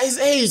well. At his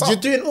age, you're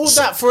doing all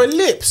that for a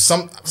lips.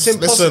 It's impossible.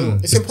 listen.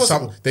 It's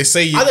impossible. They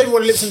say I don't even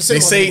want to lips in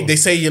the cinema. They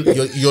say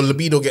your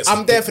libido gets.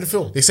 I'm there for the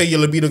film. They say your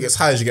libido gets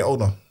high as you get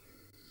older.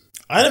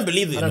 I don't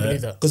believe it. I don't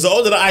believe that. Because the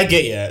older that I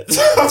get, yeah,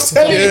 I'm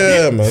telling you.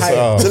 Yeah, man.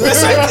 The So,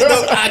 less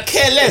I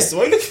care less.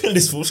 Why are you looking at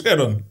this for? What's going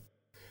on?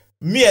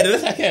 Me, the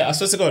less I care. I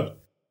swear to God.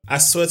 I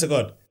swear to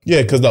God.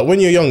 yeah, because like when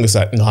you're young, it's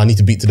like, no, I need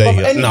to beat today. Of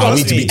Yeah. any, No, I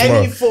need to beat tomorrow.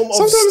 any form of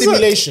Sometimes it's like,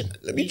 stimulation.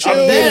 let me I'm chill.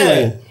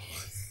 there.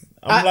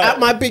 I'm like, At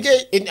my big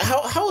age,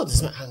 how old is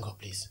this man? Hang on,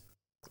 please.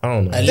 I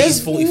don't know. At There's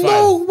least 45.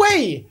 no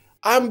way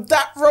I'm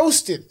that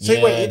roasted. So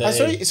Yeah, wait, that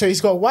so he's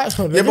got a wife.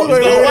 Yeah, but- He's got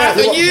a yeah, wife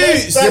but- and you. yeah,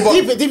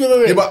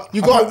 but- Yeah, but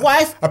you got a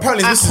wife.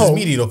 Apparently, at this is home.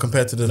 media though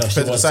compared to the I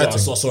side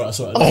saw thing. it.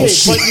 Okay,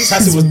 shit. but you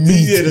Sassy was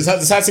media. The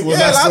Sassy was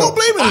Yeah, nice. like, I though. don't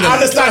blame him I then.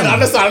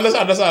 understand.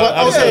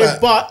 But okay,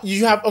 like- but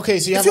you have so you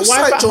If have your a wife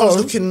side at John's home.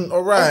 looking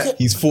alright, Okay.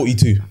 He's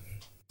 42.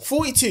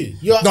 42.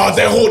 You're No,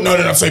 they're horny.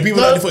 No. Sorry,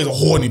 people No. like the 40s are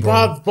horny, bro.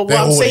 Bruv, but what They're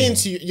I'm horny. saying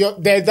to you,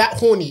 they're that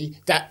horny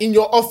that in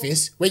your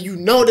office where you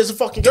know there's a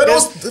fucking They camera.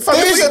 don't- There's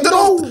they no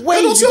don't- way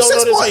they you don't don't see your know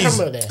sex there's a parties.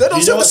 camera there. They don't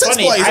You see know the what's sex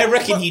funny? parties. I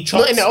reckon he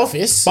chopped. Not in the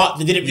office. But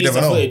they didn't You release never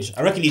the know. footage.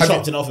 I reckon he Have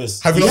chopped you- in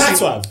office. Have you He not had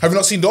seen? to have. Have you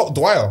not seen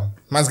Dwyer?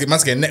 Man's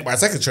getting necked by a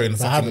secretary in the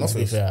I fucking haven't, to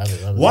be office. fair. I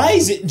haven't. Why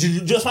is it? Do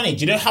you know what's funny?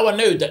 Do you know how I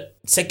know that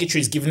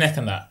secretaries give neck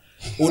and that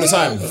all the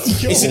time?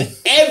 It's in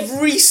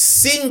every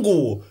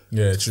single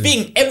Yeah, true.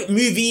 thing, every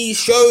movie,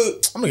 show.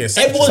 I'm gonna get a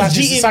secretary. Everyone's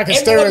It's cheating. like a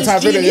Everyone's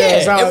stereotype, cheating. innit? Yeah,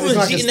 it's Yeah, like- everyone's it's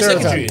like a cheating the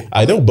stereotype. secretary.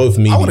 I don't both I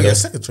meaty. want to get though. a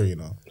secretary, you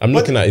know. I'm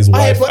looking at his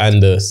wife but-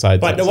 and the side.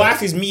 But the chick.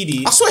 wife is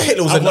meaty. I swear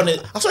Hitler was. I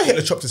wanted- I swear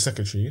Hitler chopped his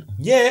secretary.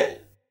 Yeah.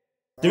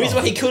 The reason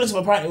why he killed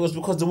himself apparently was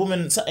because the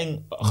woman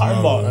something. I can't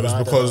remember. It was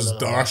I because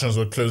don't know. the Russians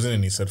were closing in.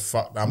 And he said,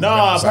 "Fuck that." I'm No, going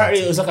apparently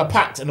inside. it was like a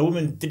pact, and the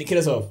woman didn't kill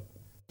herself.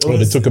 The Oh, they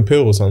woman- took a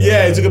pill or something.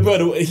 yeah, he took a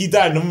pill. He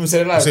died, and the woman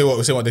said alive. Say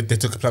what? They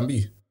took a plan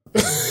B.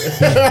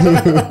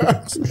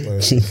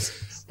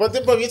 But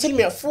you're telling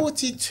me at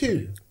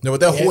 42, No, but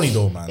they're horny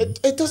though, man.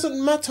 it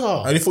doesn't matter.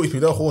 Only 40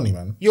 people. They're horny,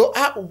 man. You're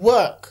at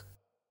work.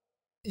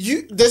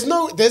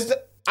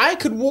 I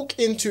could walk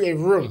into a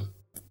room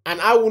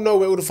and I will know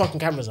where all the fucking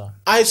cameras are.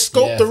 I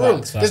scoped Yeah, the room.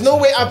 facts, There's no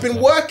facts, way facts, I've been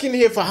facts. working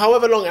here for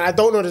however long and I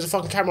don't know there's a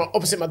fucking camera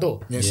opposite my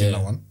door. You ain't seen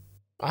that one.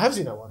 I have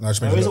seen that one. No,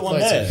 just There made is you a look. one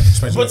there.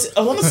 Just made you But look.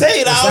 I want to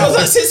say that. I was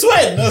like, since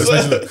when? I was Just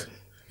made you like- look.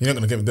 You're not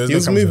gonna give. There's He no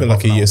was cameras moving there.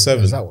 like a year 7.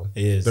 There's that one.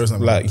 He is. There is no.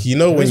 Like, you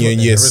know when you're in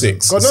year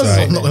 6, God it's knows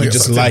like, I'm not gonna you get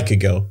just sucked like a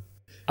girl.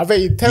 I bet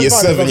you 10 Year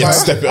pounds 7, you if I-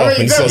 step it I up bet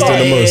you and 10 starts doing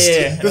pounds. the most.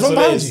 There's That's one what it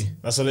behind is. you.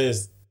 That's what it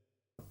is.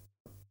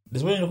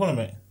 There's one in the corner,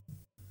 mate.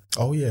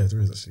 Oh yeah, there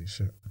is actually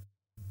shit.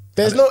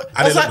 There's no.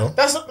 I That's didn't like,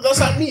 that's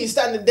like me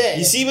standing there.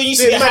 You see when you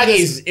Doing see the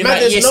madness- haggies in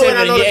madness like year knowing 7 I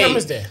and know the year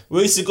camera's 8, there.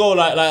 we used to go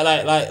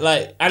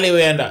like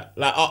alleyway and that,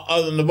 like out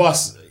on the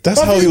bus. That's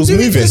But how he you was do it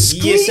moving.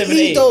 discreetly, Year 7,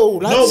 8. though.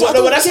 Like, No, so I but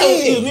don't that's how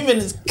get he was it. moving.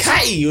 It's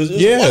catty. It was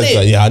Yeah, on it's it.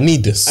 like, yeah, I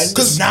need this. And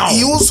Because now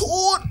he was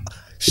horny.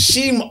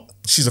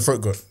 She's a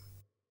throat goat.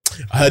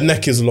 Her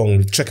neck is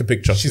long. Check a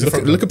picture. She's a look,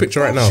 front look girl. a picture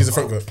right now. She's a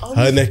throat goat.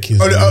 Her neck is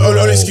Only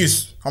long.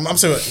 excuse. I'm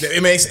sorry.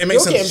 It makes You're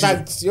sense. getting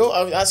bagged. You're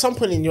at some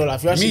point in your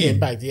life, you're actually Me? getting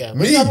bagged. Yeah, when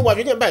Me? you have a wife,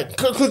 you're getting bagged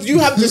because you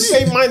have the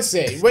same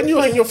mindset. When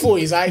you're in your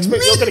 40s, I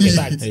expect you're gonna get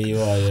bagged. There you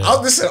are. Yeah.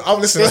 I'll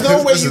listen. There's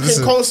no way you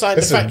can co-sign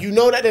the listen. fact you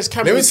know that there's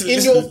cameras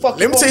in your fucking.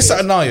 Let me tell you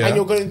something now, yeah. And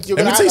you're going.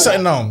 Let me tell you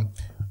something now.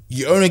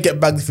 You only get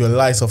bagged if your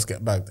lie self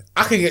get bagged.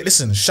 I can get.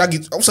 Listen, Shaggy.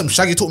 Also,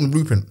 Shaggy taught me the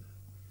blueprint.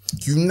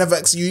 You never.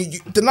 You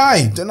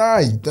deny.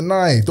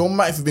 Don't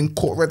matter if you've been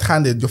caught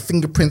red-handed. Your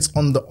fingerprints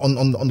on the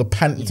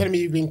panty. You're telling me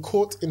you've been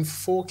caught in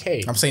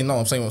 4K. I'm saying no.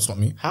 I'm saying it's not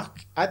me. How?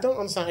 I don't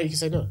understand how you can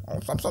say no.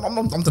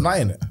 I'm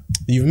denying it.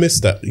 You've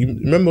missed that. You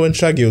remember when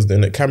Shaggy was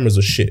doing it? Cameras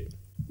were shit.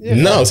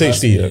 Now it's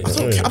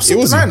HD. I'm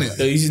still denying it.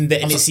 They're using the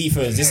NSC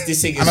phones.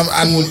 This thing is And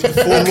I'm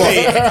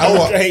 4K,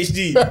 what? Ultra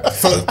HD.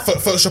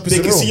 Photoshop is They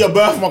a can real. see your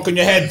birthmark on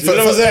your head. You know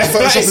what I'm saying?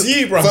 Photoshop It's is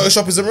you, bro.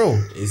 Photoshop is a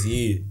real. It's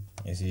you.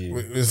 It's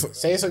you.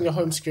 Say it's on your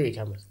home security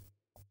cameras.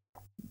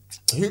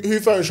 Who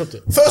photoshopped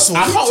it? First of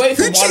all, I can't wait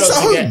for who cheats Marlon at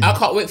to home? get. I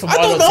can't wait for I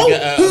don't Marlon know. to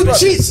get. Who a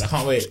cheats? I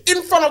can't wait.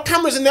 In front of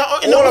cameras in their All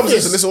I'm office.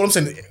 saying, listen, what I'm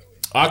saying.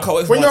 I can't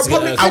wait for When Marlon you're to get.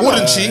 public- I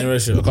wouldn't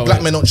anniversary. I cheat. can't Black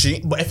wait. men don't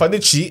cheat. But if I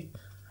did cheat,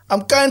 I'm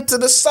going to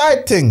the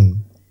side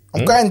thing.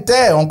 I'm going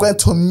there. I'm going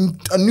to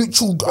a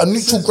neutral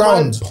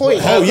ground.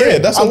 Point. Oh yeah,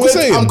 that's what I'm we're going,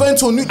 saying. I'm going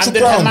to a neutral And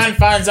then her ground. man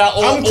finds out,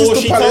 I'm or Crystal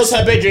she Palace. tells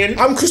her bedroom.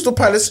 I'm Crystal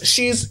Palace.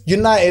 She's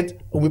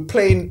United. We're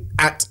playing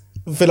at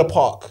Villa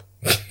Park.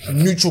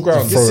 Neutral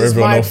ground. This is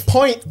everyone my off.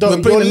 point, though.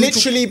 We're playing You're a neutral-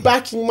 literally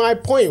backing my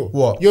point.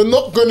 What? You're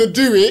not gonna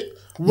do it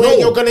when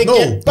you're gonna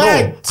get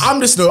bagged. I'm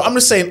just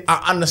saying.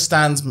 I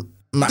understand.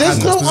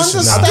 There's no position.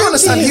 I do understand.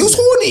 understanding. He was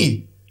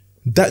horny.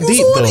 That He was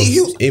deep though. horny. He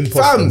was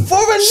Impossible. fam, for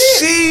a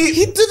lip.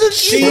 He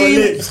didn't.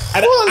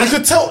 You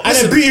could tell. And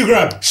listen, a booty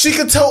grab. She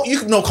could tell. You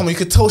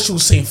could tell she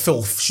was saying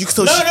filth. You could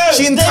tell. No,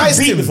 she they've enticed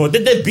beat him. before.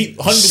 They beat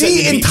 100%.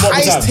 She they beat multiple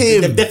enticed times.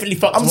 him. They've definitely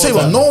fucked I'm him telling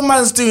you what, multiple no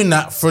man's doing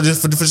that for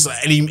just like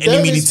any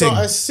There meaty is thing.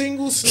 not a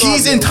single She's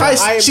scenario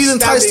enticed. where I am She's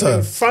enticed standing her.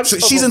 in front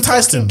of She's a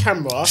enticed him. fucking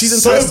camera. She's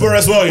times. enticed Sober him.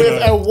 as well, you With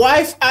know. a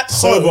wife at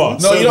Sober. home.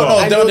 No, you don't know.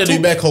 And They you're didn't do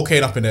talk- bare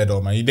cocaine up in there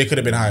though, man. They could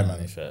have been high,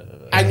 man.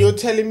 And you're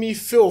telling me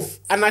filth,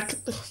 and I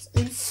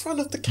in front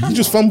of the camera. You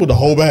just fumbled the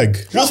whole bag.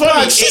 What's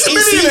funny? She's a It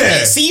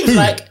millionaire. seems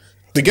like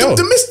The girl.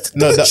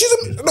 No, that- she's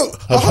her her husband's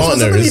a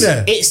partner is-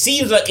 millionaire. it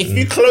seems like if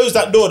you close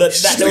that door that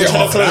they were gonna trying get to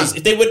half close, that.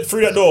 if they went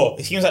through that door,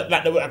 it seems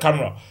like they were a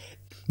camera.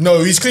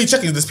 No, he's clearly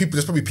checking. There's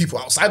probably people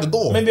outside the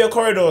door. Maybe a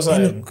corridor or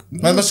something.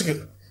 Man, let's check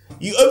it.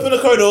 You open the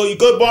corridor, you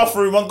go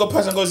bathroom, one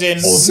person goes in,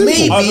 Or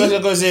maybe one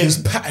person goes in. he's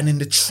patterning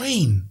the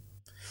train.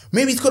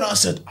 Maybe he's gone out and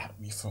said,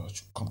 "Me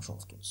first, come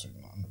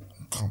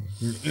come,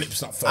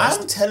 lips not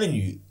first." I'm telling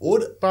you, all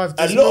the, Bruv, a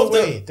there's lot no of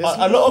way. them, There's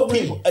a no lot of way.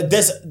 people.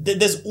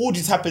 There's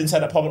audits happening inside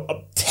that pub.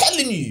 I'm telling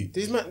telling you.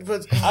 These man,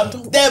 but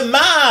They're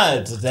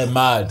mad. They're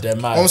mad.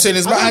 What I'm saying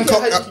is, I don't get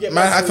how you can get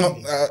mad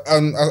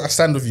for I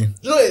stand with you.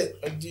 you know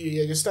it,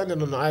 you're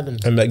standing on the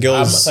island. And that I'm not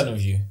girl's standing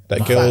with you.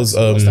 girl's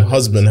Facts.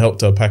 husband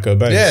helped her pack her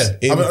bags.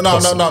 Yeah. I mean, no.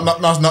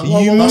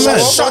 You No,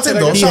 mad? shout him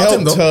though. He Shout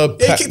him helped though. her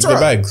Yeah, pack kicked the her out.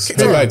 bags. Kicked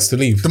Her her out. bags to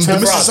leave. The 24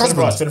 mistress's hours,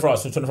 24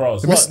 hours, husband. 24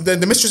 hours.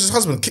 The mistress's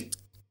husband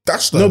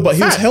dashed her. No, but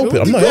he was Fact.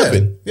 helping. I'm not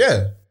helping.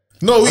 Yeah.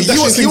 No, he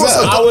dashing was things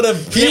out. I would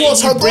have. He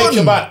wants her break her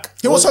gone. back.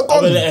 He wants her I would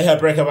gone. let her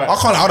break her back. I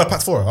can't. I would have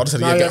packed for her. I would have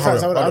said, No, yeah, yeah, get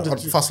facts. her. I would've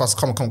just- Fast.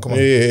 Come on.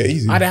 Yeah,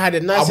 easy. I'd have had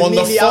it nice I'm and on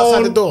the neatly outside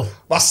the phone. door.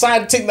 My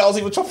side tick that was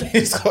even chopping.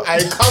 I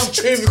come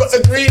true. We got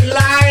the green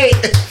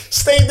light.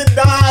 Stay the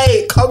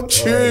night. Come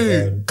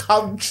true.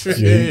 Come true.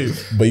 Yeah,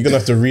 but you're gonna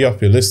have to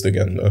re-up your list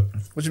again, though.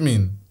 What do you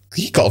mean?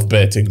 He cut off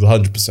bare things,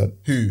 100%.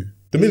 Who?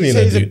 The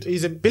millionaire He's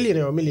dude. a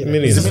billionaire or millionaire.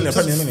 Millionaire. He's He's a millionaire,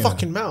 Doesn't millionaire.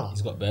 fucking matter.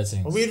 He's got bad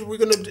things. We're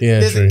gonna. Yeah,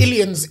 There's true.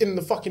 aliens in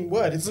the fucking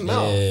word. It doesn't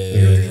matter.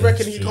 Yeah, You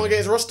reckon he can't get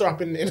his roster up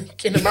in a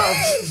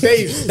matter of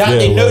days? That Yeah,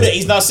 they know well. that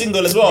he's now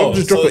single as well.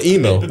 Just drop an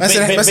email.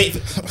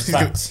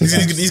 Facts.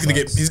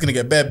 He's gonna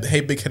get bare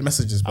hey big head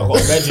messages, I bro.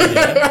 got a bedroom.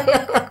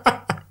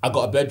 Yeah. I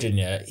got a bedroom.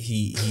 Yeah.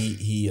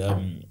 He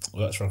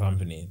works for a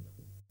company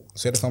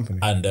Say the company.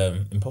 and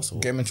Impossible.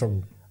 Get him in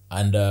trouble.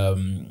 And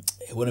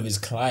one of his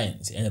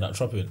clients he ended up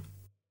dropping.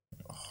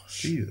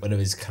 One of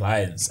his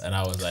clients, and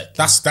I was like,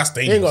 That's He ain't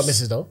dangerous. got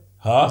misses though.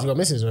 huh? He got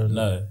misses. Or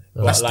No.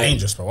 That's But, like,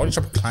 dangerous, bro. Why don't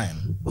you chop a client?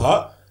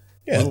 Huh?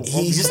 Yeah.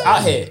 He's just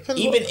out here.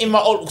 Even in my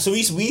old, so we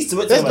used to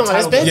work There's together. no,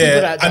 there's time bare ago. people Yeah,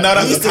 that. I know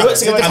that. We used to work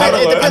together.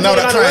 It depends on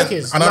the line of work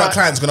is. I know that Like-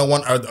 client's gonna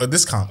want a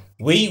discount.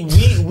 We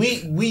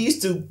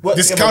used to work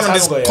Discount together. on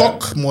this time ago, yeah.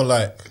 cock, more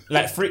like.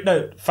 Like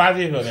 5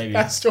 years ago maybe.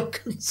 That's your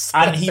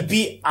concern. And he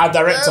beat our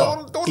director.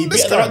 Yeah, don't He beat a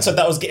discount. director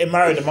that was getting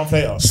married a month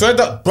later. Swear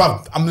that,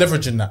 bruv, I'm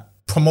leveraging that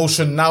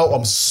promotion now.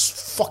 I'm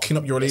fucking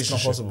up your relationship.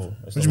 It's not possible.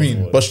 It's What not do you mean?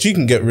 possible. But she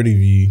can get rid of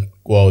you.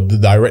 Well, the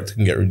director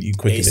can get rid of you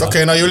quickly. It's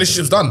Okay, now your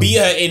relationship's done. Beat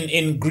her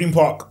in Green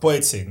Park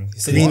poeting. He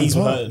said he needs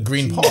her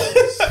Green Park.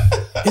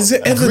 Is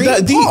it ever Green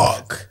that deep?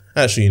 Park.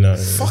 Actually, no.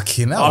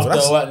 Fucking hell. after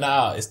That's, work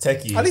now. It's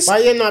techie. at least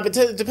But yeah, no, but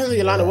it depends on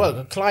your line of work.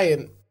 A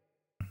client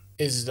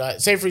is like,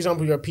 say for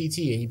example, you're a PT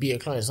and you beat a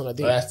client. It's not that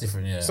deep. Oh, that's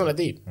different. Yeah. It's not that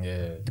deep.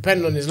 Yeah.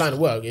 Depending on his line of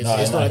work, it's No, not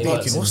that he deep.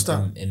 works What's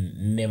that?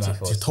 in near my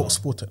it's Talk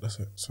Sport Tech. That's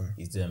it. Sorry.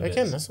 He's doing Again,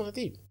 bits. that's not that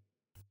deep.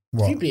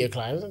 What? If you beat a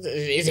client,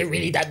 is it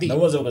really that deep? No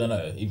one's ever gonna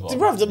know. Either.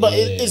 Bruv, but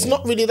it's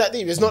not really that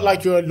deep. It's not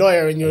like you're a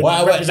lawyer and you're Why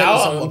I work now? I'm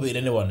someone. not beating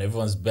anyone.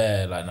 Everyone's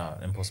bare. Like no,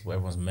 impossible.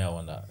 Everyone's male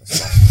on that.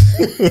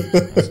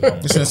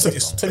 Listen,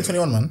 it's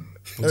 2021, man.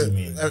 What do you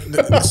mean?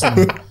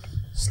 Listen,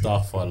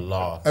 Stuff for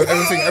laugh.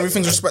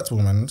 everything's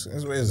respectable, man. It's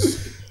what it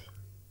is.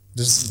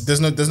 There's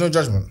no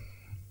judgment.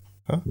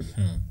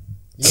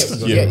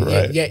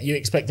 Yeah, you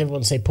expect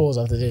everyone to say pause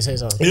after they say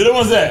something. You're the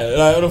ones there.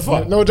 Like what the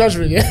fuck? No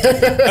judgment, yeah.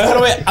 Hold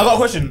on, wait. I got a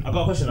question. I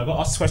got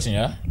asked this question.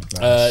 Yeah.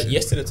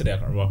 Yesterday, or today, I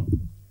can't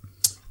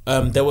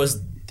remember. There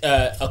was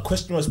a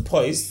question was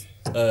posed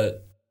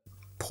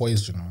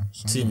Poised, you know.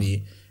 to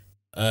me,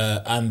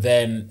 and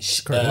then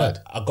Correct word.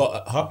 I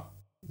got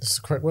That's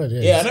the correct word,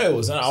 yeah. Yeah, I know it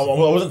was. I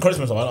wasn't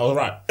correcting myself. I was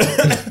right.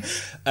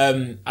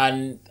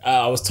 And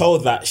I was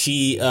told that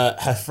she,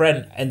 her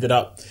friend, ended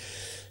up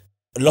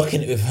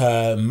locking it with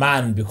her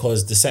man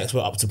because the sex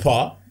were up to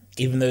par,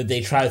 even though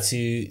they tried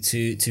to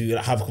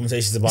have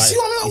conversations about. See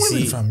what I mean,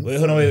 women, fam? Wait,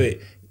 hold on,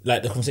 wait.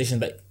 Like the conversation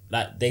that.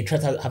 Like they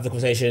tried to have the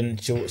conversation.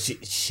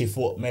 She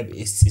thought maybe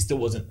it still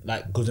wasn't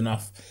like good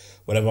enough,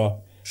 whatever.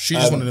 She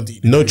just wanted them to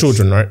eat. No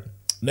children, right?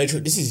 No,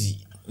 this is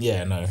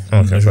no.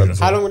 Okay, fair enough.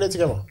 How long were they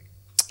together?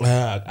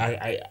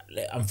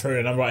 I'm throwing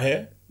a number right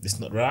here. It's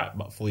not right,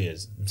 but 4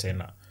 years. I'm saying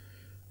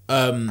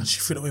that. She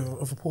threw it away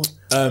with a pause.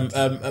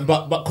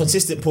 But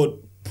consistent poor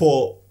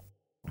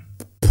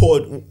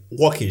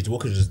walkage.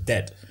 Walkage is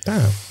dead.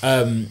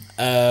 Damn.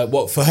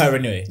 What for her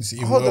anyway?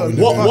 Hold on.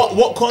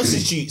 What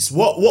constitutes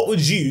what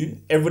would you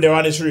everybody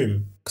around this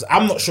room? Because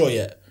I'm not sure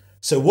yet.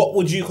 So what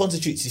would you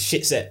constitute to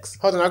shit sex?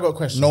 Hold on, I got a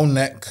question. No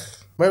neck.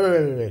 Wait.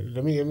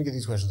 Let me get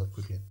these questions up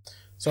quickly.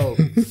 So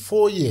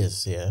 4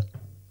 years, yeah,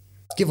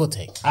 give or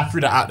take. I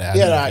threw that out there.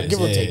 Yeah, like,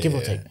 give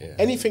or take.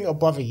 Anything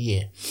above a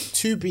year,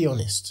 to be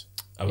honest.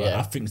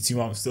 I think 2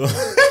 months still.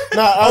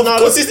 No,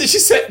 Consistent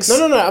shit sex.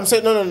 No. I'm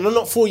saying no,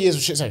 not 4 years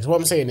of shit sex. What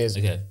I'm saying is,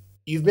 Okay.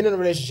 you've been in a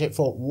relationship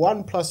for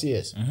 1+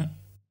 years. Mm-hmm.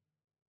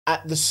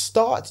 At the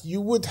start,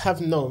 you would have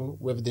known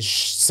whether the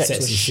sex was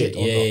Sexy shit shit. or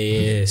not.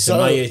 Yeah. So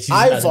now you're using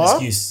that as an either-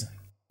 excuse.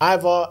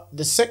 Either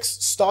the sex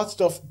started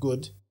off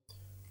good,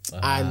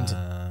 and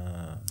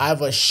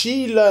either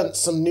she learned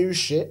some new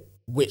shit,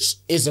 which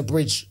is a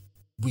bridge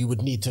we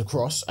would need to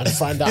cross and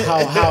find out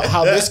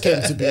how this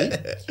came to be.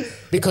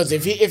 Because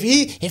if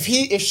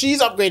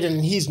she's upgrading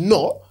and he's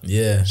not,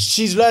 Yeah.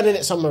 she's learning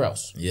it somewhere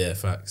else. Yeah.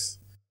 Facts.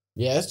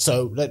 Yeah,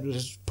 so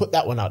let's put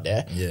that one out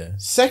there. Yeah.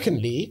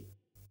 Secondly,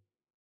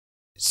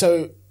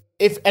 so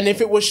if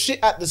it was shit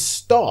at the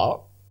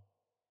start,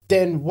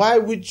 then why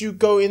would you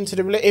go into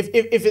the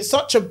relationship? If it's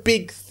such a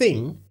big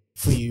thing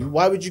for you,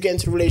 why would you get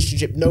into a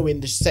relationship knowing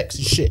the sex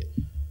is shit?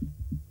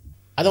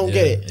 I don't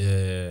get it.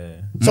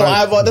 Yeah. So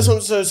either that's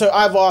what, so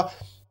either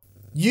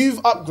you've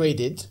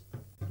upgraded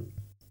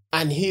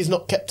and he's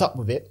not kept up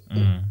with it.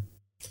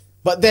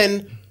 But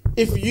then,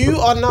 if you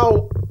are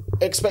now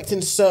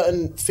expecting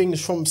certain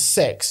things from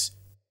sex,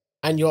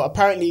 and you're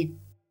apparently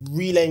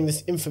relaying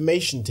this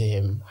information to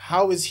him,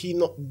 how is he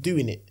not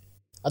doing it?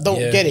 I don't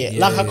get it.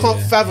 Like, I can't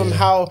fathom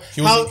how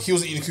He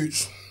was eating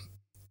cooch.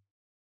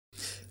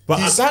 But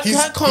that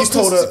can't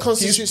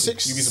constitute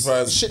sex. You'd be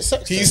surprised. Shit,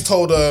 sex. He's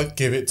told her,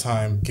 give it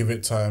time,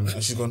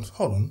 and she's gone,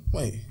 hold on,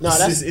 wait. No,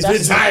 that's it's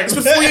been time. It's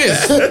been 4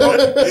 years.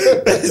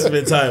 It's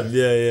been time.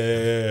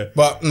 Yeah.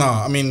 But no,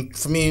 I mean,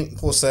 for me,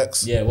 for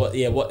sex,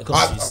 What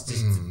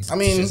constitutes I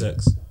mean,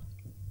 sex?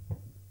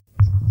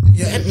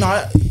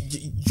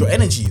 your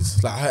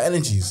energies, like her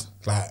energies,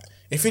 like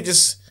if you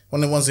just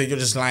one of the ones that you're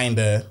just lying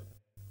there,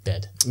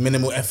 dead.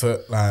 minimal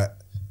effort, like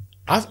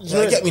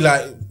get me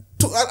like.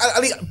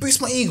 I boost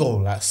my ego,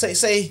 like say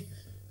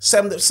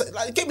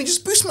like get me,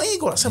 just boost my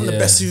ego, like some of the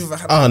best you've ever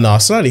had. Ah, no, I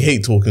slightly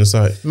hate talking.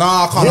 Sorry.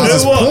 Nah, I can't. You know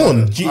That's what?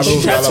 Porn. Can I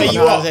tell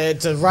you what?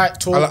 It's a right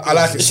talk. I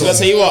like it. Should I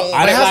tell you what?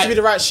 It has to be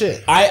the right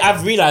shit.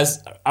 I've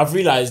realized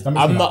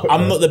I'm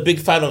not the big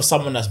fan of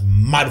someone that's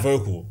mad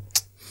vocal.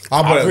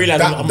 I've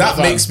realised that I'm not a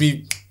fan. makes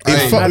me.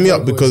 It fucked me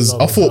up because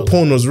I thought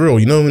porn was real.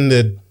 You know when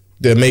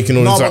they're making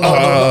all this,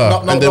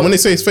 and then when they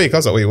say it's fake, I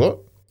was like, wait, what?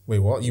 Wait,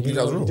 what? You believe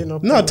that was real?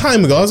 No,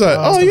 time ago I was like,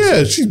 oh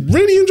yeah, she's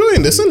really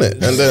enjoying this, isn't it?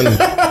 And then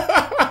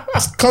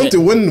come to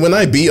when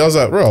I beat, I was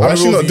like, bro, why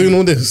is she not doing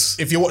all this?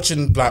 If you're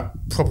watching like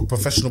proper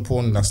professional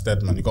porn, that's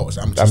dead, man. You got to watch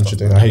amateur stuff.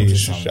 thing. I hate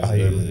shit. I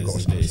hate You got to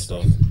watch This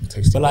stuff.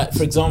 tasty. But like,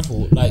 for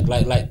example,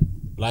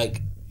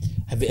 like,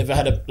 have you ever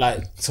had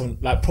some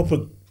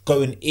proper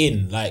going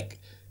in, like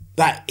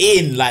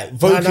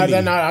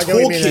vocally No, I get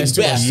what you mean. talking It's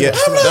too better? much. Yeah.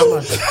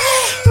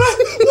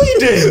 What are you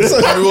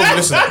doing? Everyone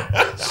listen.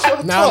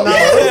 No,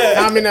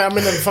 I'm in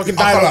a fucking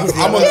dialogue with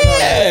you. I'm on-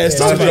 It's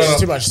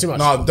too much.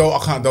 No, though, I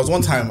can't. There was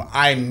one time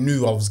I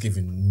knew I was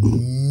giving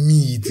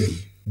meaty.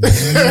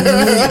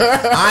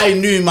 I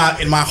knew in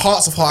my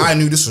hearts of heart, I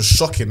knew this was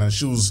shocking, and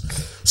she was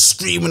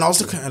screaming. I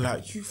was looking at her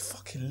like, "You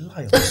fucking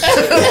liar!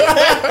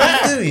 What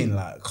are you doing?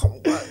 Like, come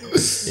on."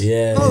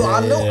 Yeah. No,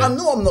 I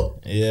know I'm not.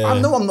 Yeah. I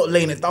know I'm not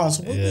laying it down.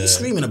 So what are you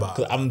screaming about?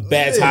 I'm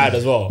bare tired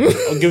as well.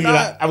 I'm giving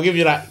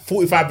you like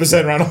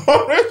 45% right now.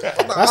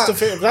 That's the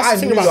thing. That's the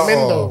thing knew about that,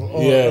 men,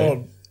 though. Yeah.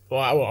 Well,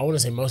 I want to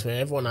say most men.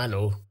 Everyone I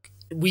know,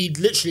 we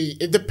literally.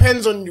 It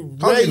depends on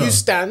where do you know? you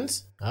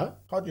stand. Huh?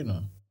 How do you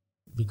know?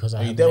 Because I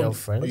Are you have there? male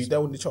friends. Are you there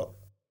with the chop?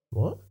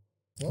 What?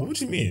 What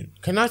do you mean?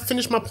 Can I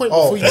finish my point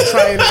before you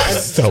try and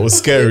That was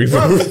scary, bro.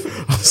 I'm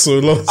so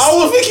lost. I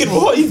was thinking,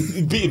 what?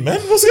 You beating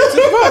men? What's going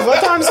on? Bruv,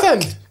 I don't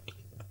understand.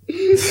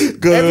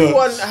 Go on.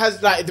 Everyone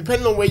has, like,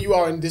 depending on where you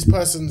are in this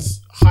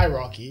person's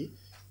hierarchy,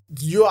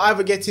 you're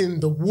either getting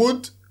the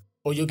wood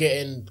or you're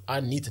getting, I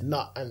need to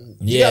nut. And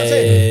you know what I'm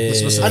saying?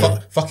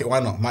 Listen, fuck it, why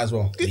not? Might as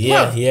well.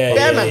 Yeah, yeah,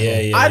 bear yeah, man. yeah,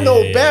 yeah, I know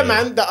yeah, bear yeah.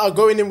 man that are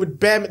going in with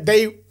bear man.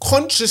 They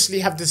consciously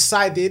have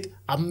decided,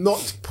 I'm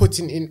not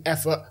putting in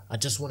effort. I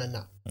just want to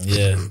nut.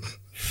 Yeah.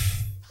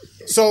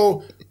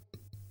 So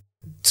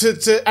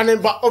and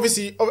then, but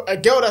obviously a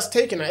girl that's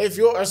taken that,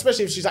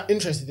 especially if she's like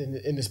interested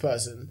in this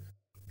person,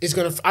 is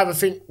gonna either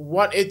think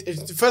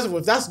first of all,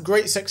 if that's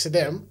great sex to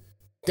them,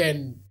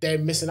 then they're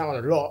missing out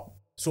on a lot,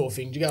 sort of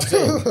thing. Do you get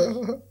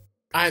what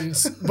I'm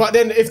saying? But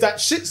then if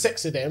that shit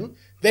sex to them,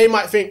 they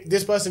might think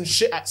this person's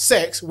shit at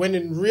sex, when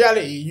in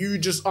reality you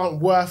just aren't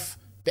worth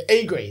the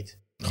A grade.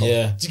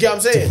 Yeah. Do you get what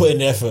I'm saying? To put in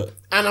the effort.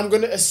 And I'm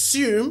gonna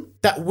assume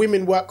that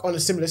women work on a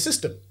similar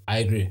system. I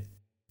agree,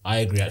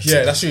 actually.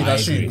 Yeah, that's true. I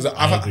That's true. agree, 'Cause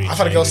I I've agree, had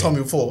a I girl agree. tell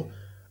me before,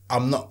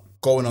 I'm not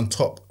going on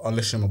top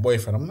unless you're my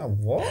boyfriend. I'm like,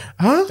 what?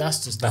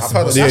 That's just I've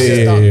heard of that's that. just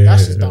Yeah, dumb. yeah,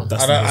 That's yeah, just yeah.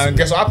 dumb. And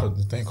guess what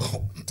happened? They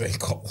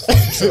got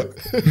one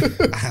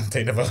truck, and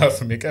they never heard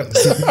from me again. What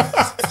do you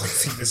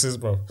think this is,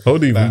 bro? How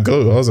do you even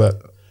go? I was like,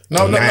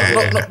 No,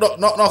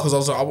 because I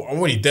was like, I'm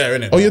already there,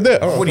 innit? Oh, you're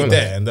there? I'm Oh, already fair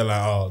there, and they're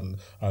like, oh,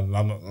 I'm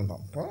not.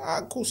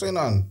 Well, cool, say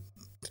none.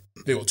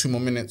 They got 2 more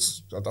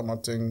minutes. I done my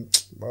thing.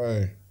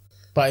 Bye.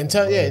 But in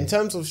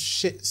terms of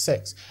shit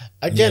sex,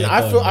 again, Yeah,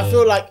 I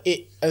feel like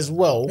it as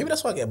well. Maybe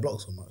that's why I get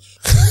blocked so much.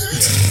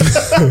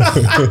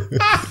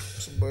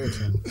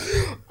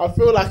 I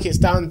feel like it's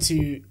down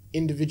to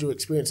individual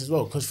experience as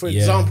well. Because for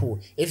example,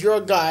 if you're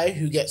a guy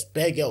who gets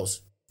bare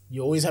girls,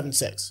 you're always having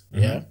sex.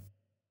 Yeah,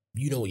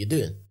 you know what you're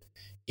doing.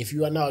 If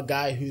you are now a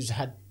guy who's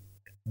had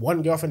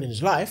one girlfriend in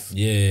his life,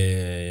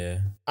 Yeah.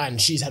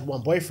 and she's had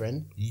one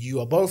boyfriend, you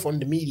are both on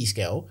the meaty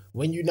scale.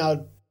 When you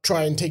now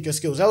try and take your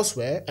skills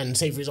elsewhere, and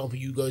say, for example,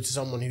 you go to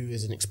someone who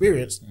is an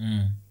experienced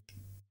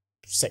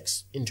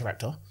sex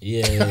interactor,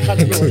 Yeah.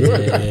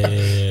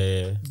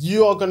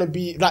 you are going to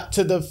be, like,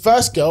 to the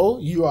first girl,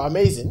 you are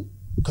amazing,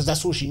 because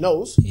that's all she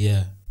knows.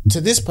 Yeah. To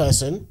this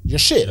person, you're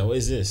shit. What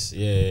is this?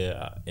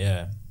 Yeah.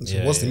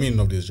 So what's the meaning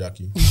of this,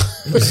 Jackie?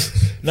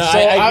 No, So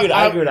I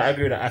I agree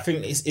with that. I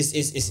think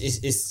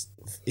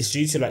it's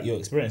due to like your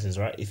experiences,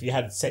 right? If you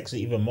had sex with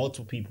either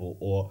multiple people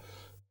or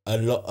a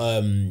lot,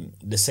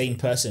 the same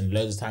person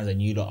loads of times, and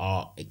you lot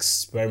are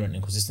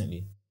experimenting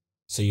consistently.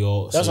 So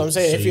you're. That's what I'm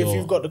saying. If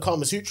you've got the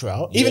Kama Sutra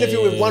out, even if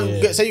you're with one,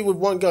 say you're with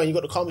one girl and you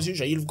got the Kama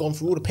Sutra, you've gone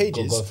through all the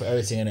pages. Go for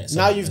everything in it. So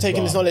now you've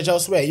taken this knowledge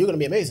elsewhere. You're gonna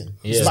be amazing.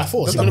 It's by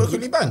force. Does that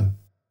quickly bang?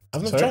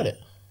 I've never tried it.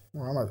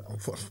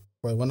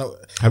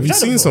 Have you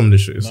seen some of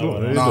this shit? It's No,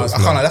 I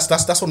can't. Like,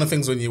 that's one of the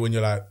things when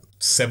you're like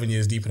 7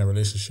 years deep in a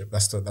relationship.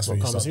 That's when you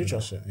start doing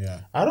that shit.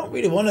 Yeah. I don't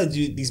really want to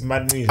do these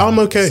mad moves. I'm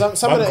okay. Some of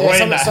them are a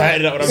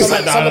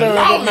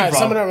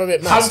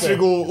bit mad.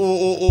 Hamstring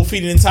or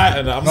feeling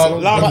entitled. I'm so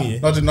loud me.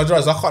 No, I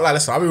can't lie.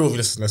 Listen, I'll be real with you.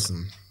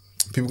 Listen.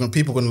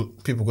 People gonna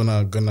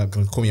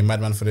call me a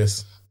madman for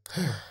this.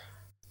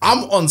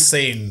 I'm on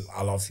saying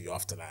I love you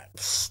after like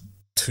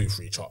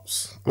 2-3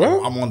 chops.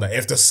 Well, I'm on that.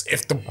 If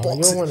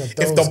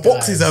the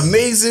box is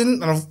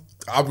amazing, and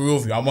I'll be real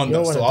with you. I'm on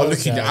that. So I'll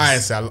look in your eye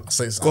and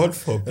say God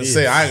forbid.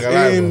 Say I ain't gonna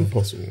lie, bro.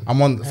 impossible.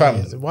 I'm on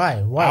fam. Why?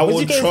 I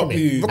will chop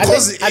you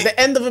Because at the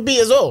end of a beat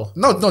as well.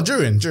 No,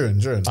 during.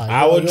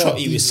 I will chop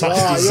you with such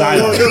desire.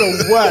 You're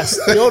the worst.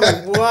 You're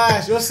the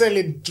worst. You're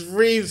selling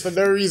dreams for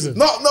no reason.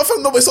 No,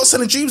 but it's not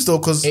selling dreams though,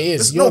 because it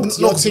is. You're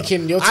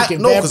ticking. No,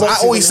 because I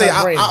always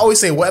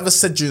say whatever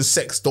said during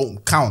sex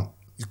don't count.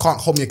 You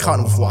can't hold me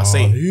accountable for what I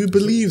say. Who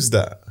believes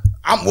that?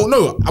 I'm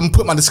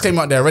putting my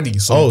disclaimer out there already,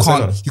 so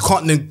you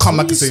can't then come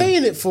back and say. What are you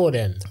saying it for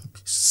then?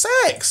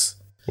 Sex.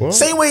 What?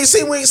 Same way you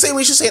say,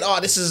 oh,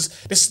 this is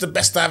the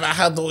best I've ever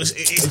had. Though it's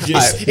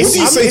yours.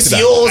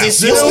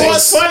 You know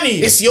what's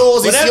funny? It's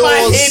yours. Whenever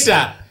I hear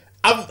that,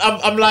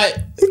 I'm like,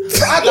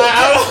 listen.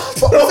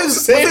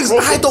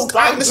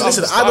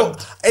 I don't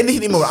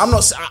anything more. I'm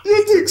not.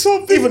 You think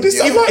something?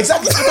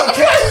 Exactly. I don't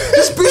care.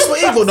 Just boost my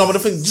ego. No, but the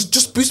thing,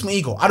 just boost my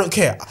ego. I don't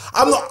care.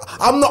 I'm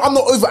not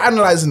over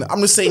analyzing it.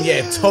 I'm just saying,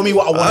 tell me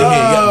what I want to hear.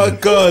 Oh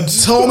God,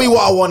 tell me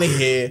what I want to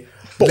hear.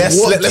 But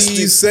let's do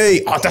you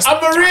say? I'm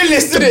a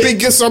realist. The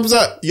biggest sums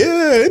up.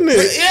 Yeah, isn't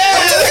it? Yeah.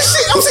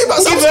 I'm saying about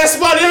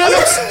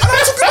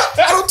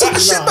I don't take the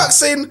shit back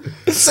saying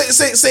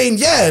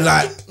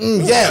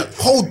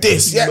hold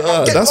this.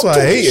 Yeah, that's why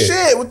I hate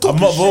it. I'm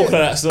not vocal at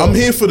that stuff. I'm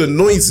here for the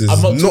noises.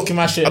 I'm not talking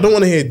my shit. I don't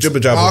want to hear jibber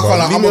jabber.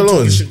 Leave me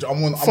alone.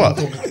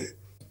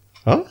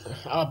 Huh?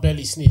 I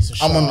barely sneeze.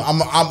 So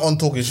I'm on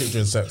talking shit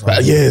during sex.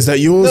 Right? Yeah, is that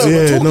yours?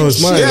 No, it's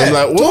mine. I'm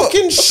like, what?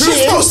 Talking shit.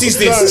 Whose house is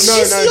this?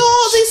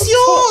 It's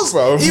yours.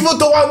 Bro. Even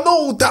though I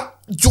know that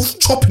you're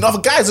chopping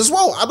other guys as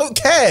well. I don't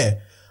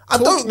care. I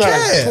don't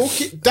care.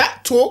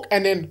 Talk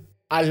and then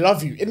I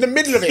love you in the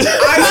middle of it.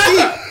 I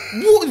see.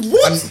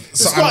 What?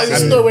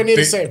 It's nowhere near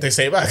the same. They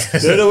say it back.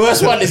 The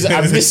worst one is I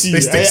miss you.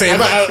 They say it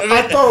back.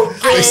 I don't.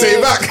 They say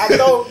it back. I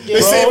don't.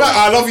 They say it back.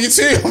 I love you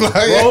too. I'm like,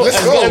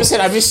 let's go. I never said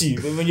I miss you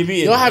when you're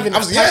beating. You're having.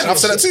 I've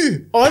said that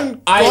too. I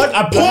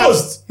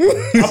paused.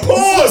 I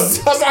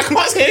paused. I was like, I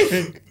can't say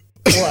anything.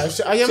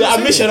 What? I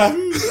miss you. I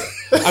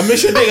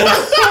miss your nigga.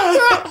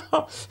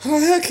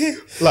 Okay.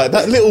 Like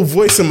that little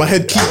voice in my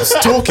head keeps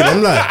talking.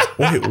 I'm like,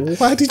 wait,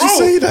 why did you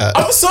say that?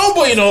 I'm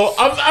sober, you know.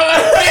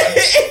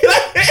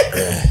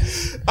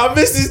 I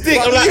miss this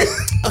thing. I'm like,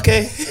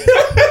 okay.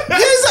 Yeah,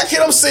 exactly.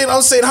 I'm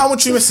saying, how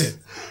much you miss it?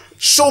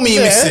 Show me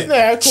you miss it.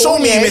 Cool. Show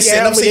me you miss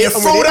it. I'm saying,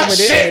 throw that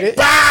shit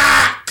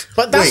back.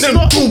 But that's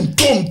not. Boom.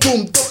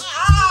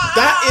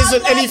 That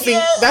isn't anything.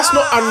 That's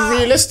not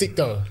unrealistic,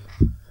 though.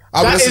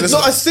 That is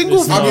not a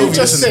single thing you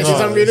just said is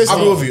unrealistic.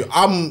 I'm with you.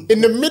 I'm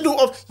in the middle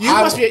of.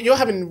 You're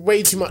having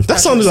way too much. That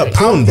sounded like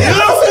pound, bro.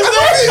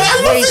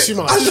 Way too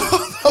much.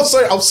 I'm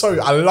sorry.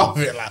 I love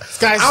it. Like, this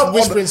guy's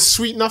whispering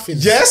sweet nothing.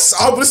 Yes,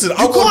 listen. You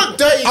can't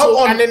dirty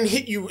talk and then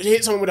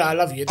hit someone with a I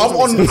love you. I'm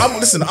on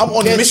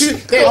mission.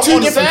 There are two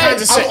different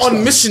kinds of sex. I'm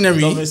on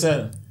missionary.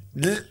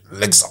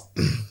 Legs up.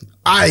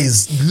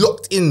 Eyes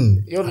locked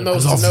in. Your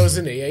nose to nose,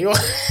 innit? Yeah, I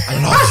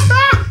love you.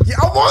 Yeah,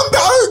 I'm on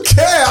that. I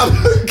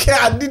don't care.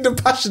 I need the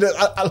passionate.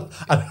 I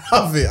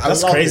love it.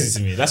 That's crazy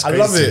to me. That's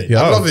crazy. I love it.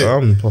 Yeah, I love it.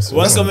 Impossible.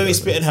 Once someone made me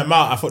spit in her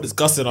mouth, I thought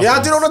disgusting. Yeah,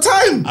 I do it all the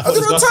time.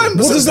 What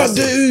does that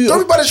do?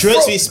 Don't be by the she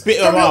wants me to spit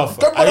in her mouth.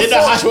 I didn't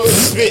know how she wanted to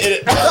spit in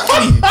it.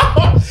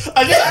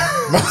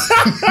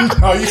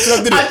 Oh, you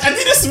flubbed it. I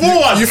did a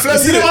small one. You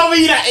flubbed it. The one where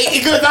you like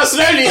it goes down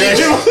slowly.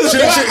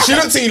 She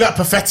looked at you like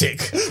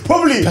pathetic.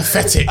 Probably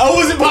pathetic. I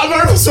wasn't part of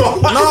her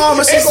response. No,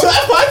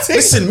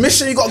 listen,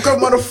 mission. You got to go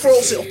by the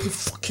throat. Say, you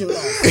fucking love.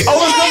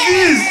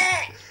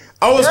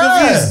 I was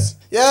confused.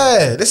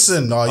 Yeah,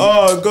 listen. No,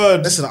 oh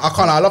god. Listen, I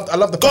can't. I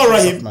love the go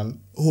right stuff, man.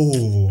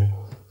 Oh,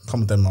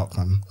 come on, Denmark,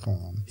 man. Come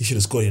on. He should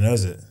have scored. He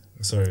knows it.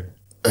 Sorry.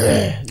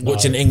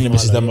 Watching England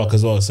versus Denmark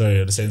as well. Sorry,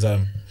 at the same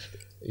time.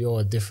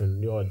 You're a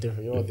different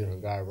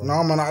guy, bro.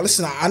 No, man.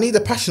 Listen, I need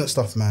the passionate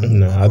stuff, man.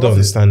 No, I don't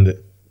understand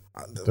it.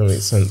 Don't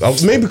make sense.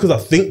 Maybe because I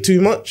think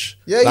too much.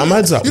 Yeah, I'm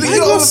heads up. You're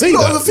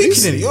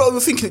overthinking it. You're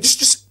overthinking it.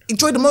 Just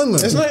enjoy the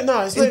moment.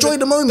 Enjoy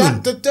the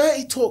moment. The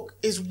dirty talk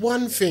is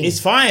one thing. It's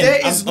fine.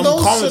 There is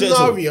no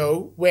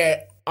scenario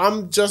where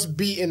I'm just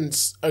beating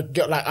a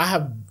girl. Like I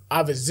have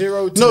a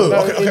 0 to no.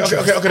 no Okay. Why am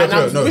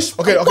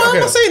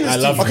I saying this? I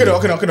love Okay. No,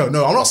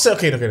 I'm not saying.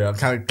 Okay.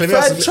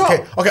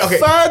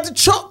 Third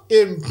chop.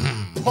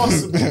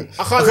 Impossible.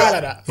 I can't lie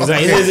like that. He's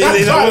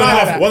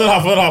like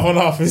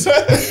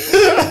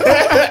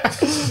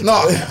 1.5.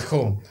 No,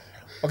 cool.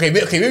 Okay,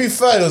 maybe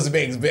third was a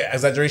bit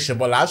exaggeration,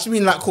 but like, I just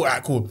mean like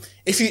cool.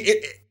 If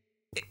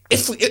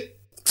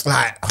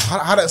like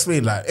how to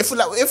explain, like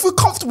if we're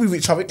comfortable with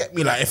each other, get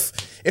me, like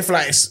if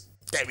like it's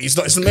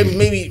not,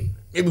 maybe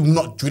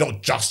we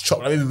don't just chop,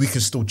 like maybe we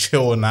can still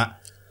chill and that.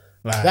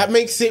 Like, that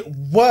makes it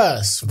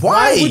worse.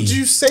 why Why would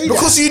you say that?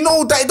 Because you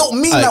know that it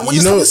don't mean that when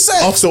you you're know, having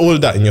sex. after all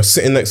of that, and you're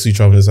sitting next to each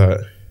other, it's like,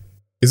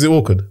 is it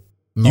awkward?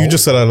 You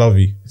just said I love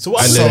you. So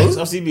what And happens?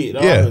 then- FCB,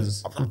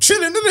 I'm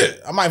chilling, innit?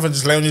 I might even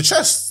just lay on your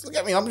chest. Look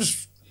at me, I'm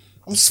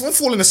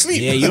falling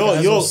asleep. Yeah, you're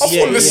I'm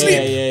falling asleep.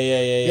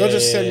 Yeah. You're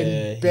just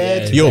selling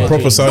bed. You're a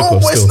proper psycho No,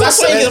 but it's still.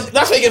 not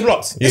That's why you get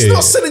blocked. It's Yeah.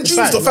 not selling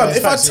dreams, though, fam.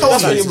 If I tell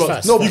That's why you you, get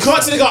blocked. no, You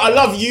can't tell the girl I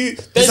love you,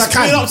 then Yes, I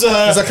scream can. up to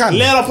her, Yes, I can.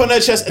 laying up on her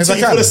chest Yes, until I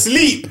you can. fall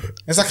asleep,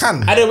 yes, I can.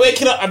 and then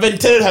waking up and then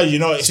telling her, you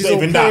know, it's She's not all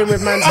even playing that.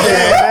 with man's Yeah,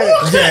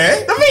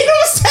 hair. That makes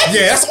no sense.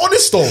 yeah, that's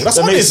honest though. That's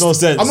That honest. makes no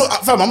sense. I'm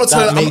not, fam. I'm not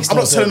That telling. makes I'm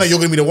no not telling her sense. you're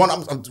gonna be the one.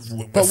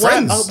 We're But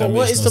friends. but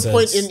what makes is no the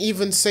point sense. in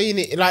even saying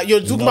it? Like,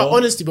 you're talking No. about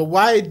honesty, but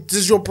why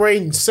does your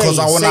brain say Because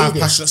I want to say have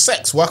this? passionate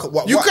sex.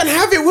 You can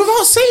have it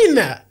without saying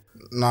that.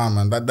 Nah,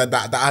 man.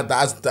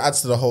 That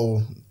adds to the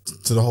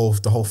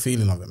whole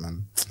feeling of it,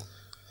 man.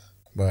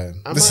 But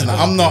listen,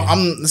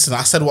 listen.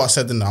 I said what I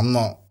said, and I'm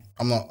not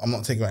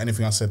taking back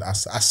anything I said. I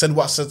said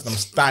what I said, and I'm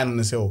standing on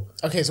this hill.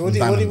 Okay, so I'm what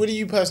diamond. do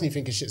you personally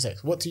think is shit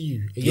sex? What to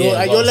you? At Yeah, your go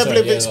on, level sorry,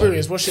 of yeah,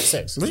 experience, what's shit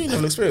sex? What do you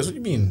level experience? What do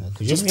you mean?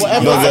 Just mean-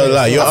 whatever. Not gonna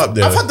lie, you're up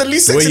there. I've had the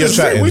least The sex way in you're this.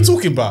 What chatting. are you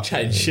talking about?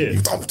 Chatting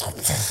shit.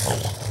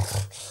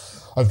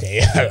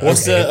 Okay.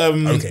 What's the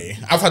Okay.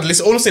 I've had the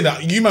least. All I'm saying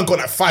that you man got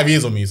like 5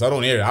 years on me, so I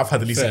don't hear it. I've had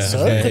the least Fair. sex. So,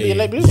 Okay. could be a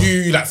late bloomer.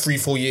 You like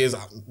 3-4 years.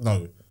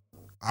 No,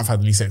 I've had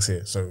the least sex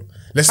here. So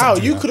let's. How?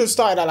 not do You that. could have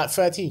started at like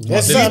 13.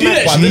 There's did certain you do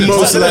men- that? I didn't.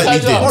 Most likely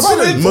That's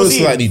did. Most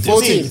likely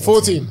did.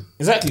 14.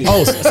 Exactly.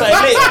 Oh, it's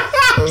like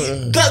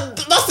late.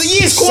 That's the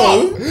year's So?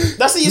 score.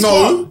 That's the year's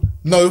score.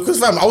 No, because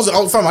fam,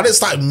 I didn't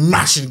start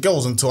mashing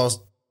girls until I was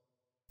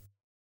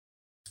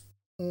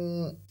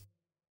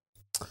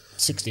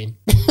 16.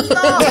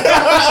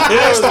 I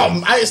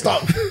didn't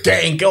start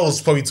getting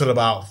girls probably till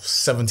about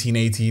 17,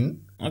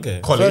 18. Okay.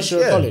 College. First year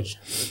of yeah. college.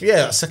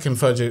 Yeah, second,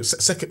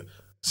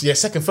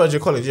 third year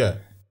college, yeah.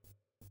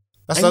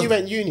 That's And not- you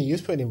went uni, you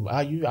was putting in,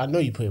 I know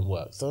you put in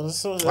work. So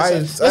let's not Hey,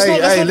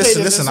 play this.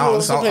 listen, I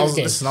was-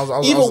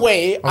 Either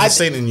way, I was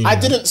saying in uni, I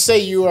man. didn't say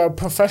you were a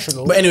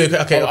professional. But anyway,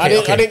 okay. I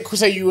didn't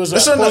say you was a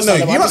Listen, no, person,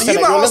 you I just said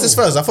might at your answer this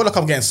level. first. I feel like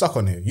I'm getting stuck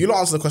on here. You don't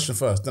answer the question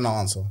first, then I'll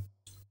answer.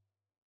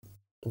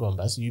 Go on,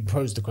 Baz. You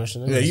posed the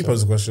question. Yeah, you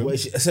pose the question.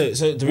 So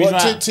the reason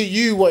why To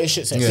you, what is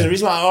shit sex? so the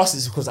reason why I asked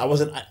is because I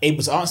wasn't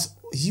able to answer.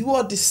 You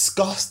are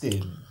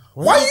disgusting.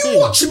 Why are you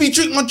watching me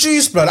drink my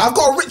juice, blood? I've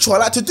got a ritual I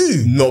like to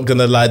do. Not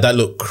gonna lie, that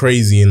looked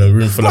crazy in a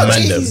room full of Blood,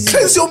 man them.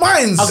 cleanse your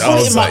minds. I got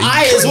it in my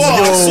eye as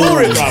well. I saw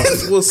it,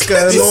 bro. What's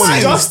going on?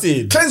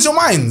 Disgusting. Cleanse your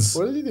minds.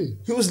 What did he do?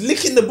 He was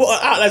licking the bottle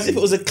out as if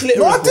it was a clitoris.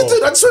 No, I bro.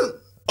 didn't. I just went.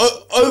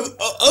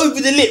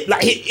 Over the lip,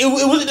 like it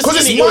wasn't the Because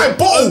it's skin, my it was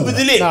bottle. over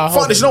the lip. Nah,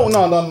 Fuck this.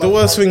 No. The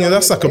worst thing is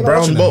that's like a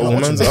brown bottle,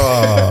 man.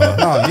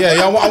 Nah,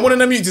 yeah, I'm one of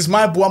them mutes. It's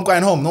my ball. I'm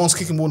going home. No one's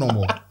kicking ball no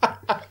more.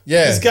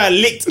 Yeah. This guy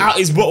licked out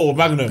his bottle of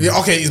Magnum. Yeah,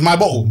 okay, it's my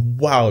bottle.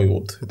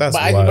 Wild. That's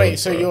But wild. wait,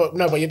 so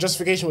but your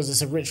justification was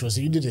it's a ritual.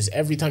 So you did this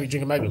every time you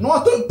drink a Magnum. No,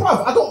 I don't,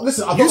 bruv. I don't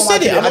listen. I don't know why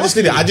said it, I just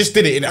did it. I just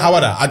did it. How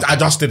about that? I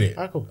just did it.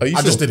 Ah, cool. Are you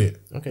I just sure? did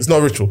it. Okay. It's not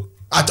a ritual.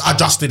 I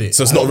just did it.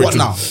 So it's not What ritual.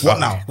 now? What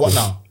now? What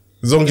now?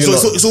 As long as It's you're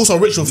also, not, it's also a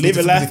ritual for Live me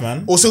a to life,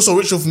 man. Also, a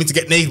ritual for me to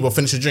get naked or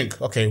finish a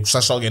drink. Okay, should I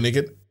start getting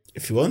naked?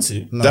 If you want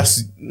to.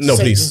 that's no,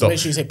 Say- please just stop. Make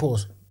sure you say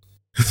pause.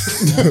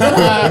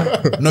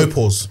 No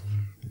pause.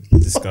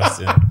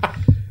 Disgusting.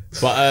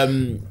 But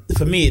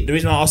for me, the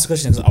reason why I asked the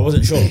question is I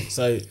wasn't sure.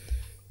 So,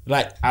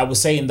 like I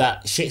was saying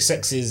that shit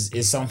sex is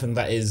something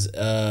that is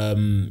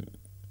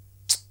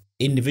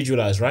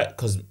individualized, right?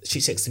 Because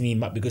shit sex to me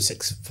might be good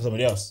sex for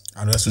somebody else.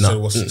 I know that's what said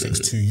what's sex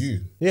to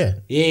you. Yeah.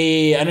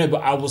 Yeah, I know,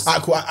 but I was. I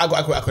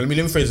got. Let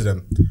me phrase it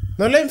then.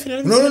 No, let him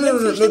finish.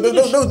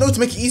 No, to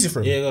make it easy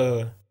for him. Yeah,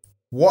 go.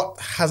 What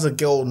has a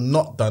girl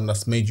not done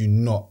that's made you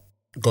not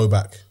go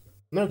back?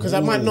 No, because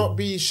that might not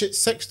be shit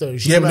sex though.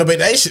 Yeah, but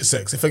that is shit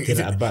sex. If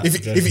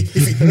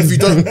you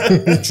don't,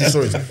 true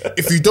stories.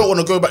 If you don't want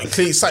to go back,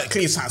 clearly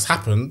something's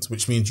happened,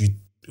 which means it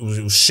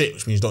was shit,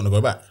 which means you don't want to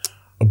go back.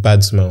 A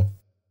bad smell.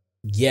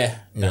 Yeah,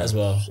 that as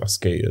well. I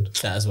skated.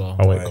 That as well.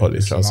 I went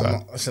college I'm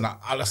outside.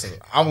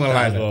 I'm gonna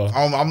lie. as well.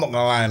 I'm not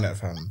gonna lie on that,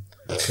 fam.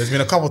 There's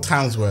been a couple of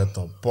times where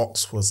the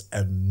box was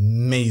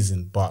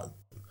amazing, but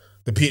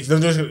the pH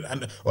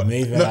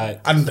Amazing,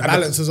 like,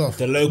 balance is off.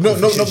 The local.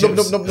 No. fish and chips.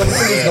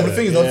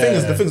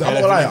 The things. I'm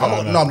not gonna lie.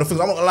 I'm not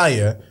gonna lie.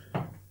 Yeah,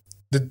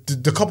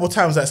 the couple of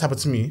times that's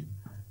happened to me,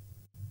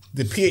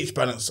 the pH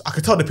balance. I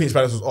could tell the pH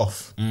balance was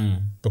off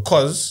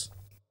because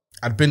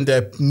I'd been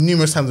there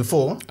numerous times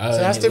before, So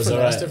that's it was different.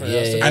 alright. That's different. Yeah,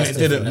 That's yeah, different. and that's it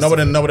didn't.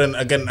 different. No, but then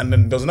again, and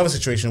then there was another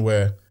situation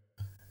where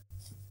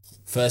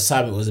First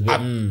time it was a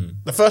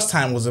bit. the first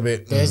time was a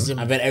bit. There's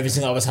I bet every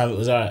single other time it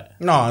was alright.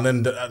 No, and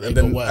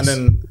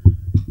then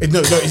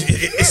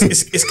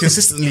It's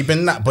consistently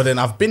been that. But then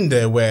I've been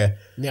there where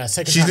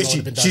second she's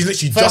time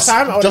literally First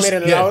time I would have made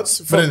an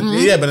allowance. But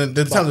then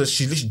the times that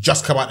she's literally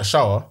just come out the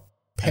shower.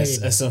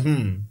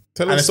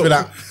 Tell And her it's been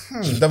like,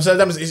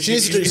 She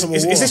needs to drink some more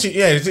water.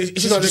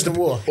 It's just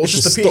drinking water. It's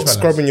just the pH stop balance.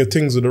 scrubbing your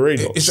things with the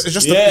Radox. It's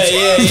just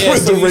Yeah.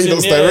 With the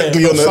Radox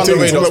directly on the the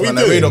things. What Radox, are we man.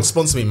 The doing? Radox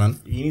sponsor me, man.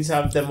 You need to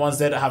have them ones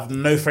there that have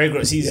no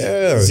fragrance.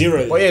 Yeah.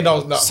 Zero. But yeah,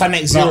 no.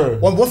 Sanex Zero.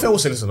 One thing I will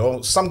say, listen,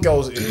 though, some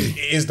girls, it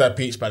is that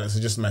pH balance.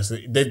 It's just a mess.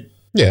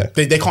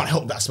 They can't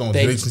help that smell.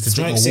 They just need to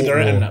smoke drink more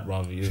cigarette water. and that,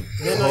 brother. Your you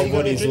whole gotta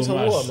body's drink all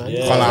some water,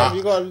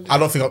 mashed. man. Yeah. I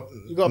don't think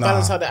You got to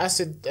balance out the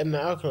acid and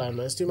the alkaline,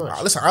 man. It's too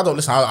much. Listen.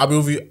 I'll be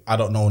with you. I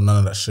don't know none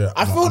of that shit.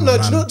 I feel no.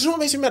 Do you know what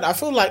makes me mad? I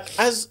feel like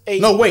as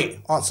a No, wait.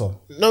 Answer.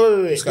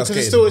 no, wait. Because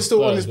it's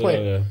still on this Go, point.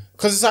 go.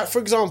 Because it's like, for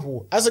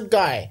example, as a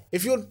guy,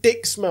 if your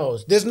dick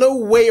smells, there's no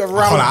way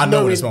around. I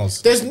know what knowing, it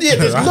smells. There's no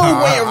way I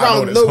know around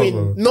what it smells, knowing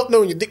bro. not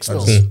knowing your dick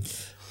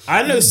smells.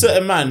 I know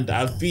certain man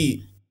that have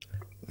beat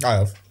I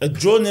have. a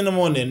drone in the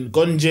morning,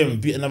 gone gym,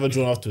 beat another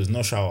drone afterwards,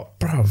 no shower.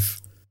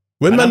 Bruv.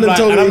 When And man I'm then like,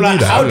 told me and to I'm do like,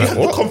 that, how I'm do you like, have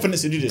the what?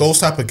 confidence to do this? Those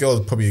type of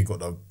girls probably got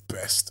the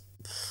best.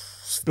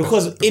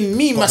 Because in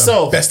me,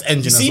 myself, best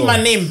engine you as see well.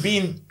 my name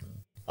being,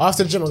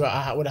 After the gym,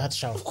 I would have had to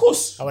shower. of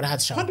course, I would have had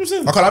to shower.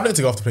 100%. I didn't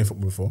take after playing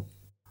football before.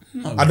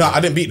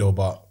 I didn't beat though,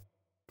 but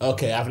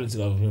Okay, I've looked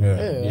it up.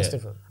 Yeah, that's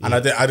different. and I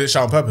didn't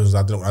shout on purpose.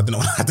 I didn't want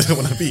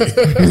to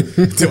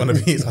beat. Didn't want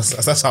to beat.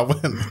 That's how I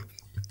went.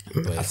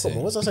 What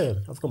was I saying?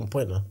 I've got my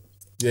point now.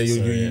 Yeah,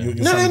 you.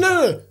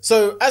 No.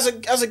 So as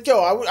a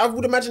girl, I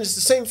would imagine it's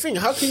the same thing.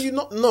 How can you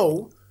not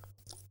know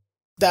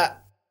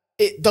that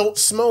it don't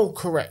smell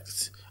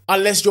correct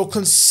unless you're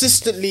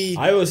consistently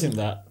I always think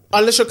that.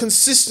 unless you're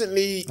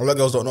consistently A lot of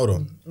girls don't know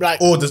though. like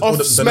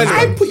the smelling. nose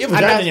I put your And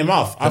vagina that- in your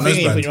mouth. I the think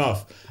you nose put in your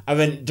mouth. I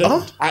mean,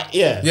 yeah.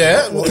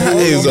 Yeah, That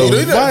is you do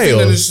a that vile. thing,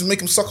 then just make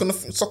them suck on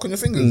your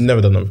fingers.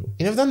 Never done that before.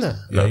 You never done that?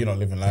 Yeah, you're not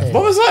living life.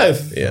 What was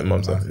life? Yeah,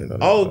 mum's definitely done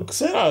that. Oh,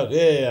 say that.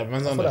 Yeah.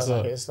 Man's on that. That's So.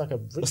 like, it's like a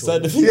ritual. So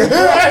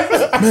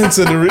the Man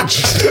said the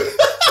rich.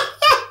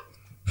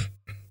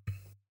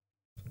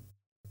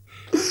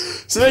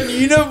 So then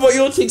you know what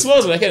your thing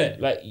smells like, innit?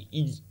 Like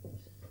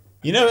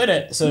you know,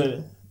 innit?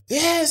 So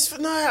Yes,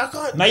 but no, I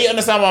can't. now you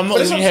understand why I'm not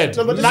But in your this head. is-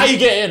 no, but this Now is- you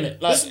get it,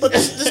 innit? Like, But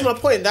this is my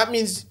point. That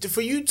means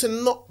for you to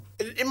not,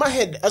 in my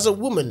head, as a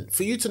woman,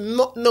 for you to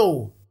not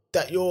know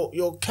that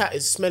your cat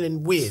is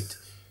smelling weird,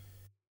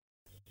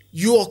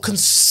 you are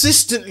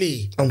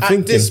consistently I'm at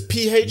thinking. this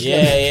pH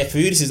level. yeah. For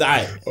you, this is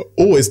I.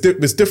 Oh, it's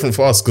different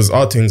for us because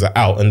our things are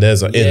out and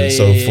theirs are in.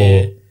 So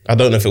yeah. I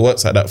don't know if it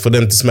works like that. For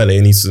them to smell it,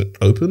 it needs to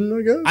open,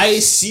 I guess. I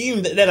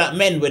assume that they're like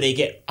men where they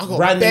get got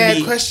randomly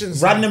bare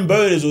questions, random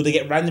boners or they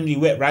get randomly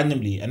wet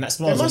randomly, and that They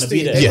smells must gonna be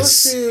do. there. They Yes.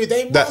 must do.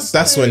 They must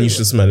That's do. when you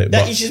should smell it.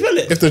 That But you should smell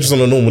it. if they're just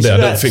on a normal day, I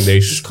don't think they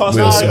just cast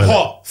will out smell it.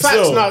 hot. Facts.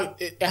 Still. No,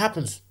 it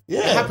happens. Yeah.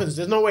 It happens.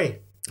 There's no way.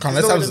 Can't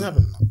There's let's no way it have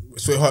doesn't happen.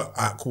 sweetheart.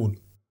 Alright, cool.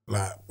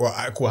 Like, well,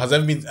 alright, cool. Has there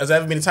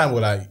ever been a time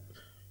where like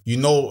you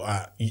know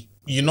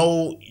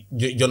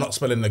you're not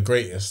smelling the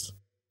greatest,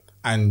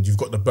 and you've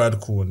got the bird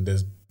call, and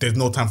there's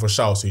no time for a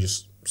shower, so you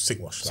just sick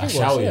wash. I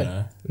shower, you yeah.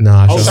 know.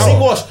 Nah, Oh, shower. sick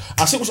wash.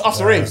 I sick wash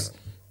after raves.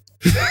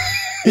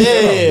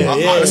 Yeah.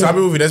 Listen, I'll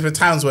be with you. There's been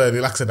times where,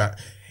 like I said, that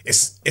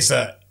it's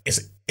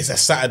a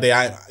Saturday.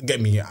 I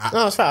get me.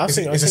 No, it's fine.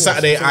 It's a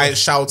Saturday. I ain't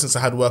showered since I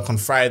had work on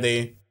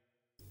Friday.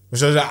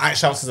 Which is, I ain't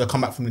showered since I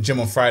come back from the gym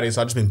on Friday.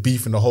 So I've just been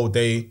beefing the whole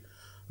day.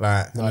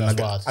 Like, and then I that's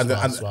get- wild, and then-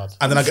 that's and- wild.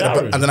 and then I get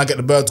Showering. and then I get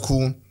the bird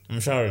call. I'm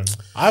showering.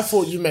 I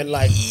thought you meant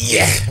like Running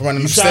Shower in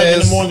the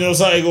upstairs. morning or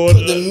something. Or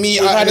The meat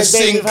we've out had the a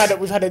day. sink.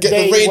 We've had a get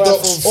day the worth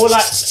Radox. of. Or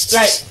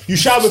like you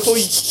shower before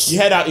you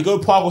head out, you go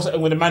park or something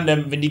with a man,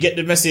 then you get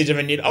the message and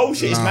then you oh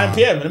shit, it's 9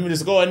 p.m. Let me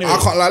just go anyway. I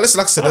can't lie. Listen,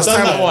 like I said, there's I've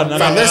done times. that one.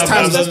 Fam, there's I've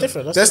times. done- That's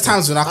different. There's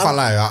times when I can't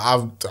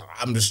lie.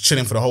 I'm just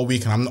chilling for the whole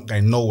week and I'm not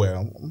going nowhere.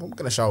 I'm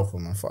gonna shower for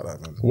man. Fuck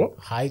that, man. What?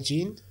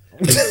 Hygiene.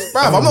 Bruv,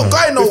 I'm not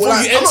going nowhere. Before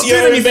Like, you I'm not enter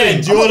your doing own bed,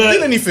 anything. I'm not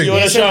doing anything. you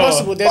wanna It's shower.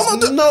 impossible. There's I'm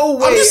not- no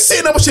way. I'm just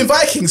sitting there watching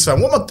Vikings,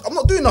 fam. I'm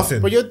not doing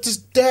nothing. But you're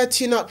just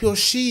dirtying up your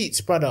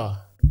sheets, brother.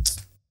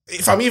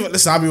 If I'm even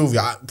listen, I'll be with you.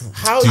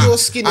 How your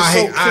skin is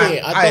so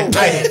clear. I don't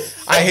get it.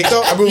 I hate.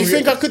 I'll be You with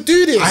think I could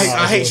do this?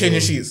 I hate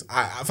changing sheets.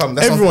 Fam,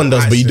 that's Everyone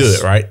not- does, but you do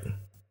it, right?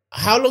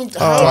 How long? Do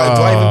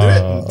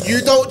I even do it? You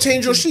don't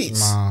change your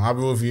sheets. Nah, I'll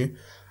be with you.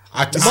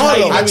 I I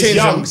change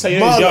young. them. So you're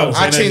young.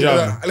 I change.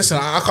 young. Listen,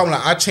 I come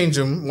like I change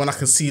them when I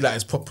can see like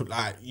it's proper.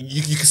 Like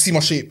you can see my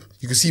shape.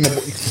 You can see my.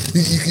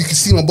 You can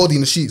see my body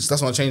in the sheets.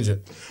 That's when I change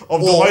it.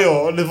 Of the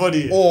oil on the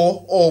body.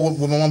 Or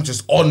when my mom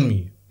just on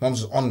me. Mom's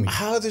just on me.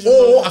 How does your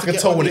mum Or have I to can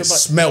get tell on when your it butt?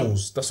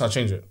 smells. That's when I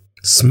change it.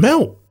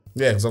 Smell.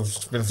 Yeah, because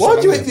I've been. Why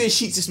do you wait for your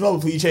sheets to smell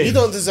before you change? You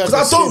don't deserve.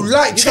 Because I don't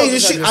like changing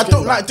deserve shit. your I skin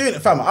don't back. like doing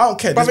it, fam. I don't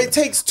care. But it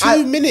takes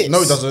 2 minutes.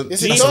 No, it doesn't.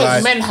 Yes, it That's does. a lie.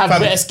 Men have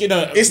Fam, better skin.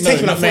 No, it's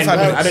taking not like men. 45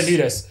 No, minutes. I don't do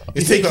this.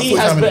 It's He taking like has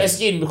 45 better minutes.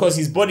 skin because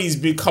his body's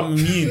become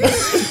immune. Yeah,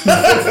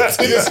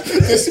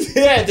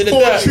 to the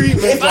Poor dirt.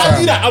 treatment, If I fam.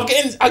 do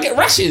that, I get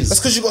rashes. That's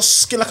because you got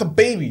skin like a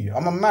baby.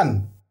 I'm a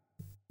man.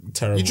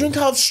 terrible. You drink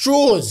out of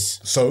straws.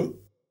 So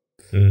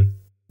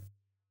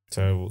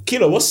Terrible.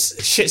 Kilo,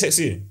 what's shit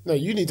sexy? No,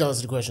 you need to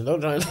answer the question.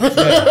 Don't try.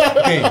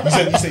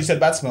 Okay, you said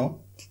bad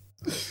smell.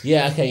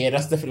 Yeah, okay, yeah,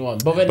 that's definitely one.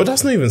 But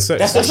that's not even sex.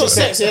 That's not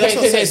sex. That's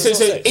not sex. So That's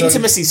not sex.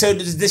 intimacy. So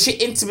the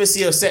shit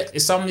intimacy of sex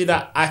is somebody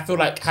that I feel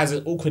like has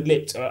an awkward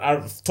lips.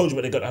 I've told you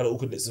when they got had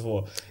awkward lips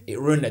before. It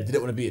ruined that.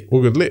 Didn't want to be it.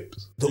 All good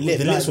lips. The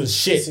lips was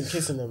shit.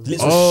 Kissing them. The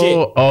lips was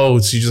shit. Oh,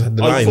 so you just had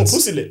the Oh, you thought lines.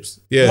 pussy lips?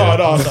 Yeah.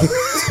 No.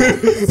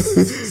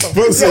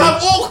 But so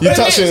have awkward you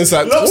touch it and it's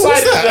like, what's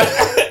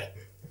that?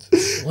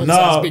 One No.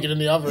 side's bigger than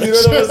the other. You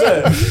know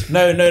what I'm saying?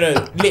 No.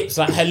 Lips.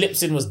 Like her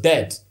lips in was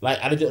dead. Like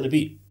I did it on the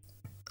beat.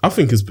 I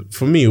think it's,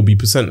 for me, it'll be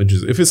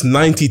percentages. If it's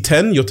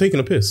 90-10, you're taking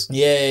a piss.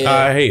 Yeah.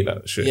 I hate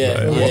that shit.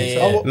 Yeah, Like,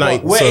 yeah, what? yeah.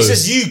 Night, Where so- it's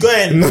just you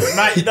going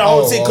the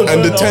whole thing.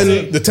 and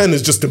the 10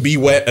 is just to be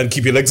wet and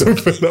keep your legs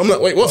open. I'm like,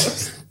 wait, what?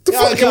 The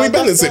fuck? Can we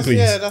balance it, please?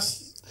 Yeah,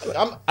 that's.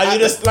 Are you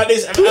just like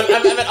this? And after a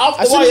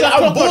As soon while, as you're like,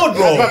 I'm bored,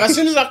 bro. As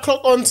soon as I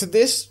clock on to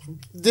this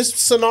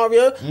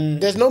scenario,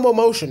 there's no more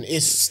motion.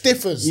 It's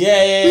stiffers.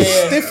 Yeah.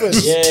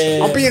 Stiffers.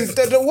 Yeah. I'm being. What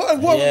do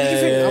you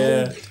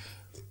Yeah. think? I'm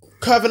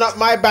curving up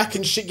my back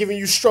and shit, giving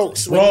you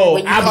strokes. Bro,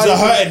 when you abs can't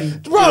are even-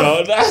 hurting. Bro,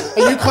 You know?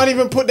 and you can't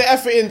even put the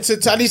effort into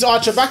to at least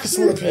arch your back a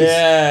small piece.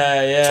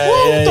 Yeah.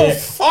 What the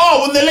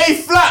Oh, when they lay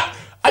flat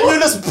and you're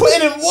just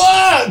putting in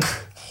work.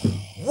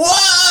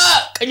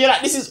 And you're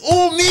like, this is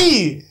all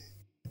me.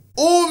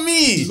 All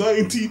me.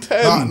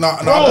 90-10.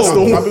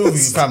 I'll be with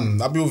you,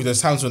 fam. I'll be with you.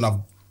 There's times when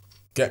I'll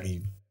get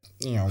me,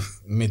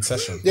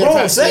 mid-session. Yeah, Bro,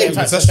 facts, same. yeah,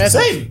 facts, Mid-session. facts.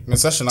 Same.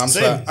 Mid-session. I'm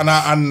Same. and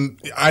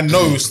I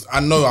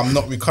know I'm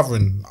not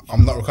recovering.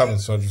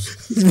 So I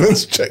just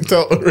Man's checked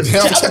out already.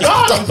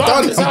 I'm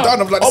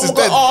done. I'm like, this is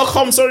dead. Oh,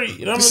 come, sorry.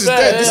 You know This is what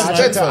I'm dead. saying?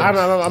 This is dead. I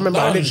remember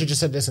I Done. literally just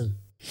said, listen.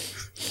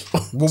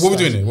 What we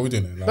doing here? What we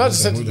doing here? No, I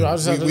just said, we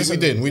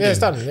did. Yeah, it's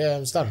done. Yeah,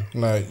 it's done.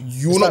 Like,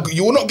 you will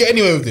not get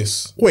anywhere with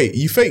this. Wait,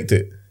 you faked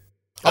it?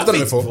 I've done it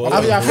before.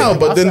 How?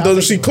 But then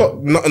doesn't she cock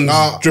nothing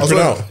dripping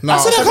out? I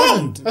said I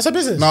come. That's her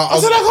business. I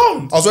said I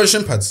come. was wearing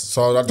shin pads,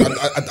 so I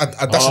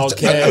dashed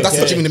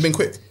the gym in the bin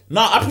quick.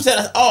 No, I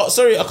pretend. Oh,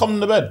 sorry, I come in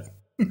the bed.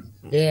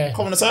 Yeah.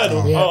 Come on the side.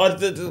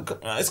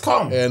 It's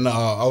calm. Yeah, no,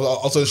 I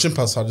was wearing shin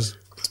pads, so I just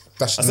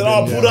dashed I in said, the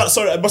oh, bin. pulled out.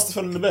 Sorry, I must have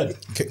fell in the bed.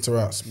 Kicked her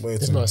out.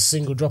 There's not a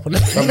single drop on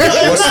that.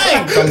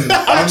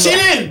 I'm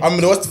chilling. I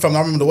remember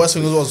the worst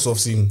thing was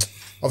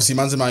obviously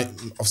man's in my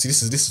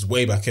this is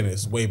way back in it.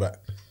 It's way back.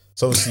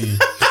 So obviously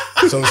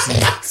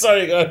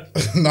Sorry, go.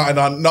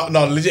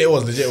 no, legit it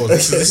was. This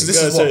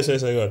is what, Sorry,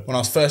 go. when I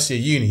was first year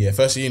uni.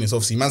 So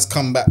obviously man's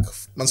come back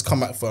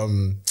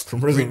from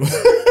prison. Don't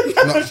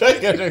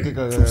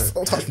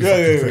touch me,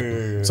 fucking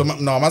prick. So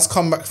man's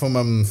come back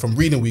from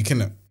reading week,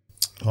 innit?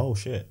 Oh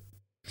shit.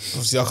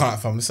 Obviously I can't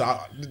fam.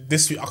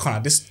 This week I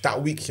can't.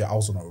 That week I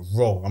was on a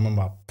roll. I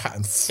remember I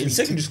patterned In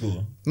secondary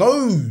school.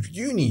 No,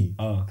 uni.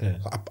 Oh, okay.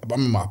 I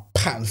remember I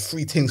patterned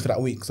 3 things for that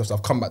week. So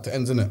I've come back to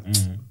ends,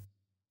 innit?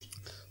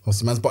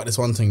 Obviously, man's bought this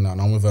one thing now,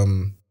 and I'm with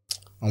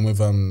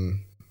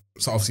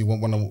so obviously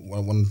one of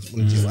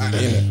these at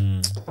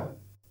innit?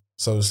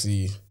 So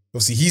obviously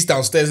he's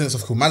downstairs, innit? So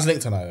cool. Man's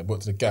linked tonight. I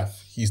brought to the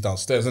gaff. He's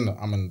downstairs, innit?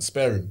 I'm in the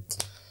spare room.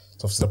 So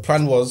obviously the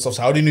plan was,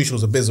 I already knew she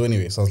was a bizzle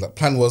anyway. So I was like,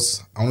 plan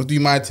was, I want to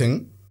do my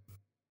thing.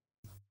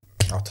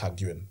 I'll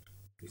tag you in.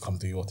 You come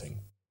do your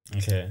thing.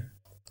 Okay.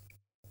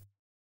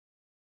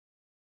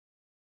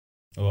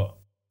 What?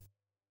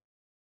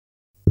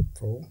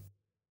 Bro,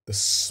 the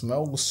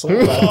smell was so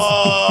bad.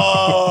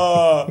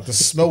 Oh. The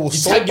smell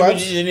was so Tag bad.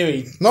 him in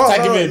anyway. No,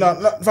 Tag him in.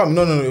 fam,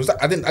 no. It was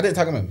I didn't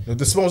tag him in.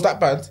 The smell was that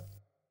bad.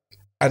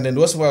 And then the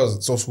worst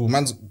was so school. I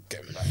would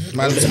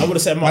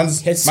have said,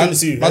 man's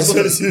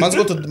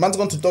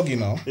gone to doggy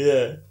now.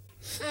 Yeah.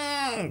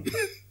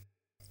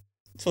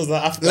 So was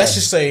that after? Let's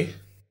just say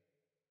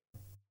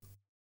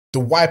the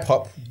wipe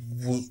up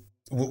was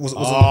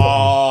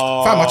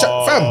Oh. fam.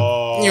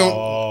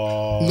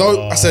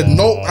 No. I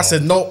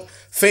said no.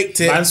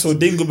 Faked it. Man saw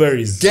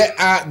dingleberries. Get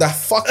out the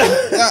fucking.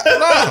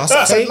 I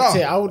said no. Faked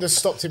it, I would have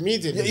stopped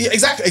immediately. Yeah,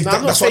 exactly. Nah,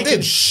 I'm not That's what I faking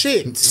did.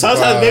 shit.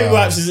 Sometimes baby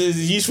wipes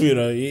is useful, you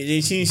know.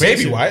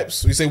 Baby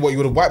wipes. We say what you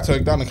would have wiped her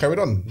down and carried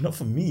on. Not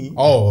for me.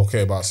 Oh,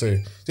 okay, but I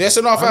say. Yeah, so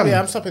no, fam.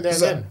 I'm stopping there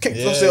and then.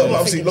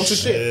 Obviously, long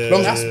story.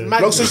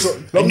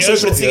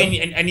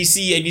 And you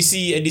see You the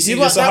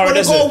got that Sahara one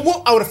to go Desert.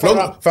 whoop, I would have thrown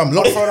up. Fam,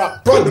 long thrown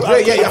up. Bro, fam,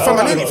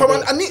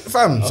 I need,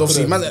 fam. So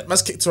obviously,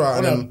 man's kicked her out,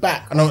 and then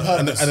back, and then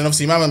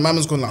obviously,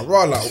 mama's going like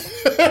raw, like,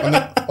 and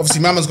then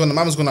obviously, mama's going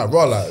like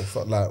raw,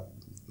 like,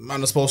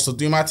 man was supposed to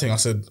do my thing. I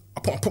said,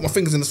 I put my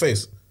fingers in his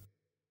face.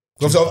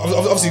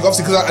 Obviously, because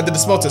I did the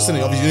smell test,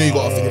 innit? Obviously, you know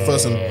you got to think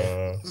first and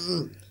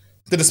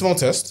did the smell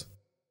test.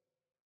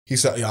 He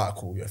said, "Yeah,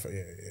 cool, yeah, fair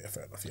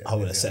enough." Yeah, I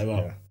would have set him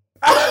up.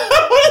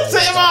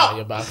 Set him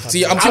up.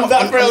 See, I'm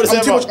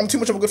too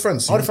much of a good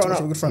friend. I would have thrown up.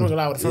 I would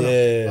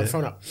have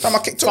thrown up. Fam, I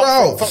kicked her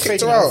out. I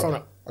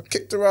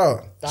kicked her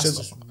out. That's Said,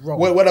 just wrong.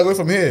 where'd I go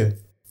from here?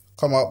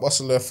 Come up,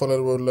 bus left, follow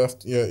the road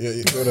left. Yeah,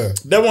 go there.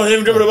 They want him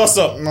to dribble the bus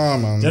stop. Nah,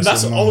 man. Yeah,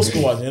 that's an no. old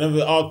school one. You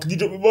know, can you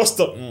drop the bus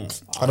stop? And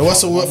the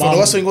worst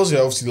thing was, yeah,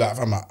 obviously, like,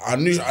 fam, I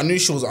knew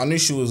she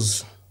wasn't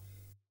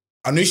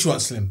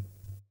slim.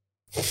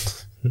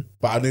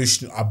 but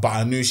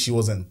I knew she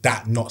wasn't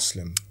that not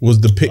slim. Was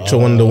the picture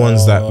one of the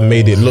ones that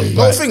made it look The like?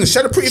 whole thing is she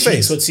had a pretty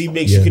face. So too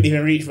big, she couldn't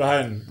even reach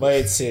behind.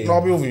 But No,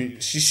 I'll be with you.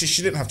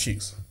 She didn't have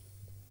cheeks.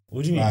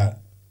 what do you mean? Like,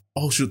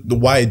 Oh, shoot, the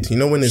wide. You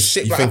know when it's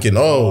Shaped you're like thinking,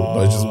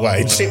 but it's just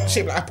wide.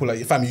 shaped like apple.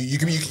 Like fam, you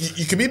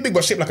can be big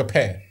but shaped like a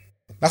pear.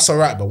 That's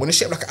alright, but when it's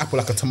shaped like an apple,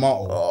 like a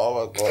tomato.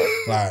 Oh my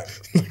god.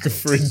 Like a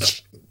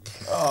fridge.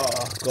 Oh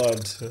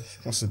god.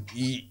 what's an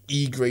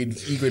E grade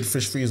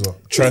fish freezer?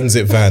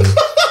 Transit van.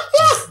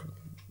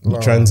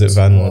 Transit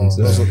van ones.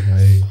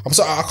 I'm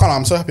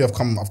so happy I've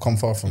come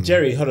far from.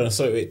 Jerry, hold on,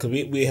 sorry, wait, because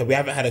we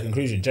haven't had a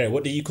conclusion. Jerry,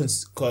 what do you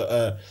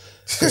consider?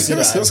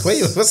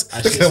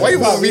 Why you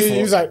want me for?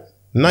 He was like,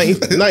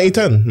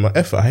 90-10. My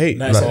effort. I hate.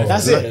 Nice. like,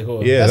 That's it.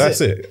 Cool. Yeah, That's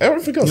that's it.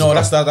 Everything else. No,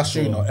 is that's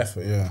true. No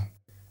effort. Yeah.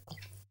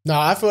 no,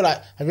 I feel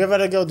like, have you ever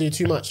had a girl do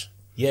too much?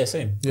 Yeah,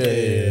 same. Yeah.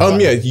 you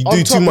On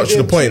do top too of much to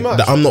the doing point too much.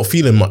 that I'm not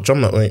feeling much.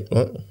 I'm like, wait,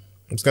 what?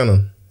 What's going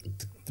on?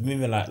 The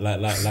movement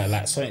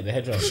like Sonic the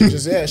Hedgehog.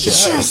 Just, yeah, shit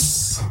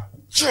hurts.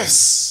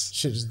 Yes.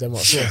 Shit just them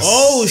up.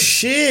 Oh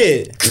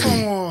shit!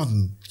 Come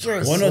on.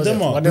 One of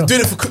them are. We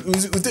did it for we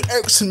did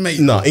Ericsson, mate.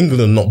 Nah,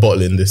 England are not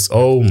bottling this.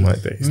 Oh my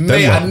days.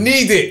 Mate, I Denmark.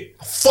 need it.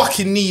 I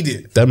fucking need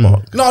it.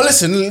 Denmark. No,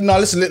 listen.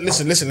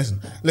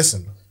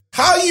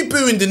 How are you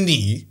booing the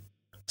knee?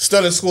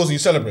 Sterling scores and you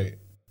celebrate.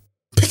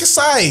 Pick a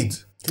side.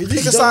 Pick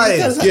a side.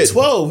 Yeah.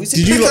 12. Did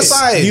you Pick a lot,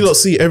 side. you lot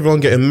see everyone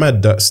getting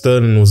mad that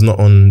Sterling was not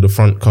on the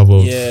front cover?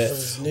 Of Yeah.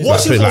 that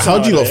What's your thing? Like, thoughts how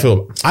do you about lot it?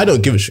 feel? I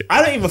don't give a shit.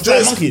 I don't even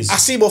fly monkeys. I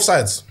see both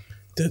sides.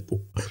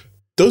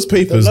 Those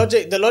papers.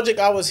 The logic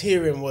I was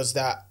hearing was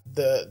that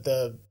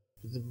the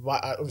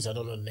obviously I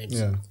don't know the names.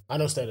 Yeah. I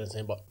know Sterling's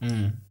name, but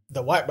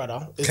the white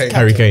brother is Kane. the captain.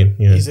 Harry Kane,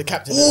 yeah. He's the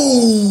captain,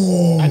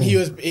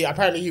 and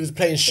apparently he was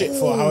playing shit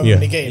for however Yeah.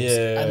 many games,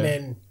 Yeah. and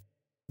then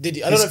did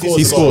he? I don't know if He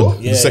he scored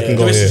Yeah, the second yeah.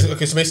 goal. Yeah.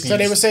 Okay, so basically, So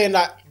they were saying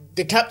that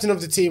the captain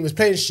of the team was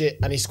playing shit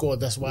and he scored.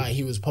 That's why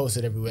he was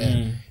posted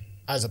everywhere,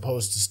 as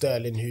opposed to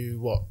Sterling,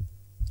 who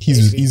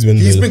He's been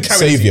he's the been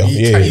carrying. savior.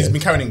 He's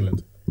been carrying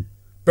England.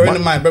 Bearing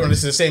in mind, this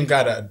is the same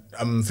guy that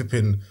I'm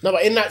flipping. No,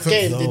 but in that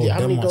game, did he?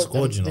 How many Denmark goals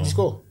scored, you did know. he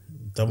score?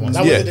 That one.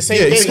 That Yeah. was it the same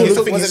Yeah, he game. scored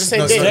the Was it the same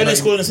no, game? Sterling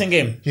scored in the same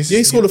game. Yeah,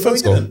 he scored the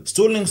first goal.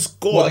 Sterling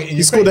scored. What,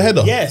 He scored a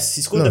header. Yes,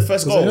 he scored the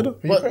first Was it a goal.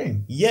 header?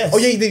 Ukraine. Yes. Oh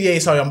yeah, he did. Yeah,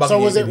 sorry, I'm bugging. So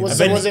was Yeah, it? he Was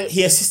did. And so then was it?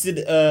 he assisted.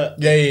 Yeah.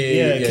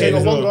 Kane Kane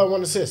as got one well. goal and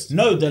one assist.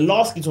 No, the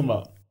last game talking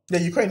about. Yeah,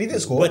 Ukraine. He did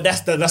score. But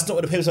that's not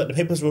what the papers. The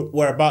papers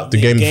were about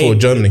The game before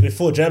Germany.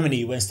 Before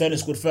Germany, when Sterling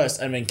scored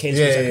first, and then Kane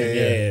scored second.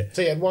 Yeah.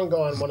 So he had one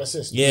goal and one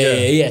assist.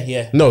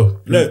 Yeah. No,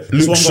 just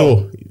Luke one Shaw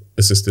goal.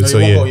 assisted. No, So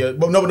he won yeah, goal, yeah.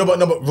 But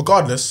no, but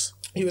regardless.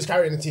 He was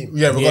carrying the team.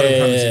 Yeah,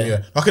 regardless. Yeah.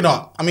 Yeah. Okay,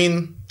 no. I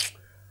mean,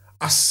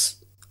 I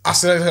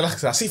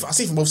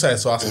see from both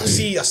sides. So I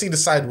see the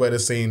side where they're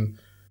saying,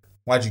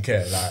 "Why do you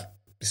care? Like,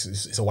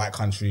 it's a white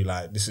country.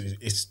 Like, this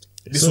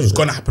was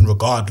gonna happen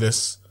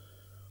regardless."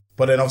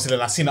 But then obviously,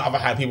 I've seen the other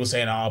hand people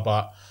saying,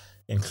 "But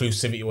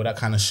inclusivity, all that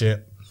kind of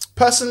shit."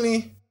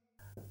 Personally,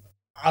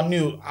 I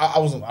didn't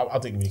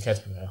really care.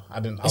 I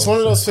didn't. It's one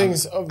of those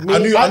things. I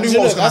knew what was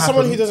gonna as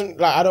someone happen. who doesn't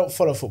like, I don't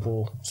follow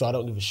football, so I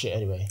don't give a shit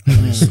anyway.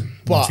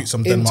 But Tweet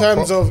some in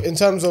Denmark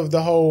terms of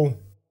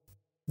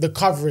the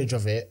coverage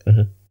of it,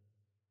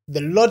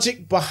 the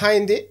logic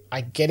behind it,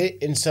 I get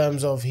it. In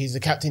terms of he's the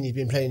captain, he's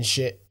been playing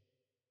shit.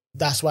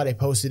 That's why they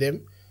posted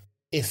him.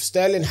 If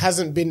Sterling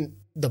hasn't been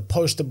the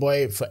poster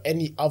boy for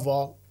any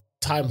other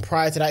time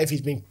prior to that, if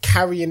he's been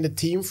carrying the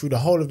team through the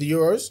whole of the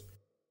Euros,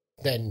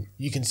 then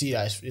you can see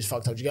that it's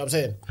fucked up. Do you get what I'm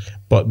saying?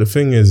 but the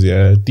thing is,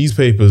 yeah, these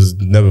papers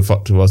never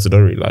fucked with us. They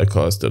don't really like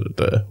us.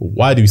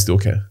 Why do we still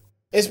care?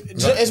 It's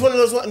one of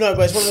those but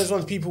it's one of those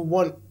ones people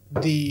want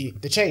the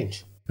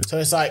change. So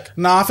it's like,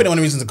 Nah, I think the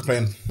only reason to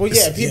complain. well,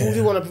 yeah, people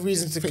do want a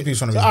reason to. people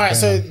just want a So, reason all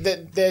right, to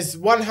so there's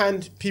one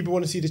hand people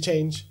want to see the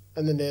change,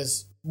 and then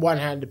there's one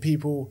hand the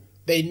people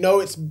they know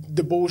it's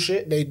the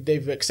bullshit.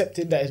 They've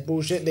accepted that it's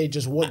bullshit. They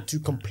just want to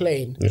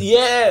complain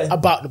Yeah.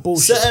 about the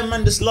bullshit. Certain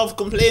men just love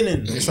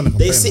complaining. wanna They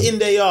complain, sit man. in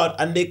their yard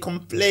and they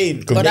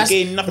complain. But They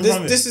gain nothing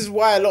from it. this is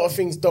why a lot of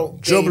things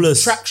don't gain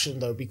Jobless. traction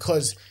though,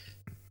 because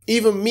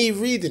even me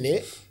reading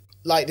it,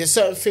 like there's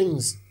certain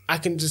things I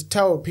can just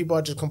tell people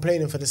are just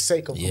complaining for the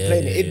sake of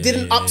complaining. It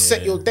didn't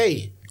upset your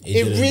day.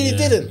 It really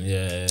didn't.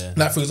 Yeah.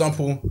 Like, for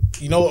example,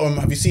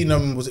 have you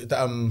seen was it that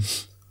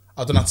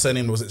I don't know how to say her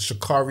name, was it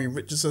Sha'Carri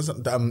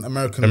Richardson, the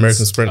American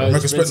sprinter.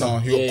 American sprinter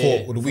who got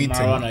caught with the weed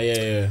thing. Marijuana,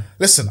 yeah.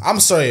 Listen, I'm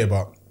sorry,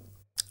 but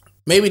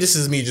maybe this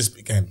is me just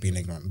again being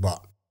ignorant,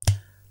 but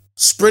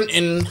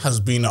sprinting has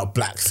been a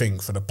black thing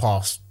for the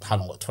past,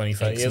 20,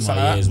 30 years,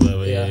 something like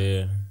that.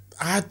 Yeah.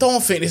 I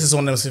don't think this is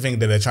one of those things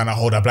that they're trying to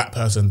hold a black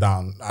person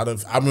down. I don't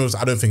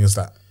think it's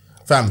that.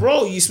 Fam,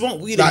 Bro, you smoke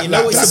weed Like, and you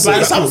know like, it's a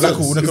that's bad cool, that's substance.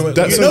 cool,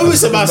 that's You cool. know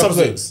it's a bad That's cool.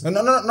 substance.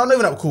 No, not even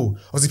that cool.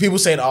 Obviously, people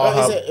saying,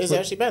 Is it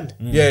actually banned?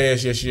 Yeah.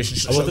 She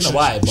I don't know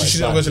why, but She it's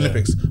didn't go to fine, the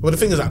Olympics. But the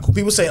thing is that cool.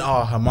 People saying,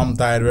 her mum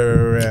died.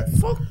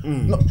 Fuck.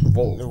 No,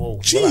 whoa.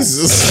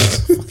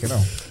 Jesus. Fucking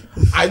hell.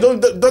 I don't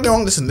get me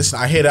wrong. Listen.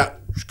 I hear that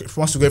she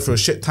wants to go through a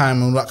shit time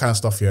and all that kind of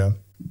stuff. Yeah.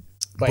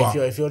 But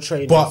if you're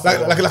training, but for,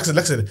 like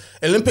I said,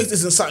 Olympics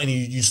isn't something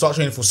you start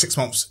training for 6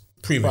 months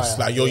previous.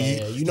 Right, Like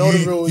you know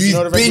the rules, you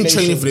know the been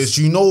training for regulations. this.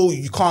 You know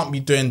you can't be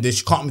doing this.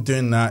 You can't be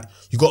doing that.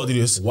 You got to do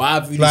this. Why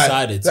have you Like,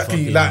 decided to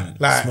exactly, fucking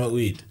like, smoke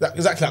weed? Like,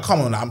 exactly. Like,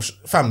 come on, I'm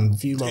fam. a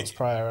few months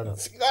prior.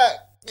 innit?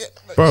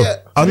 Bro,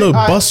 I know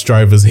bus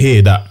drivers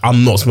here that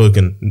I'm not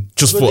smoking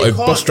just for a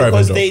bus driver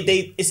because job.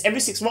 they it's every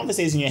 6 months it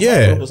says in your Yeah.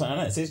 head or something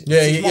like that. It says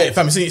Yeah, 6 yeah, months.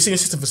 fam. It's in your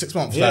system for 6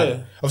 months. Yeah. Like,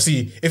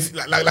 obviously, if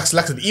like I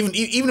said, even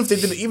if they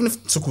did, even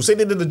if so cool, say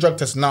they did the drug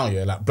test now,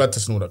 yeah, like blood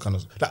test and all that kind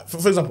of. Like for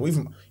example,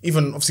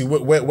 even obviously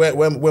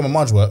where my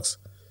Marge works,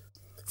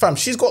 fam,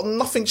 she's got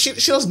nothing. She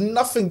does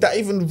nothing that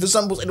even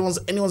resembles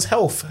anyone's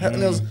health.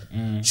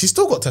 She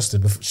still got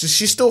tested.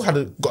 She still had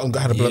a blood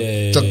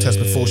drug test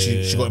before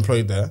she got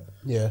employed there.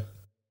 Yeah.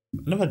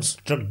 I've never had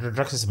drug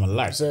test in my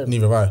life.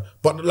 Neither have I.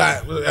 But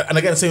like, and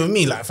again, same with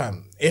me. Like,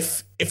 fam,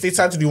 if they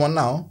decide to do one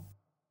now,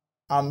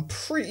 I'm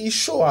pretty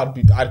sure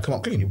I'd come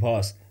up clean. You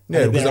pass. Yeah,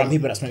 Yeah, been because around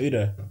people that smoke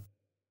either.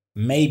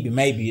 Maybe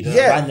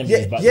Yeah,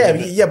 randomly, but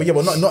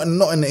but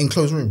not in the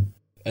enclosed room.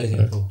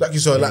 Okay, cool. Like you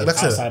saw, like I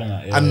said, outside of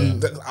that, yeah,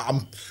 and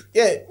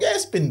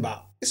it's been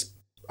about.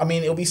 I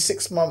mean, it'll be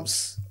 6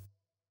 months.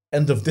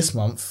 End of this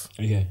month.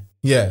 Okay.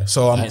 Yeah,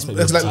 so I expect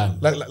more time.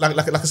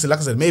 like I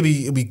said,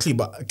 maybe it'll be clean,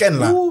 but again,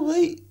 like, Oh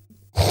wait.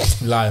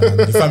 lie, man.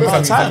 You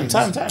Time.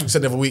 You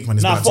said the other week, man.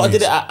 It's No, I been thought I 2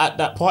 did weeks. it at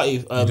that party.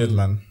 You did,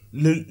 man. I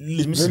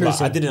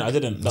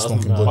didn't. That was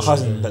Smoking my bullshit.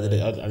 cousin that did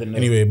it. I didn't know.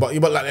 Anyway, but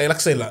like I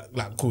say,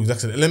 like cool. Like I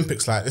said,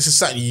 Olympics, like this is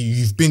something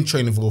you've been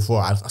training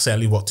for. I say at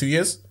least what 2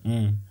 years.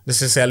 Let's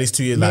just say at least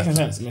 2 years. Making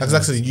sense, making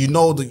Like I said, you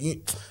know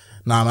that.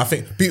 Nah, man, I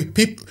think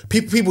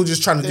people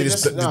just trying to do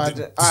this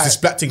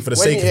black thing for the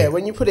sake of it.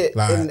 When you put it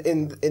Like-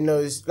 in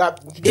those like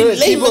In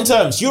layman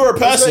terms, you're a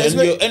person, it's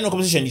not- you're in a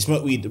competition, you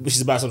smoke weed, which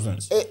is a bad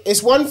substance.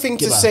 It's one thing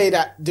to Give up. say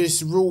that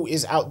this rule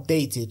is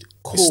outdated.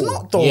 Cool. It's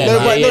not though. Yeah, no,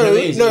 nah, but yeah, no, no,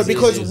 it is, no, it is,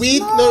 because it is. weed.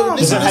 No, No,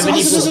 it listen, doesn't have any-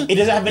 listen. it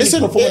doesn't have any Listen,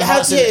 performance it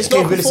has, yeah, it's not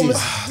capabilities.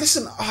 performance.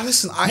 Listen.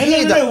 I No,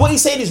 hear that. what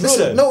he's saying is real.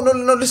 Listen, though.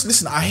 no.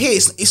 Listen. I hear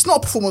it's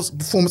not performance.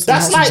 That's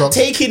enhancing like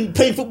drug.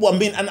 playing football and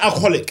being an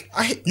alcoholic.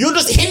 You're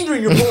just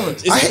hindering your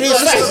performance. I hear,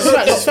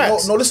 It's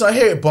facts. No, listen. I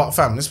hear it, but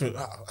fam, listen.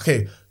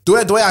 Okay,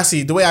 the way I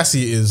see it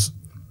is,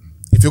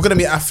 if you're gonna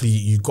be an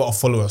athlete, you gotta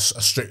follow a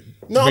strict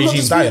No, I'm not regime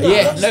disputing diet. that. Yeah,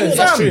 I'm not no, disputing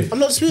that's that. true. I'm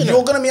not disputing You're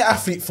that. gonna be an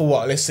athlete for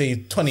what? Let's say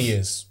 20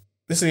 years.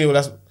 Let's say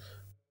that's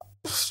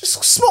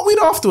just smoke weed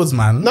afterwards,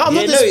 man. No, I'm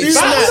not Yeah, no, it's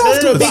disputing facts.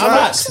 that. No, Big but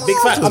facts, big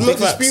facts, I'm big not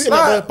facts. disputing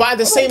Like, that. But at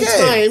the I same don't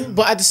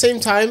get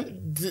it.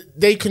 time,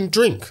 they can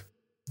drink.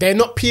 They're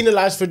not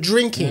penalized for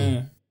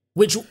drinking,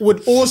 which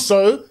would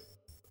also,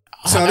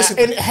 listen-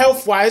 and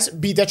health-wise,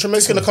 be detrimental.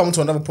 It's gonna come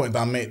to another point that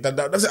I made.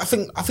 That's it. I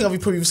think I've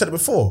previously said it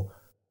before.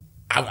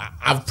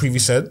 I've previously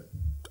said.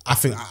 I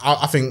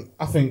think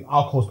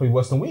alcohol's probably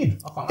worse than weed.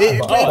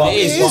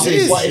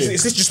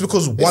 It's just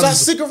because It's like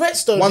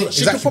cigarettes, though.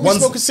 She could probably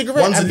smoke a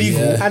cigarette. One's and-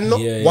 illegal, and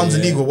not. one's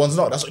illegal, one's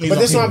not. That's But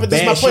this is my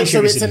Bare point.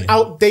 So it's an shit,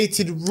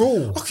 outdated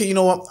rule. Okay, you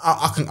know what?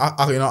 I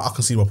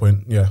can see my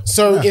point. Yeah.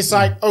 So it's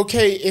like,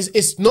 okay,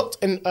 it's not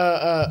an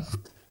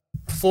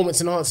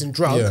performance enhancing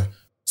drug. Yeah.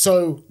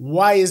 So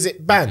why is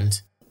it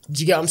banned? Do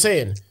you get what I'm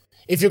saying?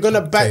 If you're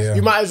gonna ban, Okay, yeah.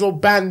 you might as well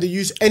ban the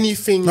use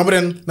anything. No, but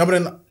then,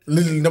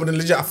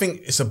 legit. I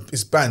think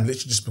it's banned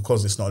literally just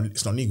because it's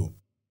not legal.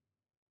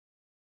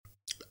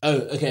 Oh,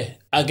 okay.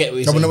 I get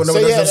what you're No, saying. but So,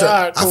 yeah, that's-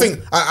 alright, I cool.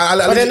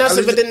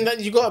 think. But then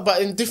you got,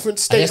 but in different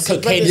states, guess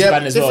cocaine is different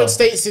banned as well.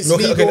 states it's No,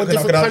 okay, legal, okay, in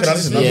different can I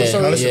countries it's listen? legal. Yeah, So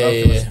can I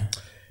listen?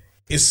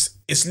 yeah.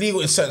 It's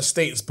legal in certain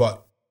states,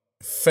 but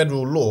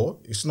federal law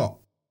it's not.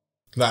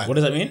 Like, What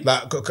does that mean?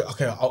 Like,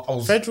 okay,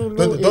 I'll Federal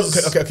law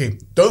is- okay.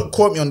 Don't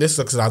quote me on this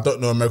because I don't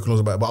know American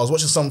laws about it. But I was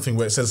watching something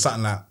where it says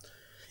something like,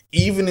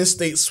 even in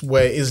states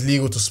where it is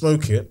legal to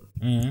smoke it,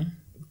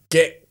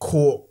 get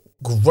caught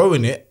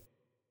growing it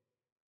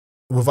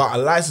without a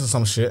license, or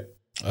some shit.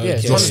 yeah,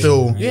 You're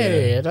still that's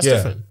Yeah.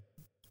 different.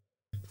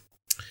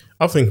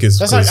 I think it's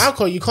That's 'cause- like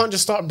alcohol. You can't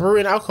just start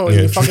brewing alcohol in Yeah.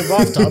 your fucking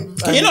bathtub.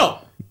 Can you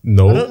not?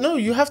 no. I don't know.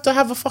 You have to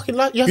have a fucking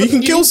light. You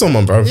can kill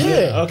someone, bro.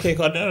 Yeah, Okay,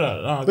 God,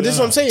 no. but this is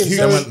what I'm saying.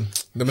 Them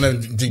So, man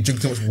drink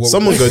too much.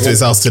 Someone go to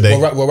his house today.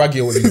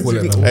 Waragi, what do you call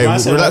it, man? Hey, I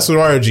said relax with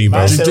RG, bro.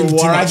 I said Drink too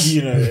much. Waragi,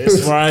 you know. It's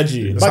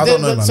Waragi. but I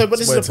don't know, man. but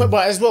this is the Wait point.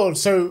 But as well,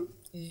 so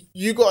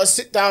you got to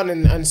sit down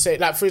and say,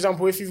 like, for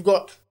example, if you've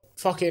got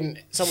fucking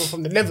someone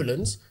from the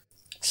Netherlands,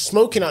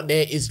 smoking out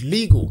there is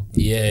legal.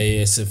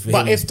 Yeah. So for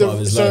But him, if it's part of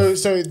the his so life.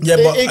 so Yeah,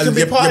 but it could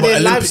be part of their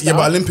lifestyle. Yeah,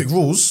 but Olympic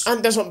rules.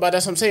 And that's what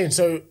I'm saying.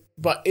 So,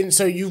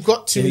 so you've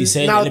got to He's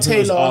saying now Olympic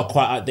rules tailor. are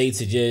quite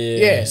outdated.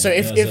 Yeah. So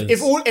if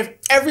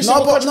every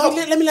single but country,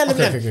 no. let me land.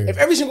 Okay. If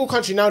every single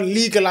country now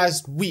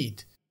legalized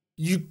weed,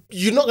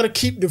 you're not gonna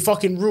keep the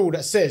fucking rule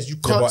that says you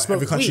can't but smoke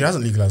every country weed.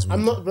 hasn't legalized weed.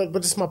 I'm not, but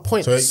that's my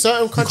point. So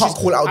Certain you can't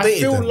countries, call it outdated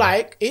I feel then.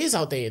 like it is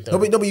outdated though.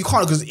 No, but you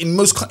can't because in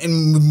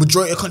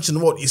majority of countries in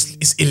the world,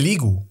 it's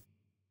illegal.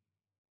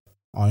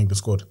 I think the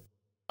squad,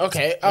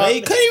 Okay,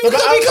 Hey, can you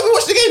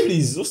watch the game,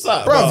 please? What's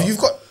that, bro. bro? You've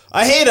got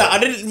I hear that. I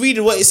didn't read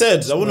what he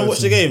said. I want to watch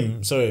the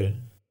game. Sorry.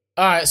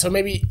 all right. So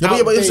maybe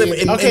Yeah, but outdated.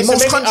 in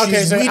most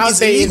countries, so weed is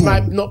outdated illegal.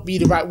 might not be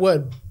the right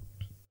word,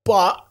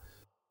 but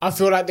I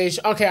feel like they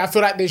should. Okay, I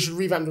feel like they should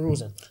revamp the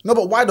rules then. No,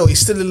 but why though? It's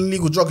still an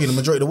illegal drug in the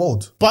majority of the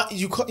world. But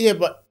you can't. Yeah,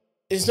 but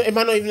it's not. It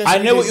might not even. I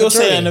know what you're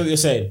saying. I know know. what you're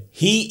saying.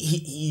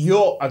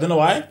 You're. I don't know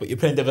why, but you're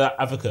playing devil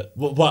advocate.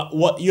 But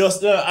what you're.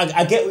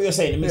 I get what you're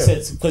saying. It makes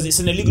sense because it's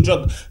an illegal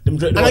drug.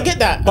 And I get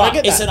that. But I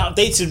get it's that. an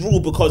outdated rule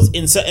because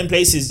in certain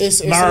places,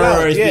 It's marijuana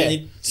allowed, is yeah.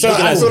 being So I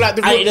legalized. feel like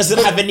the and rule- it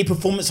doesn't have any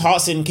performance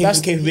enhancing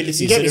capabilities.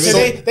 You get me? So So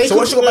there is- they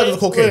what's your bad with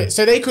cocaine? wait,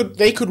 so they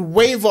could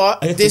waiver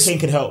I think this. cocaine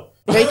could help.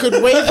 They could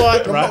waiver.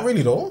 Right. Not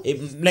really though.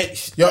 It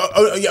makes. You're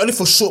only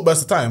for short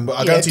bursts of time, but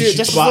I guarantee do it you.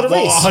 just before the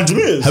race. 100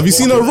 meters. Have you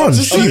seen her run?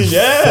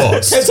 Yeah,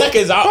 10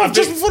 seconds.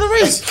 Just before the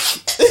race.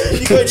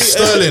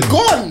 Sterling,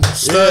 Gone.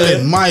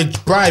 Sterling, my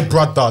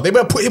brother. They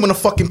better put him on the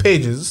fucking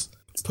pages.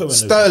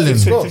 Sterling,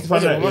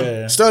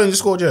 Sterling just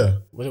scored. Yeah,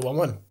 Was it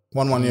 1-1?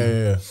 1-1.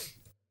 Yeah.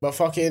 But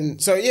fucking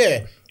so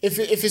yeah. If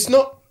it's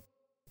not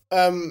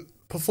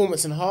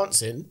performance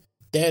enhancing,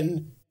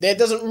 then there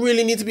doesn't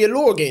really need to be a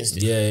law against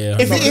it. Yeah.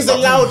 If it is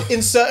allowed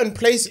in certain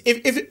places,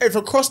 if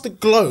across the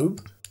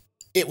globe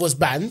it was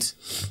banned,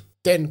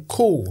 then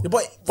cool.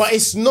 But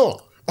it's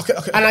not. Okay.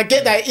 And I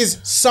get that it is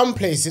some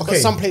places, but Okay.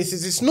 some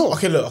places it's not.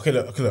 Okay, look.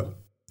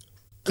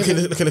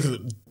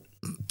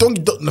 Don't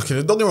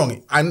get me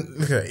wrong. I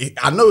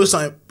know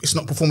it's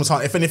not performance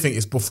enhancing. If anything,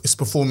 it's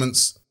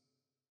performance.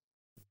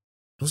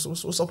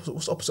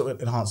 What's opposite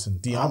of enhancing?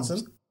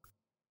 De-enhancing?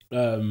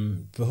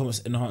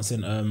 Performance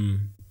enhancing.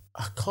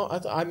 I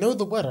can't. I know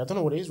the word. I don't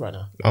know what it is right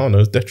now. I don't know.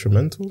 It's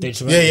detrimental.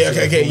 Yeah.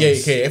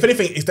 Okay. If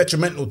anything, it's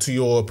detrimental to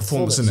your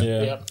performance, isn't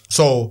it? Yeah.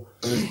 So,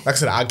 like I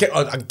said, I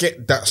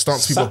get that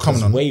stance people are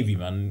coming on. Wavy,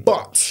 man.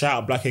 But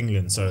shout out Black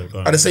England. Sorry, go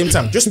on. at the same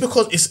time, just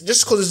because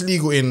it's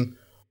legal in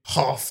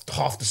half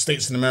the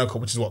states in America,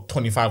 which is what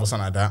 25 or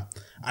something like that,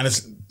 and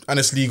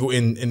it's legal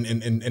in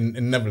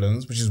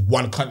Netherlands, which is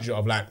one country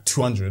of like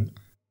 200.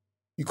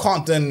 You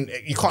can't then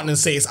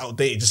say it's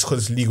outdated just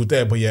because it's legal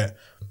there, but yet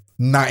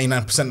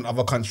 99% of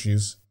other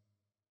countries.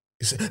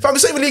 If I'm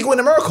saying illegal in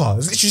America,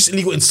 it's literally just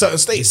illegal in certain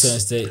states. Certain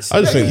states.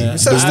 I just think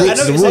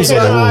the rules are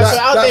the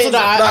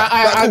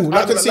rules.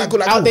 I can see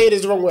outdated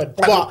is the wrong word.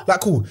 But Like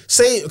cool.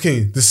 Say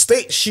okay, the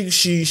state she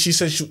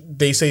said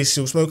they say she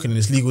was smoking and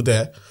it's legal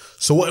there.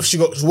 So what if she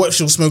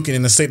was smoking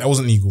in a state that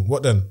wasn't legal?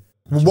 What then?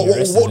 What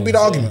would be the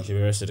argument?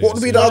 What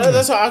would be the argument?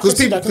 That's what I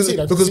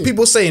concede. Because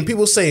people saying,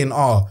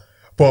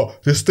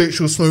 but the state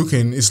she was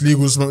smoking, it's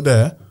legal to smoke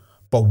there.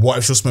 But what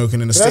if she was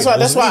smoking in the state?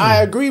 That's why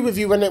I agree with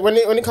you when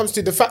it comes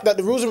to the fact that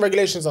the rules and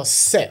regulations are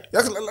set.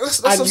 That's And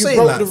what I'm you saying.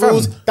 broke like, the fam,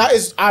 rules. That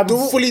is, I'm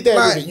fully there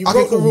with it. You okay,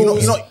 broke the cool.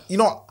 rules. You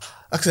know.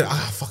 Like I said,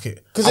 fuck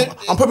it.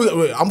 I'm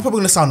probably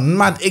gonna sound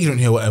mad ignorant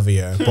here, whatever.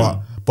 Yeah,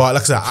 but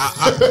like I said,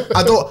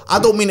 I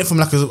don't mean it from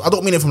like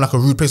a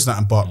rude place or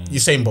nothing. But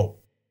Usain Bolt,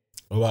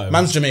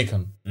 man's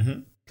Jamaican.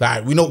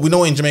 Like we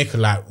know in Jamaica,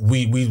 like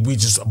we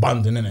just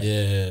abandon, innit?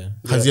 Yeah.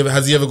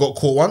 Has he ever got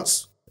caught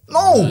once?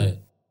 No. Right.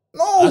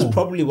 No. That's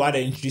probably why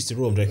they introduced the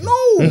rule. I'm joking.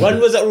 No. When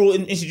was that rule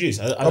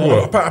introduced? I don't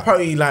know.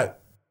 Apparently like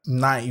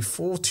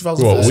 94,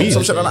 2004, What, weed?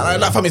 some shit like that.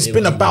 Like, fam, it's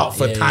been about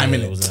for time,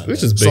 innit?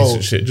 It's just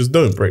basic shit. Just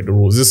don't break the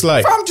rules. It's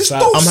like Fam, just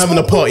don't I'm having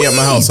a smoke party at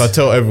my house. I weed.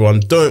 tell everyone,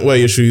 don't wear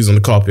your shoes on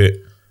the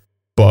carpet.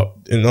 But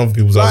in other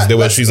people's houses, they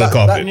wear shoes on the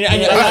carpet.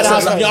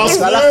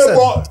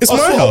 It's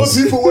my house.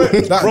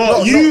 Bro,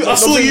 I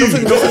saw you.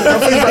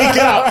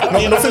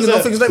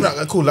 Nothing's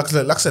like cool. Like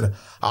I said,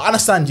 I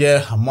understand.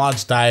 Yeah,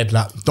 Marge died.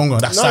 Like, don't go.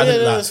 That's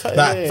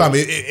sad. Fam,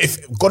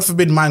 if God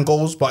forbid mine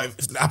goes, but if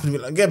it happens,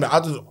 like, again,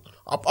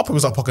 I'll probably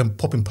start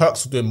popping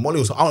perks or doing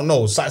Molly or something. I don't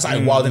know.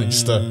 Something wild in it.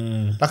 Just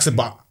like I said,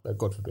 but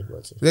God forbid.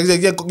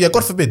 yeah,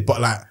 God forbid.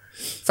 But like,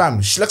 fam,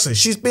 like I said,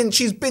 she's been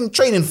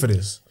training for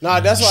this. No,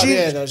 that's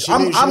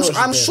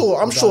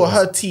what. I'm sure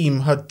her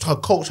team, her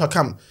coach, her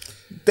camp,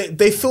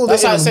 they feel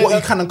That's that why I say what you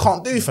that- can and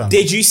can't do, fam.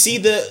 Did you see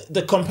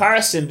the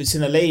comparison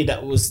between a lady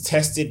that was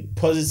tested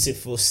positive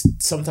for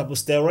some type of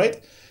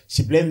steroid?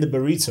 She blamed the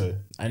burrito,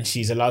 and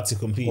she's allowed to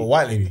compete. Well,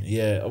 white lady.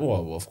 Yeah,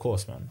 well, of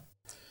course, man.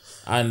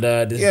 And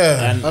A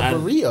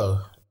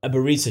burrito. a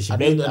burrito. She I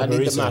blamed need it on the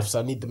the burrito. maths.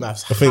 I need the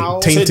maths. I think How?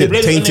 So they blamed it on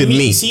the tainted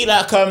meat. You see,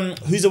 like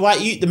who's the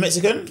white youth, the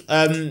Mexican?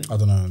 I don't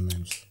know her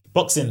names.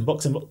 Boxing.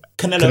 Canelo.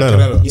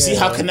 Canelo. You see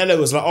how Canelo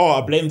was like,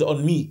 I blamed it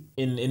on meat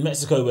in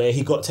Mexico where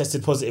he got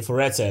tested positive for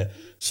rare tear.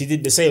 She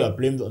did the same. I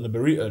blamed it on the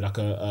burrito, like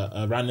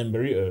a random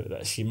burrito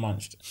that she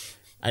munched,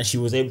 and she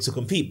was able to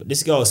compete. But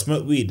this girl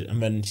smoked weed,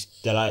 and then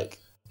they're like,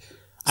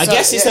 I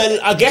guess it's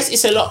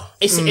a lot.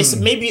 It's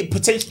maybe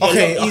potentially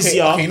a lot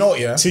easier you know what,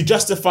 yeah? to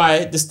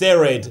justify the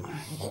steroid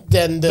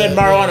Then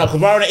marijuana, because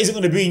marijuana isn't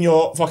going to be in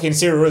your fucking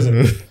cereal, isn't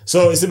it?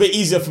 So it's a bit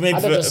easier for maybe.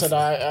 I just said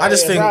I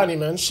just ate a think- brownie,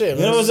 man. Shit,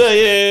 You know man. what I'm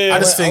saying?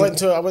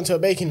 Yeah. I went to a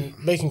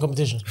baking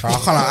competition.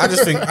 I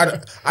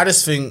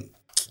just think,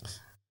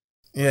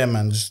 yeah,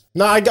 man. Just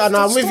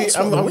I'm with you.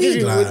 Stop I'm with weed,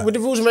 you like. with the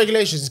rules and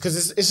regulations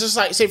because it's just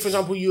like, say for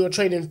example, you are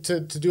training to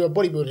do a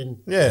bodybuilding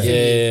yeah,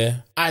 Yeah.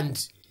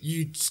 and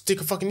you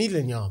stick a fucking needle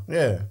in your arm.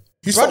 yeah.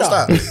 Who stops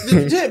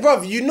that? Yeah,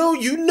 bro. You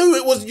knew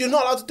it was. You're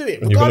not allowed to do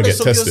it, You're gonna regardless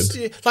get of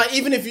tested. your. Like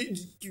even if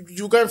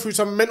you're going through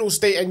some mental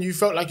state and you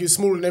felt like you're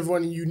smaller than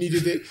everyone and you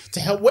needed it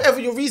to help, whatever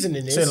your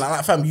reasoning is. Saying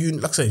like fam,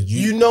 like I said,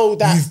 You know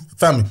that-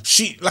 fam.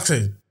 She like I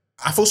said,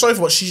 I feel sorry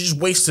for what she just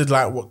wasted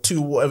like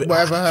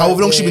Whatever her-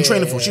 however long she been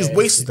training yeah, for. She's yeah.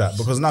 wasted that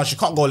because now she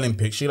can't go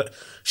Olympics.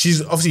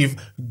 She's obviously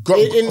got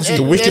obviously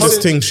The in wickedest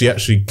essence- thing she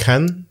actually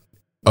can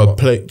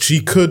play.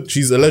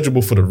 She's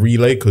eligible for the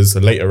relay because it's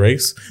a later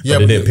race. yeah,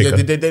 but they didn't pick her.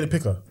 they didn't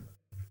pick her.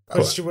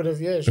 Because she would have,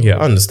 yeah. Yeah,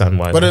 I understand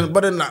why. But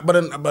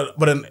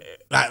then,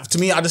 like to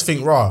me, I just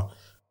think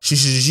she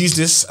should just use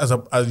this as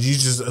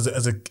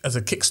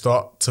a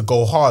kickstart to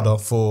go harder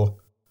for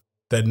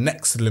the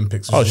next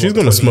Olympics. Oh, she's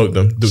gonna smoke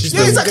them. She's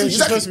Yeah, exactly.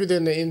 She's supposed to be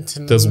doing the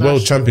international. There's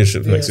world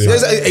championships next year.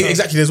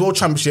 Exactly. There's world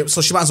championships,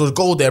 so she might as well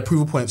go there,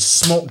 prove a point,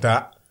 smoke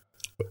that.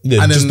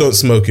 Yeah, And just then- don't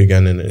smoke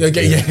again, innit?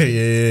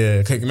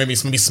 Yeah. Okay, maybe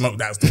smoke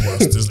that's the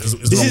worst. It's the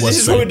This worst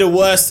is thing. probably the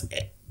worst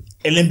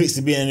Olympics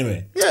to be in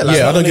anyway. Yeah,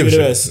 Yeah, I don't give a maybe the shit.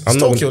 rest. I'm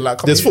not. Tokyo, like,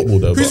 come There's on, football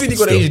though. Who's but really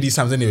got still. age these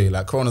times anyway?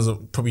 Like Corona's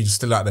probably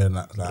still out there and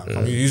that. Like,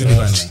 who's really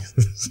going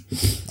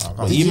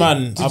there? You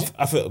man,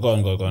 I feel. Go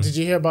on. Did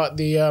you hear about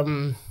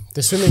the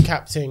swimming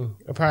cap thing?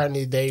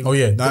 Apparently they. Oh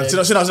yeah, no,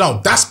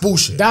 that's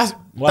bullshit. That's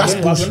What that's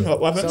happened? bullshit.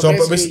 What happened? So,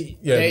 but basically,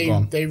 basically- go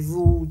on. they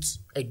ruled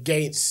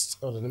against.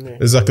 Hold on a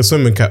minute. It's like a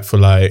swimming cap for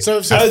like. So Oh,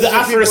 the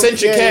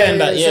Afrocentric hair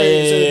and that. So Yeah.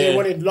 they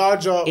wanted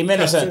larger. It made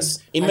no captions, sense.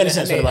 It made no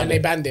sense for the and they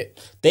banned it.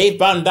 They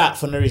banned that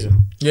for no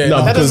reason. Yeah, no,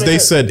 that because doesn't they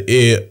make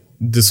said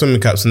the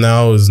swimming caps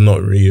now is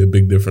not really a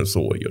big difference to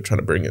what you're trying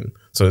to bring in.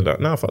 So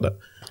that now fuck that.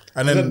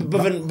 and then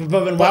But then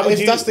why But would if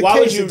you? that's the Why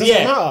would case, you? it doesn't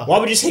Yeah. matter. Why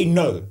would you say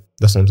no?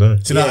 That's what I'm saying.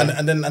 So now, Yeah.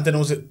 and then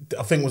was it?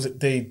 I think was it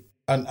they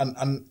and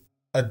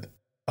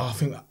I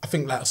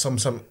think like some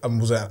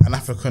was it an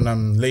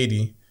African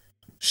lady.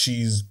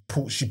 She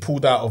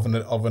pulled out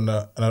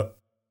of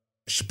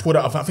she pulled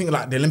out of I think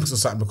like the Olympics or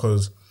something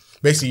because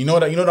basically you know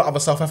the other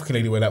South African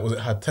lady where that was it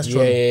had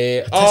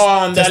testosterone. Yeah.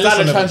 Oh, and they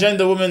allowed a testosterone level.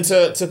 transgender woman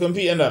to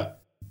compete in that.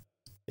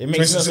 It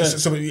makes no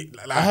sense.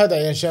 I heard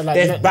that. Yeah, she had like.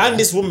 They've banned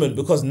this woman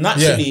because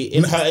naturally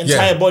in her Yeah.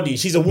 entire body,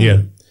 she's a woman.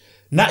 Yeah.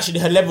 Naturally,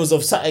 her levels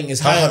of something is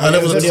higher. her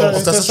levels of everybody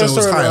testosterone else.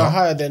 was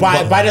higher. than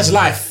By this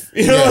life.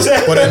 You know what I'm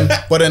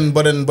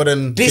saying? But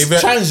then This they've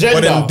transgender.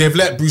 But then they've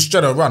let Bruce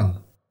Jenner run.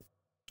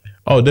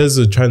 Oh, there's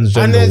a And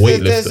transgender there's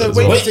weightlifter. a as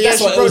well. weightlifter.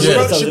 That's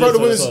Yeah, what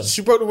it was. Yeah.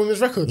 she broke the women's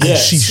record. Yeah.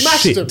 She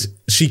smashed shit. them.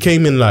 She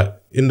came in like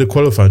in the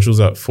qualifying. She was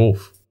like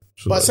fourth.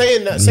 She But was,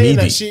 saying like, that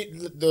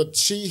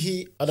needy.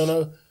 he I don't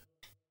know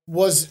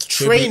was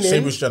Say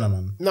training. Bruce Jenner,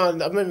 man. No, I'm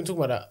not even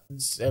talking about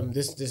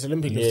that. This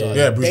Olympic lifter.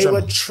 Yeah, Bruce they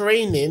Jenner. were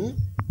training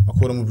I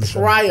call him Bruce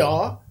Jenner.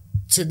 prior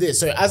to this.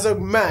 So as a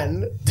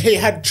man, they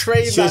had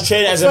trained. She was like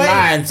trained as a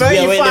man to be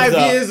a 35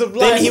 weightlifter. years of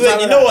life. Then he went,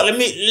 you like know that. what?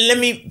 Let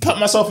me put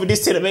myself with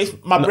this thing that makes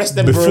my breast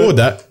them Before grow.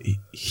 that,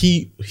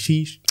 he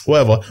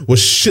whatever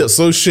was shit.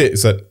 So shit.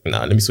 It's like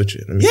nah. Let me switch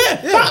it. Yeah,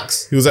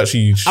 facts. He was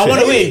actually. Shit. I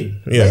want to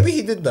win. Yeah. Maybe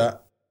he did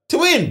that. To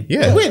win.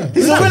 Yeah.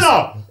 He's a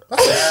winner.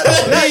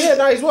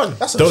 No, he's won.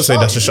 That's a Don't say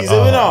shot. that's a shot. He's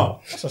a winner.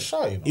 That's a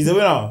shot. You know? He's a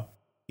winner.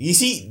 You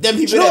see them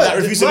people You know there what?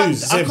 that refuse to My-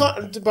 lose. I Same.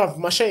 can't, bruv,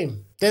 my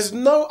shame.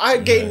 I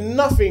gain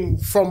nothing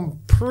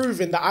from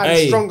proving that I'm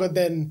Hey. stronger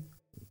than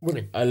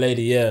women. A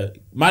lady, yeah.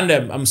 Man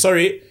them, I'm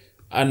sorry.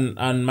 And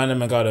man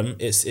them and got them.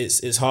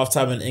 It's half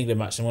time in England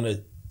match. I want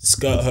to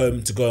skirt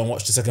home to go and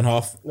watch the second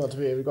half. No, to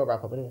be we got to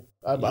wrap up anyway.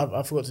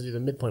 I forgot to do the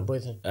midpoint boy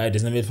thing.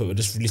 There's no midpoint, but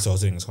just release our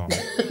things, calm.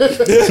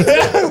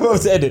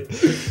 What to edit?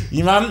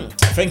 You man,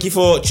 thank you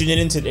for tuning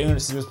into the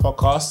England Series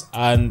podcast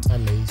and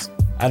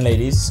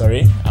ladies,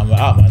 sorry. And we're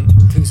out, man.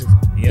 Inclusive.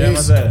 You know what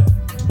I'm saying?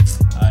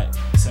 Alright,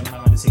 same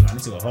time I need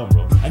to go home,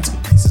 bro. I need to go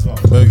piss as well.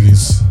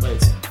 Bogies.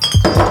 Wait.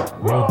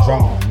 You're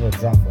drunk, man. You're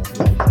drunk,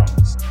 bro. You're drunk.